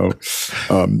 So,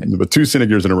 but 2 Cine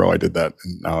gears in a row, I did that,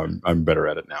 and now I'm better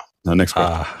at it now. Next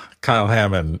question. Kyle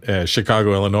Hammond,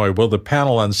 Chicago, Illinois. Will the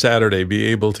panel on Saturday be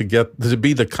able to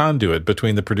be the conduit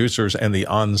between the producers and the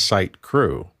on-site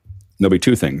crew? There'll be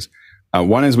 2 things.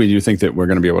 One is we do think that we're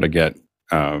going to be able to get.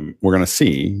 We're going to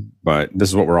see, but this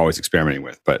is what we're always experimenting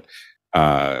with. But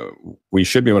we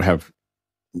should be able to have.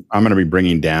 I'm going to be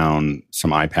bringing down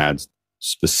some iPads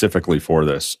specifically for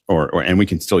this, and we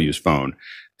can still use phone.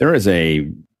 There is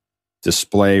a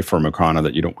display for Mocana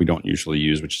that we don't usually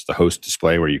use, which is the host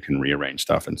display where you can rearrange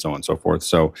stuff and so on and so forth.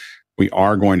 So we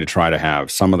are going to try to have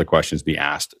some of the questions be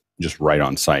asked just right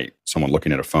on site. Someone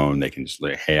looking at a phone, they can just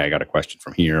say, hey, I got a question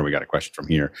from here. We got a question from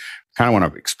here. Kind of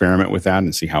want to experiment with that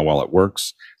and see how well it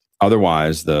works.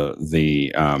 Otherwise, the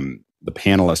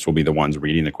panelists will be the ones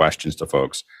reading the questions to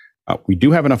folks. We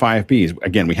do have enough IFBs.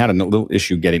 Again, we had a little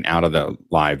issue getting out of the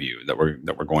live view that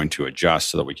we're going to adjust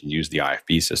so that we can use the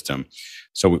IFB system.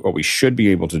 So what we should be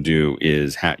able to do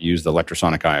is use the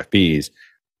electrosonic IFBs.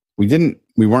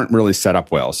 We weren't really set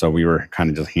up well, so we were kind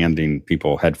of just handing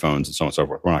people headphones and so on and so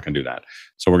forth. We're not going to do that.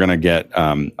 So we're going to get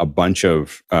a bunch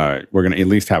of. We're going to at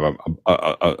least have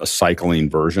a cycling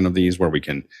version of these where we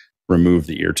can remove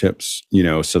the ear tips,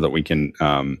 so that we can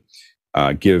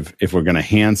give. If we're going to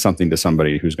hand something to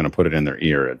somebody who's going to put it in their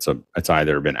ear, it's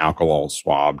either been alcohol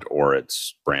swabbed or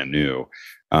it's brand new.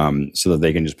 So that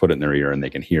they can just put it in their ear and they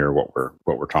can hear what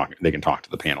we're talking. They can talk to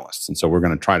the panelists, and so we're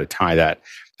going to try to tie that.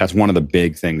 That's one of the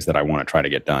big things that I want to try to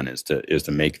get done is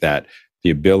to make that the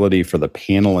ability for the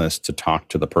panelists to talk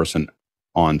to the person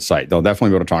on site. They'll definitely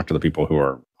be able to talk to the people who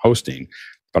are hosting,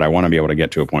 but I want to be able to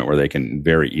get to a point where they can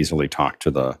very easily talk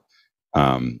to the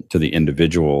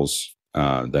individuals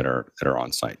that are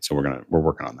on site. So we're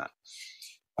working on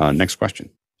that. Next question.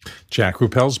 Jack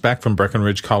Ruppel's back from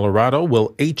Breckenridge, Colorado.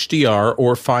 Will HDR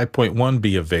or 5.1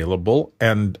 be available?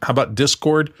 And how about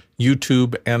Discord,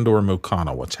 YouTube, and or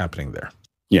Mocana? What's happening there?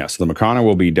 Yeah, so the Mocana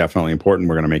will be definitely important.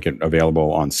 We're going to make it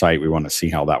available on site. We want to see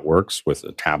how that works with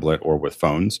a tablet or with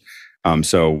phones.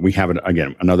 So we have,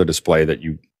 again, another display that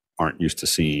you aren't used to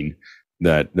seeing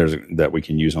that we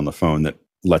can use on the phone that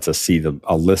lets us see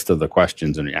a list of the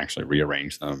questions and actually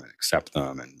rearrange them and accept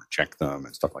them and reject them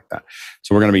and stuff like that.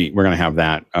 So we're going to have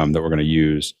that that we're going to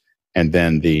use, and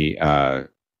then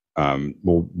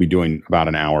we'll be doing about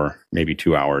an hour, maybe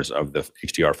 2 hours of the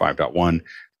HDR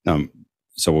 5.1.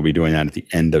 So we'll be doing that at the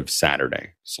end of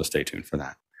Saturday. So stay tuned for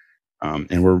that.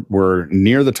 And we're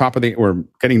near the top of we're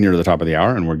getting near the top of the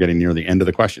hour, and we're getting near the end of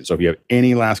the question. So if you have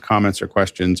any last comments or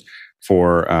questions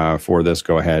for this,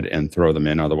 go ahead and throw them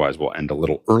in. Otherwise, we'll end a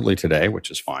little early today, which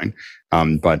is fine.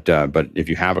 But if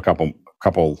you have a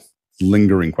couple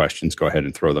lingering questions, go ahead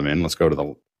and throw them in. Let's go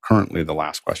to currently the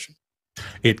last question.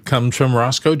 It comes from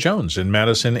Roscoe Jones in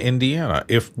Madison, Indiana.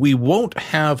 If we won't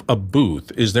have a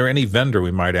booth, is there any vendor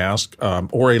we might ask,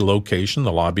 or a location,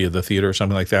 the lobby of the theater or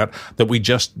something like that we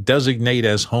just designate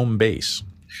as home base?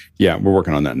 Yeah, we're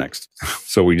working on that next.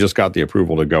 So we just got the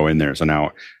approval to go in there. So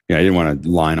now, I didn't want to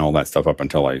line all that stuff up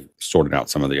until I sorted out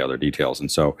some of the other details. And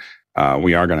so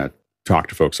we are going to talk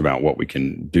to folks about what we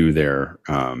can do there.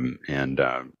 And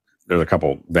there's a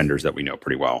couple vendors that we know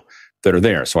pretty well that are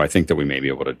there. So I think that we may be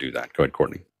able to do that. Go ahead,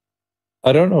 Courtney.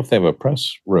 I don't know if they have a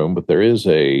press room, but there is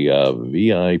a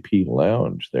VIP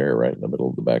lounge there right in the middle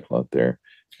of the back lot there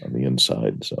on the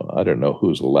inside. So I don't know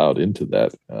who's allowed into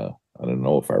that. I don't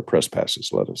know if our press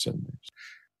passes let us in there.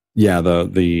 Yeah,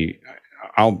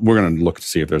 we're going to look to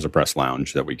see if there's a press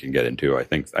lounge that we can get into. I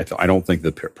don't think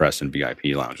the press and VIP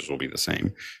lounges will be the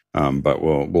same, but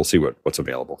we'll see what's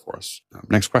available for us.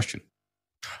 Next question.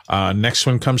 Next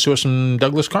one comes to us from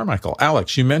Douglas Carmichael.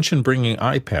 Alex, you mentioned bringing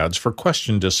iPads for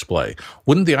question display.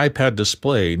 Wouldn't the iPad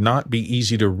display not be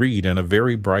easy to read in a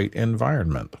very bright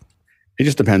environment? It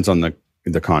just depends on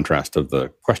the contrast of the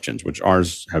questions, which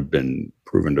ours have been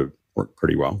proven to work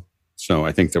pretty well. So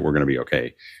I think that we're going to be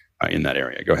okay in that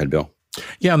area. Go ahead, Bill.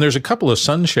 Yeah, and there's a couple of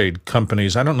sunshade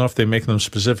companies. I don't know if they make them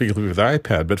specifically with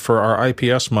iPad, but for our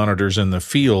IPS monitors in the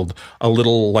field, a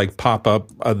little like pop-up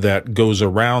that goes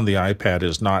around the iPad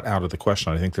is not out of the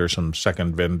question. I think there's some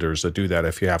second vendors that do that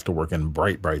if you have to work in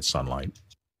bright, bright sunlight.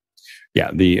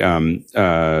 Yeah, what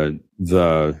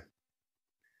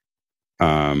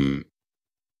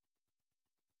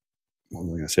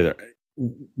was I going to say there?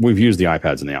 We've used the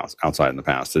iPads in the outside in the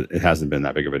past. It hasn't been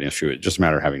that big of an issue. It's just a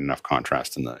matter of having enough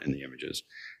contrast in the images.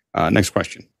 Next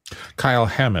question. Kyle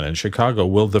Hammond in Chicago.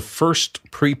 Will the first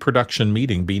pre-production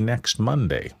meeting be next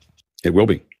Monday? It will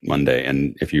be Monday.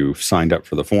 And if you signed up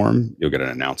for the forum, you'll get an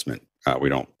announcement. We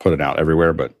don't put it out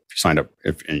everywhere, but if you signed up,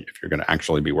 if you're going to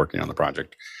actually be working on the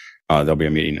project, there'll be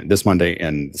a meeting this Monday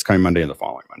and this coming Monday and the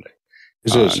following Monday.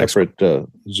 Is it a separate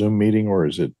Zoom meeting, or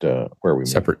is it where we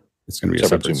separate? Meet? It's going to be a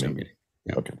separate Zoom meeting.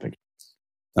 Yeah. Okay, thank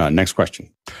you. Next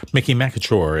question. Mickey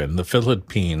McAchore in the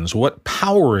Philippines. What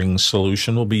powering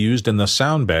solution will be used in the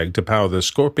sound bag to power the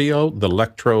Scorpio, the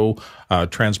Electro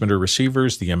transmitter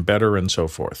receivers, the embedder, and so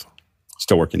forth?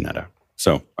 Still working that out.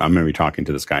 So I'm going to be talking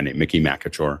to this guy named Mickey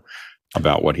McAchore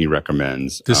about what he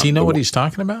recommends. Does he know what he's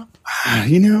talking about?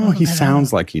 He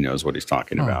sounds like he knows what he's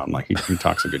talking about. And like he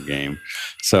talks a good game.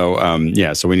 So,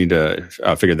 so we need to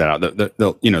figure that out.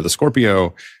 The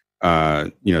Scorpio,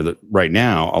 right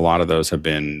now, a lot of those have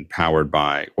been powered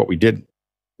by what we did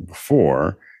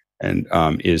before, and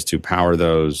is to power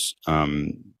those.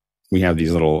 We have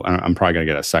these little, I'm probably going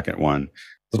to get a second one,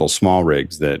 little small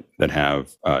rigs that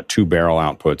have 2 barrel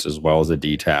outputs as well as a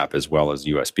D-tap as well as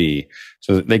USB,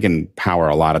 so that they can power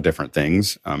a lot of different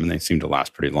things, and they seem to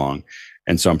last pretty long.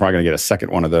 And so I'm probably going to get a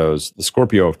second one of those. The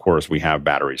Scorpio, of course, we have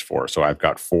batteries for. So I've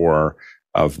got 4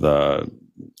 of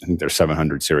I think there's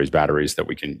 700 series batteries that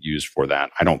we can use for that.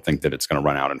 I don't think that it's going to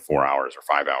run out in 4 hours or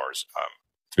 5 hours.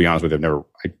 To be honest with you,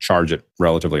 I charge it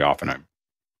relatively often. I've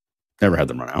never had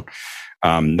them run out.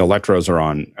 The Electros are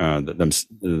on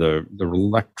the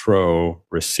Electro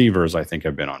receivers, I think,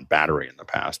 have been on battery in the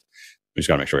past. We just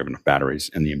got to make sure we have enough batteries.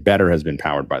 And the embedder has been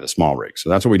powered by the small rig. So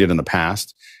that's what we did in the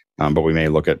past. But we may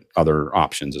look at other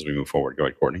options as we move forward. Go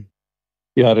ahead, Courtney.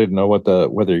 Yeah, I didn't know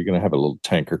whether you're going to have a little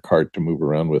tanker cart to move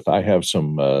around with. I have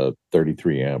some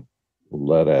 33 amp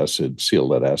sealed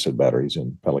lead acid batteries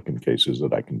in Pelican cases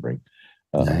that I can bring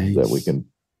that we can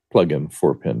plug in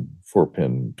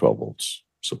 4-pin 12 volts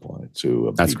supply to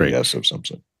a That's great. BBS of some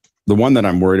sort. The one that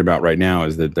I'm worried about right now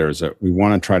is that we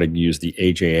want to try to use the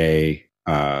AJA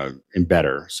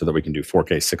embedder so that we can do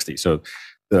 4K 60. So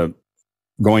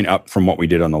going up from what we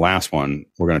did on the last one,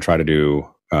 we're going to try to do,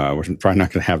 we're probably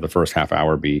not going to have the first half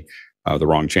hour be the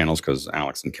wrong channels because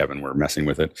Alex and Kevin were messing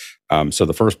with it. So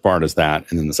the first part is that.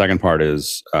 And then the second part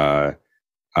is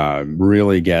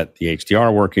really get the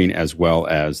HDR working as well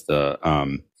as the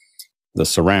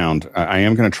surround. I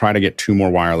am going to try to get 2 more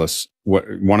wireless. One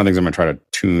of the things I'm going to try to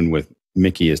tune with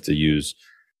Mickey is to use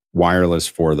wireless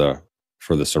for the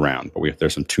surround, but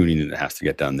there's some tuning that has to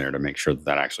get done there to make sure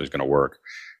that actually is going to work.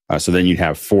 So then you'd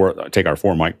have take our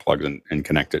 4 mic plugs and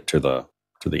connect it to the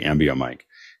Ambio mic,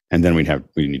 and then we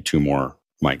need 2 more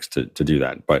mics to do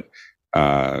that. But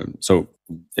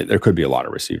there could be a lot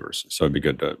of receivers, so it'd be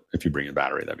good if you bring a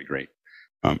battery, that'd be great.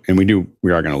 And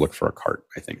we are going to look for a cart,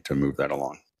 I think, to move that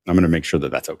along. I'm going to make sure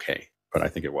that that's okay, but I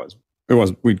think it was.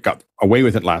 We got away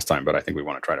with it last time, but I think we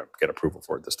want to try to get approval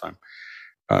for it this time.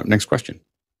 Next question.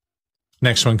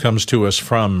 Next one comes to us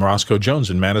from Roscoe Jones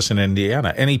in Madison,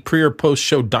 Indiana. Any pre or post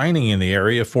show dining in the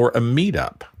area for a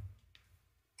meetup?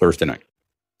 Thursday night.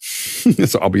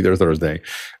 So I'll be there Thursday.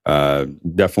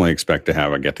 Definitely expect to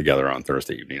have a get together on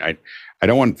Thursday evening. I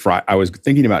don't want I was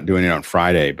thinking about doing it on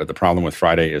Friday, but the problem with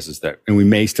Friday is that, and we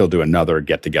may still do another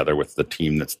get together with the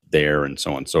team that's there and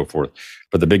so on and so forth.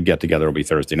 But the big get together will be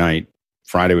Thursday night.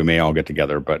 Friday we may all get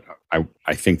together, but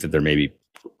I think that there may be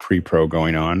pre-pro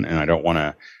going on, and I don't want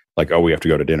to we have to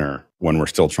go to dinner when we're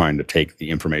still trying to take the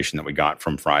information that we got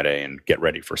from Friday and get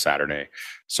ready for Saturday.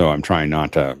 So I'm trying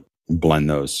not to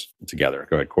blend those together.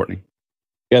 Go ahead, Courtney.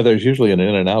 Yeah, there's usually an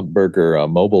In-N-Out Burger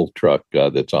mobile truck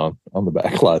that's on the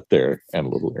back lot there, and a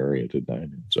little area to dine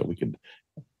in, so we can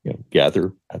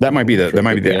gather. That might be the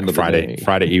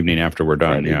Friday evening after we're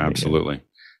done. Friday evening, absolutely.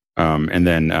 Yeah. And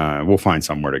then we'll find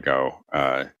somewhere to go.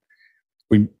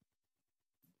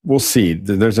 We'll see.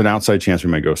 There's an outside chance we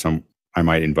might go I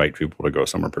might invite people to go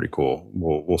somewhere pretty cool.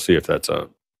 We'll see if that's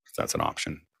an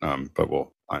option. But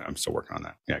I'm still working on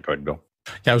that. Yeah, go ahead, Bill.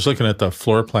 Yeah, I was looking at the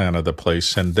floor plan of the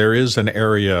place, and there is an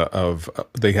area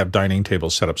they have dining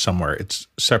tables set up somewhere. It's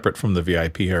separate from the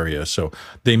VIP area, so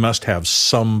they must have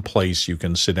some place you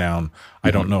can sit down. Mm-hmm.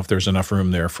 I don't know if there's enough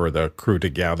room there for the crew to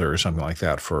gather or something like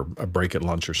that for a break at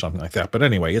lunch or something like that. But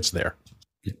anyway, it's there.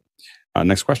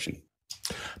 Next question.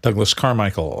 Douglas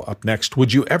Carmichael up next.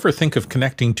 Would you ever think of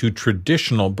connecting to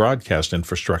traditional broadcast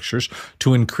infrastructures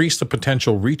to increase the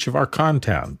potential reach of our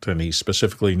content? And he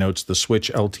specifically notes the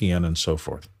Switch, LTN, and so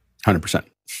forth. 100%.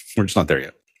 We're just not there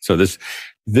yet. So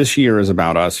this year is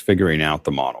about us figuring out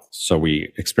the model. So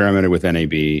we experimented with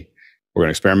NAB. We're going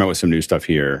to experiment with some new stuff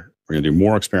here. We're going to do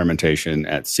more experimentation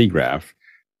at CGRAPH.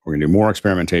 We're going to do more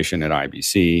experimentation at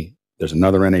IBC. There's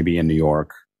another NAB in New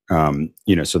York.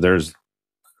 So there's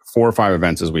 4 or 5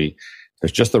 events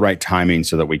there's just the right timing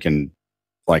so that we can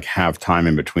like have time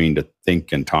in between to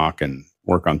think and talk and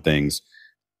work on things.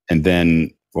 And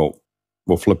then we'll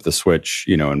flip the switch,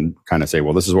 and kind of say,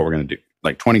 well, this is what we're going to do.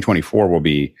 Like 2024 will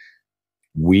be,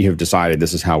 we have decided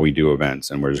this is how we do events,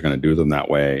 and we're just going to do them that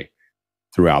way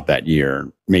throughout that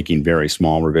year, making very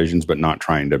small revisions, but not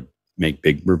trying to make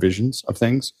big revisions of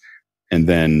things. And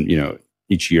then,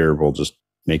 each year we'll just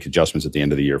make adjustments at the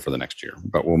end of the year for the next year.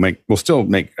 But we'll still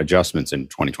make adjustments in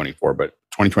 2024, but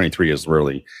 2023 is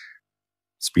really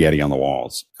spaghetti on the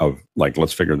walls of like,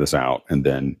 let's figure this out. And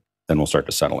then we'll start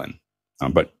to settle in.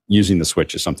 But using the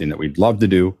Switch is something that we'd love to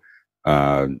do.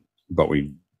 But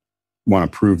we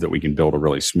want to prove that we can build a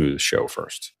really smooth show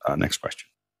first. Next question.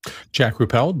 Jack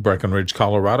Ruppel, Breckenridge,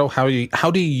 Colorado. How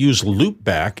do you use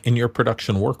loopback in your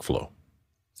production workflow?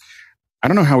 I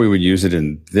don't know how we would use it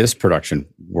in this production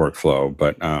workflow,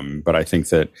 but I think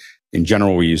that in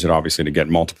general, we use it obviously to get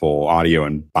multiple audio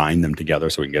and bind them together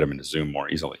so we can get them into Zoom more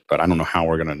easily. But I don't know how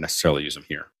we're going to necessarily use them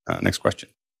here. Next question.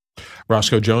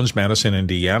 Roscoe Jones, Madison,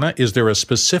 Indiana. Is there a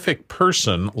specific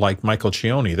person like Michael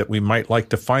Cioni that we might like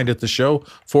to find at the show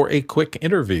for a quick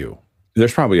interview?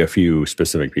 There's probably a few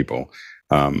specific people.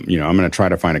 I'm going to try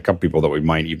to find a couple people that we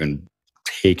might even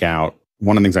take out.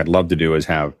 One of the things I'd love to do is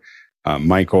have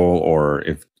Michael, or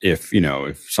if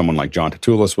someone like John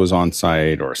Tatoulis was on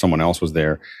site or someone else was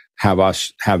there,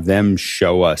 have them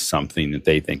show us something that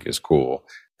they think is cool.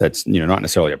 That's not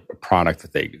necessarily a product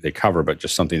that they cover, but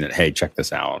just something that, hey, check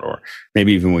this out, or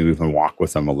maybe even we even walk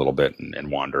with them a little bit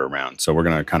and wander around. So we're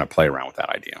going to kind of play around with that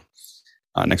idea.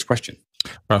 Next question.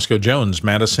 Roscoe Jones,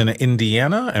 Madison,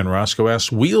 Indiana. And Roscoe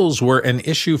asks, wheels were an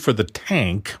issue for the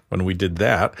tank when we did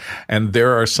that. And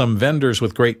there are some vendors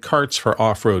with great carts for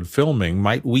off-road filming.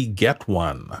 Might we get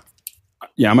one?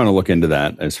 Yeah, I'm going to look into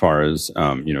that as far as,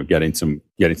 getting some,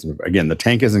 again, the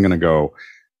tank isn't going to go,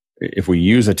 if we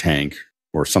use a tank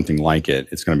or something like it,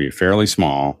 it's going to be fairly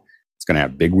small. It's going to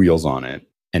have big wheels on it.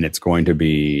 And it's going to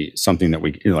be something that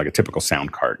we, like a typical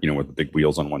sound cart, with the big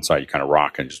wheels on one side, you kind of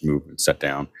rock and just move and set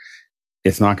down.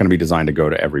 It's not going to be designed to go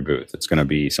to every booth. It's going to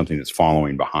be something that's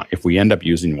following behind. If we end up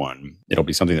using one, it'll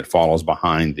be something that follows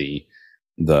behind the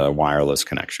wireless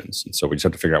connections. And so we just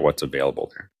have to figure out what's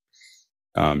available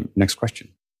there. Next question.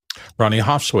 Ronnie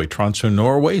Hofsway, Tromsø,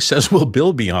 Norway, says, will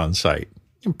Bill be on site?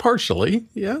 Partially,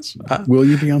 yes. Will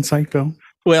you be on site, Bill?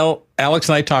 Well, Alex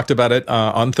and I talked about it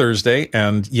on Thursday,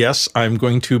 and yes, I'm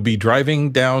going to be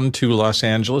driving down to Los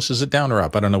Angeles. Is it down or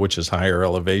up? I don't know which is higher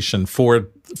elevation for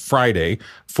Friday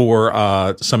for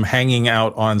some hanging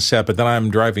out on set, but then I'm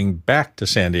driving back to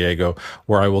San Diego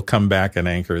where I will come back and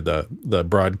anchor the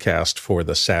broadcast for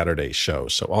the Saturday show.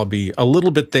 So I'll be a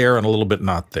little bit there and a little bit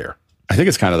not there. I think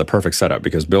it's kind of the perfect setup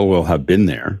because Bill will have been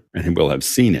there and he will have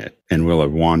seen it and will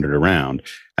have wandered around,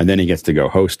 and then he gets to go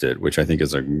host it, which I think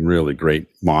is a really great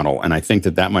model. And I think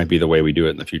that might be the way we do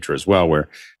it in the future as well, where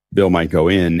Bill might go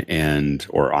in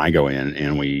or I go in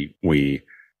and we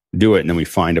do it, and then we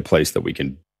find a place that we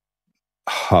can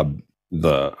hub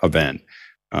the event.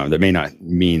 That may not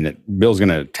mean that Bill's going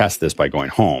to test this by going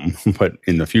home, but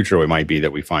in the future it might be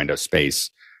that we find a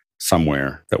space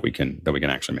somewhere that we can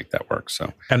actually make that work.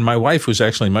 So, and my wife, who's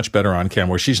actually much better on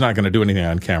camera, she's not going to do anything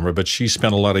on camera, but she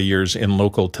spent a lot of years in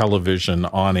local television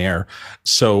on air.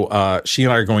 So she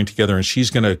and I are going together, and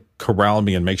she's going to corral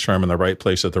me and make sure I'm in the right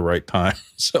place at the right time.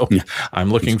 So yeah,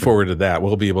 I'm looking forward to that.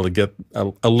 We'll be able to get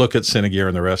a look at Cinegear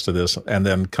and the rest of this, and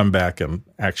then come back and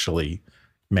actually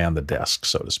man the desk,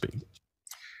 so to speak.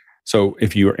 So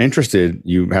if you're interested,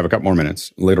 you have a couple more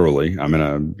minutes. Literally, I'm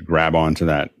going to grab onto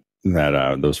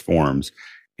those forms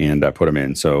and put them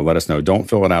in. So let us know. Don't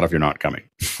fill it out if you're not coming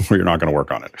or you're not going to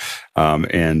work on it.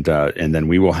 And then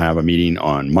we will have a meeting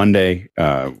on Monday.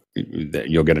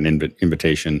 You'll get an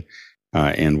invitation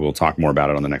and we'll talk more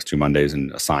about it on the next 2 Mondays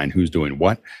and assign who's doing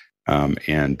what.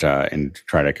 And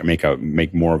try to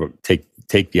make more of a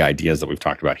take the ideas that we've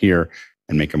talked about here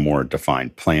and make a more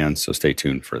defined plan. So stay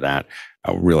tuned for that.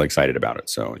 We're really excited about it.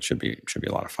 So it should be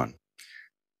a lot of fun.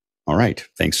 All right.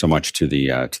 Thanks so much to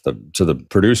the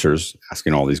producers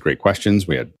asking all these great questions.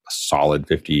 We had a solid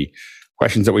 50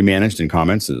 questions that we managed in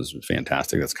comments. It was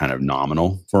fantastic. That's kind of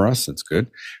nominal for us. It's good.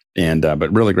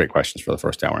 But really great questions for the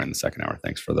first hour and the second hour.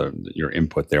 Thanks for your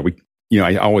input there.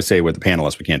 I always say with the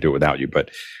panelists, we can't do it without you,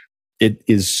 but it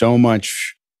is so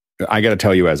much. I got to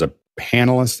tell you, as a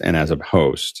panelist and as a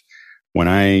host, when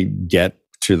I get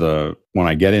in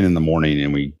the morning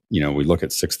and we look at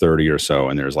 6:30 or so,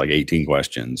 and there's like 18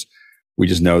 questions, we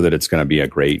just know that it's going to be a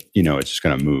great, it's just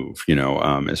going to move,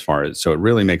 so it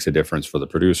really makes a difference for the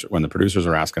producer when the producers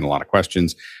are asking a lot of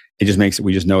questions. It just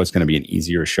we just know it's going to be an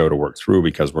easier show to work through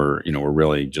because we're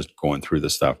really just going through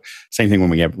this stuff. Same thing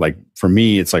when we have, like, for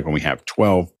me, it's like when we have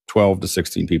 12 to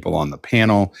 16 people on the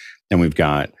panel, and we've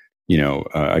got,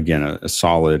 again, a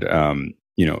solid,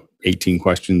 18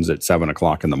 questions at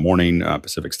 7:00 in the morning,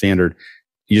 Pacific Standard.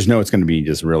 You just know it's going to be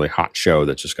just a really hot show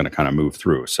that's just going to kind of move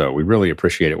through. So we really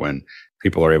appreciate it when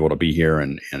people are able to be here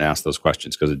and ask those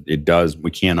questions, because it does.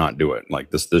 We cannot do it. Like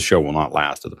this show will not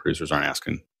last if the producers aren't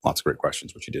asking lots of great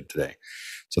questions, which you did today.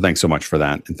 So thanks so much for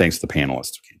that. And thanks to the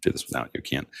panelists. We can't do this without you.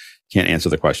 Can't answer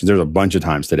the questions. There's a bunch of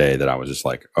times today that I was just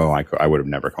like, oh, I would have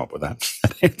never come up with that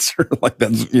answer. Like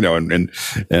that's,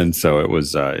 and so it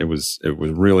was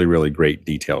really, really great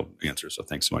detailed answers. So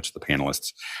thanks so much to the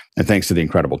panelists, and thanks to the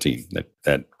incredible team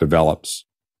that develops,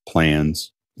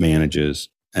 plans, manages,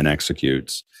 and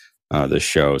executes this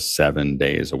show 7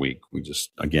 days a week. We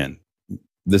just, again,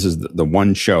 this is the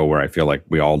one show where I feel like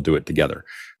we all do it together.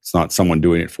 It's not someone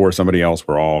doing it for somebody else.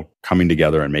 We're all coming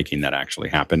together and making that actually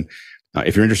happen.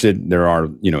 If you're interested, there are,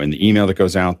 in the email that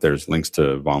goes out, there's links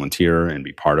to volunteer and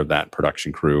be part of that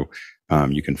production crew.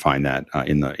 You can find that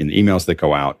in the emails that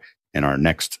go out. And our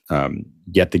next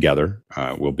get together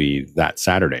will be that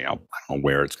Saturday. I don't know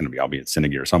where it's going to be. I'll be at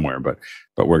Cine or somewhere, but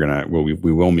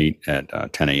we will meet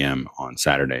at 10 a.m. on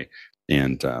Saturday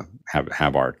and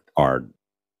have our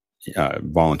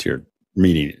volunteer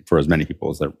meeting for as many people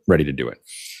as they're ready to do it.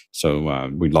 So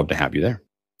we'd love to have you there.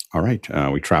 All right.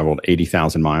 We traveled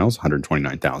 80,000 miles,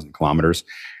 129,000 kilometers,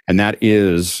 and that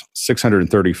is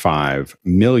 635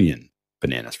 million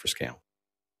bananas for scale.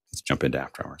 Let's jump into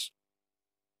After Hours.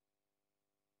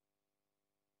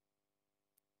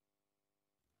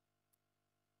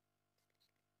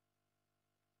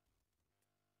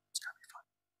 It's going to be fun.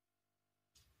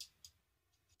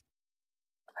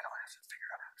 I don't have to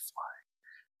figure out how to fly.